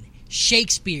man,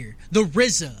 Shakespeare, the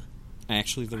RZA.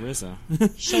 Actually, the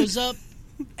RZA. Shows up.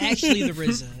 Actually, the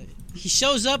RZA. He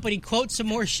shows up and he quotes some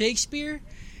more Shakespeare,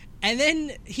 and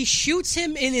then he shoots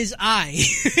him in his eye.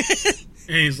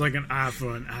 And he's like, an eye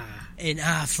for an eye. An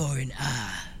eye for an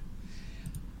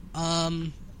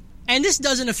eye. And this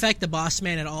doesn't affect the boss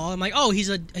man at all. I'm like, "Oh, he's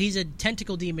a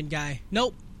tentacle demon guy."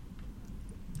 Nope.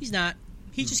 He's not.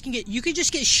 He just can you can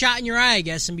just get shot in your eye, I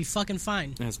guess, and be fucking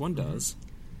fine. As one does.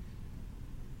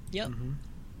 Yep.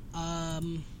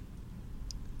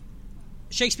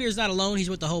 Shakespeare's not alone. He's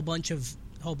with a whole bunch of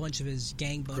his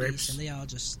gang buddies, Grapes. and they all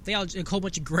a whole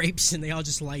bunch of grapes, and they all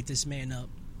just light this man up.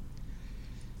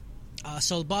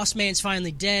 So the boss man's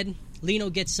finally dead. Lino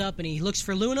gets up and he looks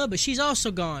for Luna, but she's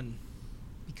also gone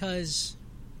because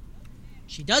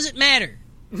she doesn't matter.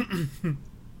 The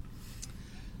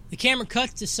camera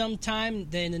cuts to some time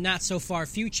in the not so far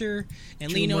future,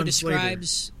 and 2 Lino months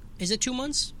describes. Is it 2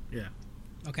 months? Yeah.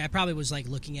 Okay, I probably was like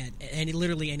looking at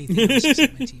literally anything else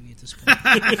except my TV at this point.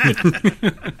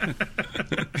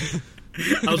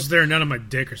 I was staring down at my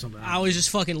dick or something. I was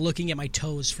just fucking looking at my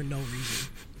toes for no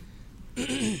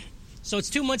reason. So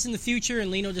it's 2 months in the future, and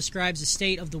Lino describes the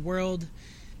state of the world.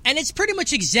 And it's pretty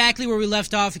much exactly where we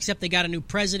left off, except they got a new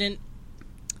president.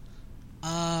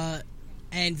 And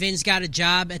Vin's got a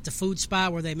job at the food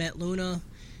spot where they met Luna.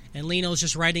 And Lino's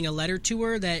just writing a letter to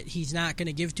her that he's not going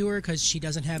to give to her because she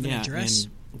doesn't have an address.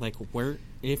 And, like, why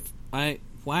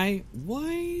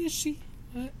is she...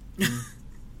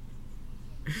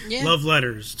 Yeah. Love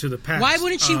letters to the past. Why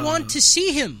wouldn't she want to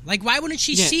see him? Like, why wouldn't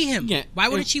she see him? Yeah, Why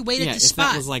wouldn't she wait at the if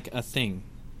spot? that was, like, a thing.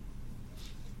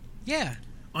 Yeah.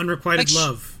 Unrequited Like,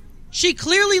 love. She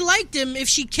clearly liked him if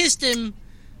she kissed him.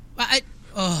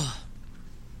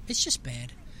 It's just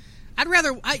bad. I'd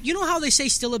rather... you know how they say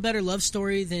still a better love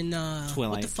story than... Twilight.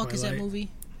 What the fuck is that Twilight. movie?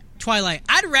 Twilight.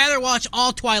 I'd rather watch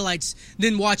all Twilights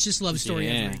than watch this love story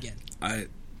ever again. I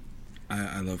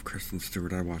love Kristen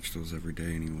Stewart. I watch those every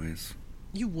day anyways.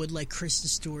 You would like Kristen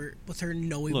Stewart with her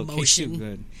no Look, emotion. K-Stu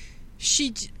good.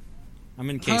 She... I'm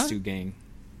in K-Stu gang.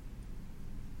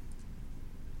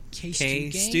 K-Stu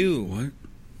gang? K-Stu. What?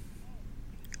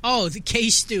 Oh, the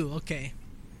K-Stu. Okay.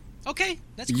 Okay,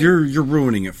 that's cool. You're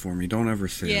ruining it for me. Don't ever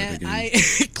say that again.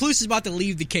 Cluse is about to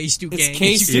leave the K-Stu gang. It's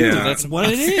K-Stu. Yeah. That's what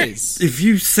it is. If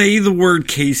you say the word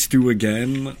K-Stu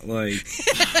again, like...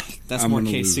 That's I'm more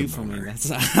gonna lose K-Stu it for me. more. That's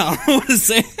how I want to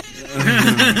say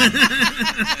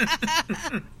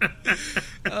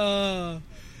it.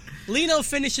 Lino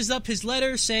finishes up his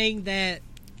letter saying that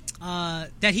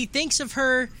he thinks of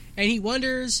her and he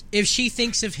wonders if she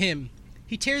thinks of him.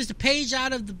 He tears the page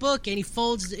out of the book and he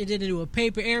folds it into a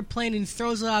paper airplane and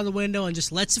throws it out of the window and just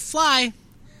lets it fly.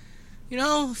 You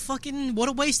know, fucking what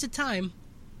a waste of time.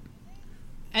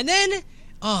 And then,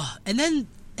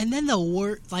 the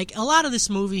worst. Like, a lot of this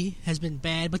movie has been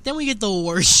bad, but then we get the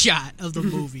worst shot of the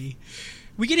movie.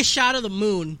 We get a shot of the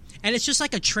moon, and it's just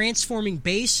like a transforming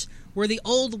base where the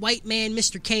old white man,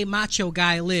 Mr. K macho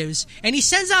guy, lives, and he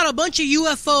sends out a bunch of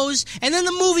UFOs, and then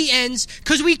the movie ends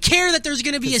because we care that there's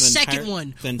going to be a second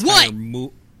one. What?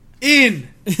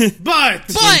 But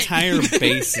The entire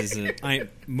base is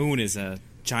moon is a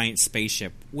giant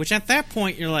spaceship, which at that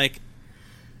point you're like,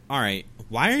 all right,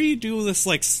 why are you doing this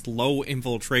like slow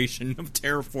infiltration of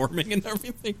terraforming and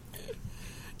everything?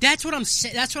 That's what I'm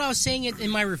saying. That's what I was saying in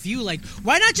my review. Like,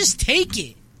 why not just take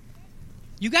it?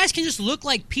 You guys can just look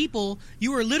like people.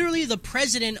 You are literally the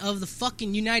president of the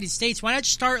fucking United States. Why not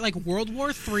just start like World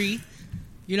War III?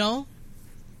 You know,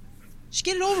 just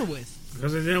get it over with.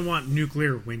 Because they didn't want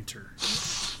nuclear winter.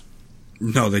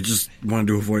 No, they just wanted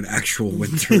to avoid actual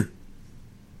winter.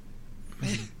 A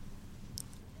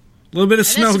little bit of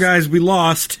snow, guys. We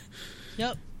lost.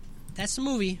 Yep, that's the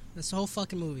movie. That's the whole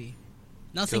fucking movie.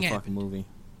 Nothing happened. Fucking movie.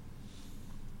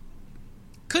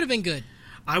 Could have been good.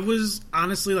 I was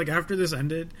honestly like, after this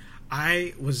ended,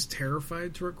 I was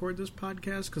terrified to record this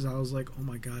podcast because I was like, oh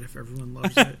my god, if everyone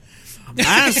loves it, I'm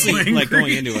Honestly, so like going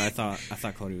angry. into it, I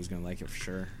thought Cody was gonna like it for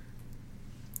sure.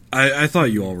 I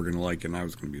thought you all were going to like it, and I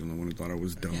was going to be the only one who thought it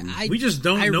was dumb. Yeah, We just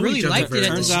don't I know really each other liked very it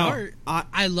at the well. Turns start.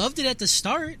 I loved it at the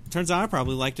start. Turns out I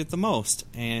probably liked it the most,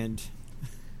 and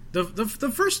The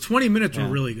first 20 minutes were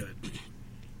Yeah. really good.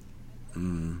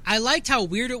 I liked how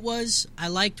weird it was. I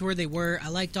liked where they were. I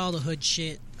liked all the hood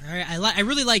shit. I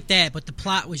really liked that, but the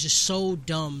plot was just so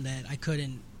dumb that I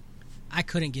couldn't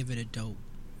give it a dope.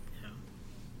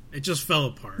 It just fell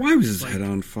apart. Why was his Like, head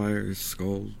on fire? His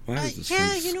skull? Why was his yeah,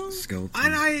 face you know. skeleton?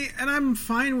 And I'm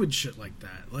fine with shit like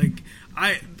that. Like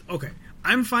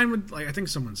I'm fine with, like, I think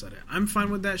someone said it. I'm fine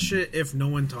with that shit if no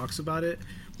one talks about it.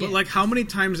 But Yeah. like how many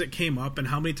times it came up and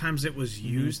how many times it was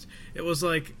used, it was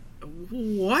like,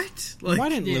 what? Like, why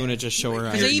didn't Luna just show her?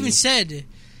 Because they ID? even said,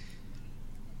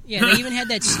 yeah, they even had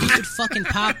that stupid fucking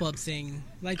pop-up thing.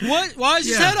 Like, what? Why is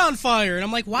his Yeah. head on fire? And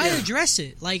I'm like, why Yeah. address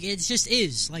it? Like, it just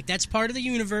is. Like, that's part of the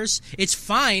universe. It's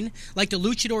fine. Like, the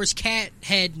luchador's cat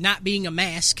head not being a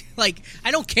mask. Like,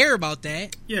 I don't care about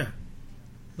that. yeah.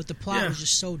 But the plot Yeah. was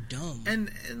just so dumb. And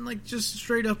like just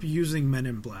straight up using Men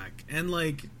in Black and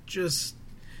like just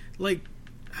like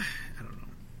I don't know,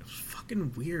 it was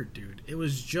fucking weird, dude. It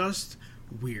was just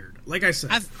weird. Like I said,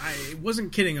 I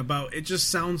wasn't kidding about it. Just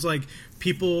sounds like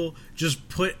people just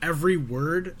put every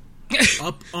word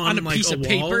up on, On a like piece a of wall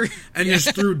paper. and Yeah.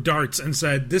 just threw darts and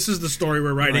said, "This is the story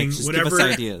we're writing." Right, just give whatever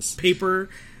us ideas. paper,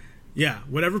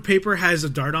 whatever paper has a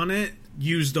dart on it,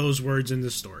 use those words in the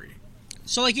story.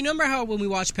 So, like, you remember how when we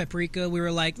watched Paprika, we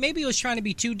were like, maybe it was trying to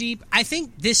be too deep? I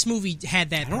think this movie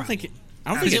had that I don't problem. think it. I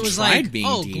don't Because think it was tried like, being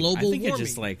oh, deep. global I think warming. it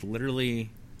just like literally.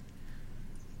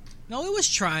 No, it was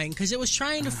trying, because it was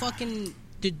trying to fucking...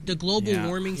 The global Yeah,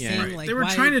 warming yeah. thing. Right. Like, They were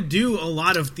why- trying to do a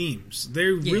lot of themes. They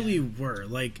really were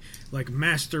like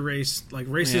master race, like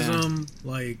racism,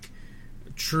 like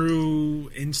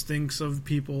true instincts of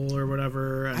people or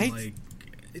whatever, and like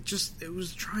it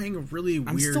was trying really weird.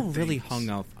 I'm still really things. hung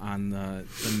up on the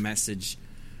message,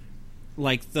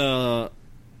 like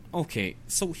okay,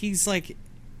 so he's like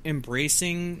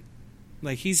embracing,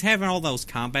 like he's having all those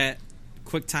combat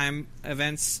quick time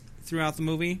events throughout the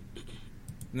movie,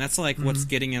 and that's like what's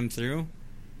getting him through.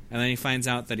 And then he finds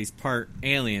out that he's part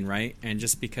alien, right? And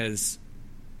just because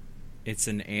it's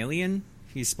an alien,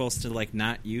 he's supposed to like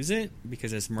not use it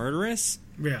because it's murderous.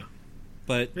 Yeah,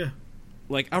 But yeah,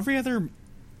 like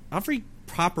every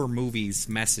proper movie's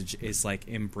message is like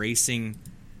embracing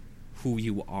who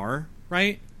you are,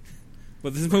 right?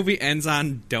 But this movie ends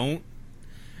on don't.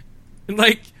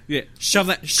 Like, yeah, shove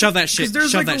that shit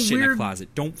there's, like, a in the weird-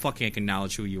 closet. Don't fucking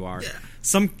acknowledge who you are. Yeah.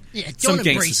 Some don't gangster's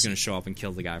embrace gonna show up and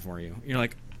kill the guy for you. You're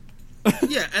like,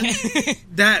 yeah, and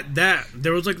that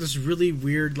there was like this really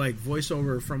weird like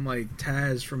voiceover from like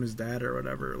Taz from his dad or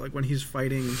whatever, like when he's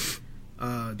fighting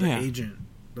the agent,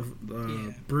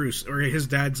 Bruce, or his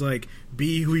dad's like,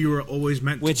 "Be who you were always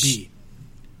meant to be,"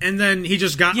 and then he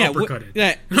just got uppercutted.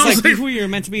 Yeah, And I it's was like who you're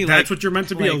meant to be. That's like, what you're meant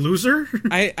to be, a like, loser.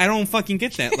 I don't fucking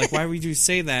get that. Like, why would you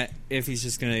say that if he's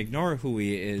just gonna ignore who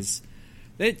he is?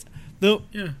 Yeah.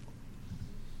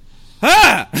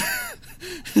 Ah!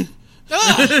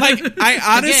 Like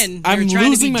Again, I'm you're trying to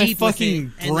losing be my deep with fucking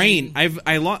it, and brain. then- We can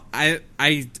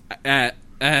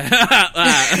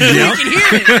hear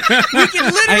it. We can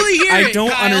literally hear it. I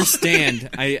don't Kyle. understand.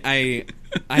 I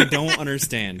don't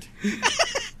understand.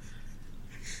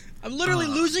 I'm literally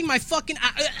losing my fucking.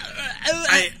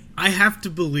 I have to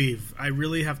believe. I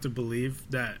really have to believe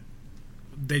that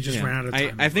they just ran out of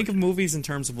time. I think of movies in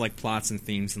terms of like plots and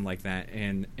themes and like that,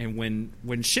 and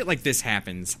when shit like this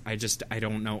happens, I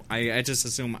don't know. I just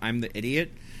assume I'm the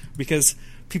idiot because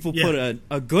people put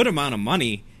a good amount of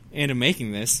money into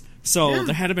making this. So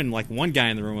there had to been like one guy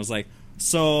in the room was like,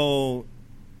 "So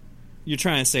you're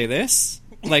trying to say this?"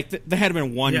 Like there had to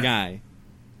been one guy.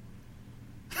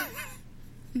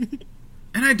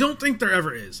 And I don't think there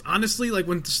ever is. Honestly, like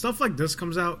when stuff like this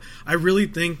comes out, I really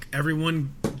think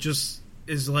everyone just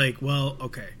is like, well,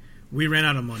 okay, we ran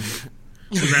out of money.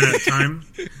 We ran out of time.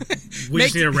 We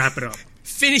just need to wrap it up.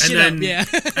 Finish it up, yeah.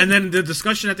 And then the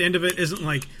discussion at the end of it isn't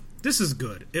like, this is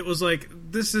good. It was like,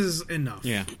 this is enough.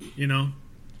 Yeah. You know?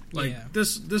 Like,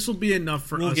 this will be enough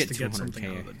for us to get something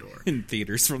out of the door. In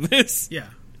theaters from this. Yeah.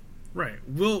 Right.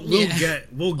 We'll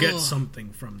get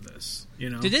something from this. You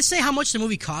know? Did it say how much the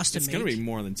movie cost to make? It's gonna be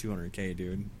more than $200K,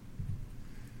 dude.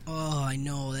 Oh, I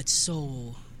know. That's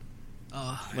so.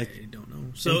 I don't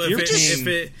know. So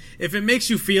if it makes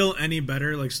you feel any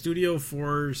better, like Studio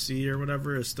 4C or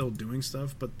whatever is still doing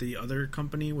stuff, but the other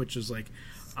company, which is like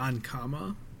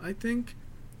Ankama, I think,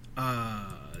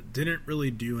 didn't really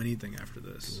do anything after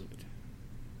this.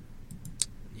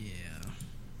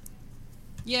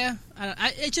 Yeah.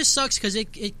 It just sucks because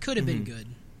it could have been good.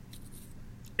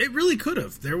 It really could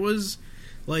have. There was,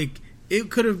 like,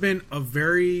 it could have been a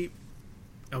very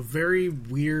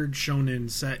weird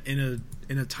shonen set in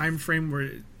a time frame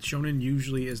where shonen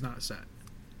usually is not set.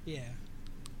 Yeah.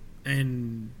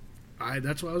 And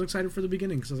that's why I was excited for the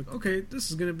beginning, because I was like, okay, this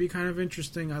is going to be kind of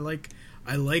interesting. I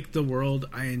like the world.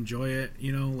 I enjoy it,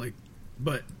 you know, like,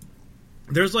 but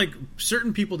there's like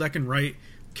certain people that can write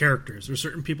characters. There's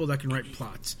certain people that can write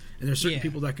plots, and there's certain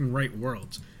people that can write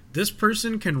worlds. This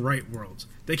person can write worlds.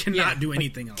 They cannot do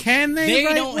anything else. Can they? They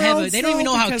don't even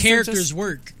know how characters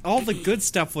work. All the good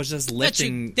stuff was just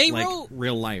lifting like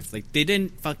real life. Like they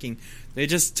they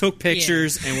just took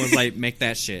pictures and was like, make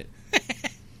that shit.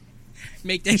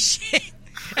 Make that shit.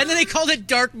 And then they called it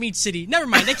Dark Meat City. Never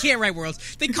mind, they can't write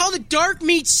worlds. They called it Dark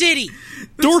Meat City.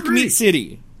 Dork Meat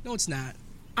City. No, it's not.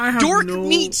 Dork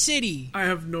Meat City. I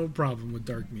have no problem with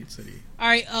Dark Meat City. All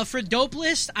right, for Dope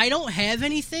List, I don't have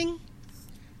anything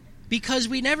because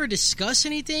we never discuss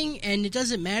anything, and it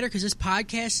doesn't matter because this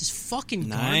podcast is fucking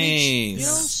garbage. You know,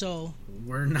 so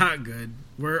we're not good.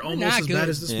 We're almost as bad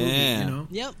as this movie. You know.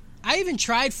 Yep. I even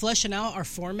tried fleshing out our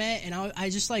format, and I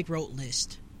just like wrote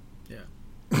list. Yeah.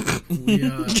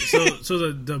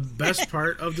 So the best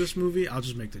part of this movie, I'll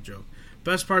just make the joke.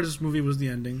 Best part of this movie was the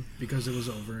ending because it was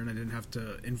over and I didn't have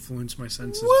to influence my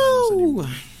senses. Woo!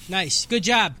 Nice. Good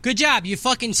job. You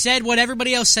fucking said what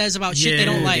everybody else says about shit they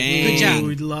don't like. Good job.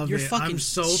 We love You're it. fucking I'm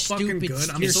so stupid. fucking good.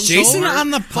 I'm Is so Jason smart.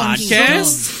 on the podcast?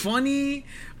 So funny.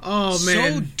 Oh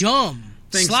man. So dumb.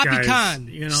 Thanks, Sloppy guys. Con.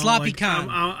 You know, Sloppy like, Con.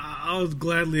 I'll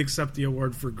gladly accept the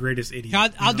award for greatest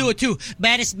idiot. I'll do it too.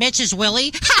 Baddest bitch is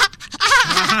Willie. Got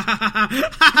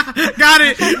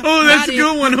it. Oh, that's a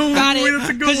good one. Got it. That's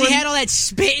a good Because one. he had all that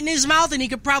spit in his mouth, and he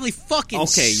could probably fucking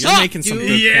Okay, suck, you're making some dude.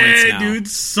 good points now. Dude,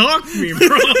 suck me,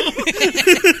 bro.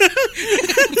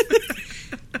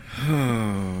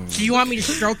 Do you want me to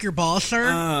stroke your ball,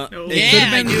 sir?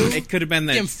 It could have been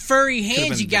Them furry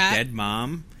hands you got. The dead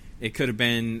mom. It could have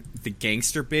been the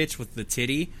gangster bitch with the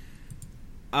titty.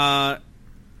 the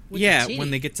titty?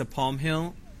 When they get to Palm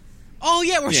Hill. Oh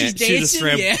yeah, where she's dancing. She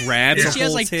just grabs She a has,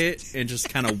 whole like, tit and just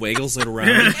kind of wiggles it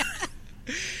around.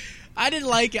 I didn't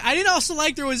like it. I didn't also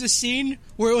like there was a scene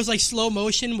where it was like slow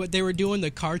motion, where they were doing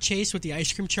the car chase with the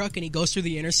ice cream truck, and he goes through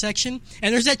the intersection,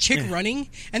 and there's that chick running,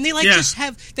 and they just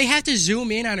have to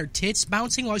zoom in on her tits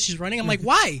bouncing while she's running. I'm like,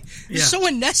 why? It's so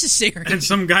unnecessary. And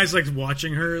some guys like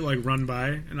watching her like run by,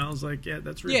 and I was like, yeah,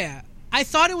 that's real. Yeah. I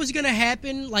thought it was gonna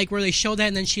happen, like where they showed that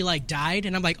and then she like died,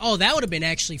 and I'm like, oh, that would have been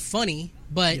actually funny,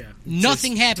 but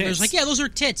nothing happened. It was like, yeah, those are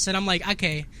tits, and I'm like,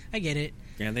 okay, I get it.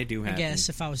 Yeah, they do happen. I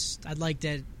guess I'd like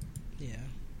that. Yeah.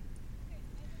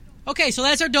 Okay, so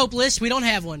that's our dope list. We don't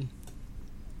have one.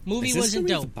 Movie wasn't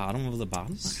dope. The bottom of the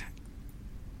bottom.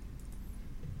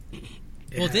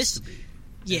 Well, this,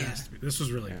 This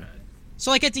was really bad.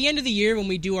 So like at the end of the year when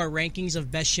we do our rankings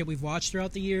of best shit we've watched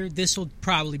throughout the year, this will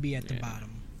probably be at the bottom.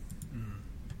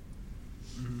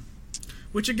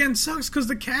 Which again sucks because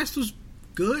the cast was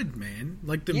good, man.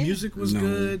 Like the music was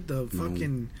good, the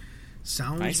fucking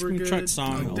sounds Ice were Cream good. Truck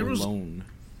song there was alone.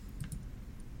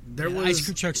 Ice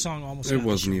Cream Truck song almost. It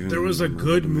wasn't even. There was a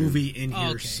good movie in here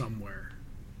Okay. somewhere.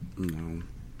 No.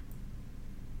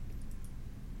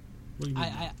 What do you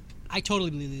mean? I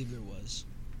totally believe there was.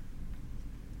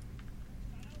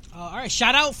 All right,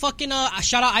 shout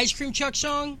out Ice Cream Chuck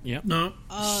song. Yep. No.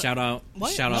 Shout out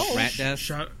No. Rat Death.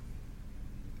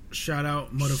 Shout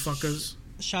out motherfuckers.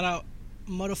 Shout out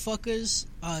motherfuckers.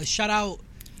 Shout out.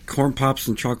 Corn Pops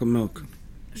and chocolate milk.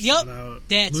 Yep. Shout out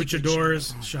That's a good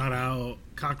luchadors. Shout out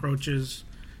cockroaches.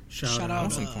 Shout Shout out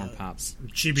out, Some corn pops.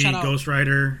 Chibi shout out- Ghost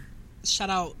Rider. Shout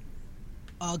out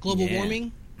global Yeah.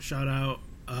 warming. Shout out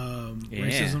Yeah.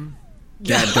 racism.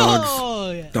 Dad dogs.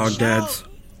 Oh, yeah. Dog Shout dads.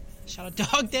 Shout out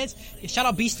dog dads. Yeah, shout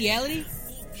out bestiality.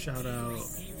 Shout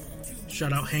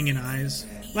out hanging eyes.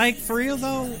 Like, for real,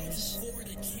 though?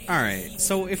 Alright,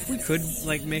 so if we could,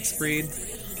 like, mix breed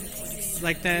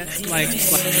like that, like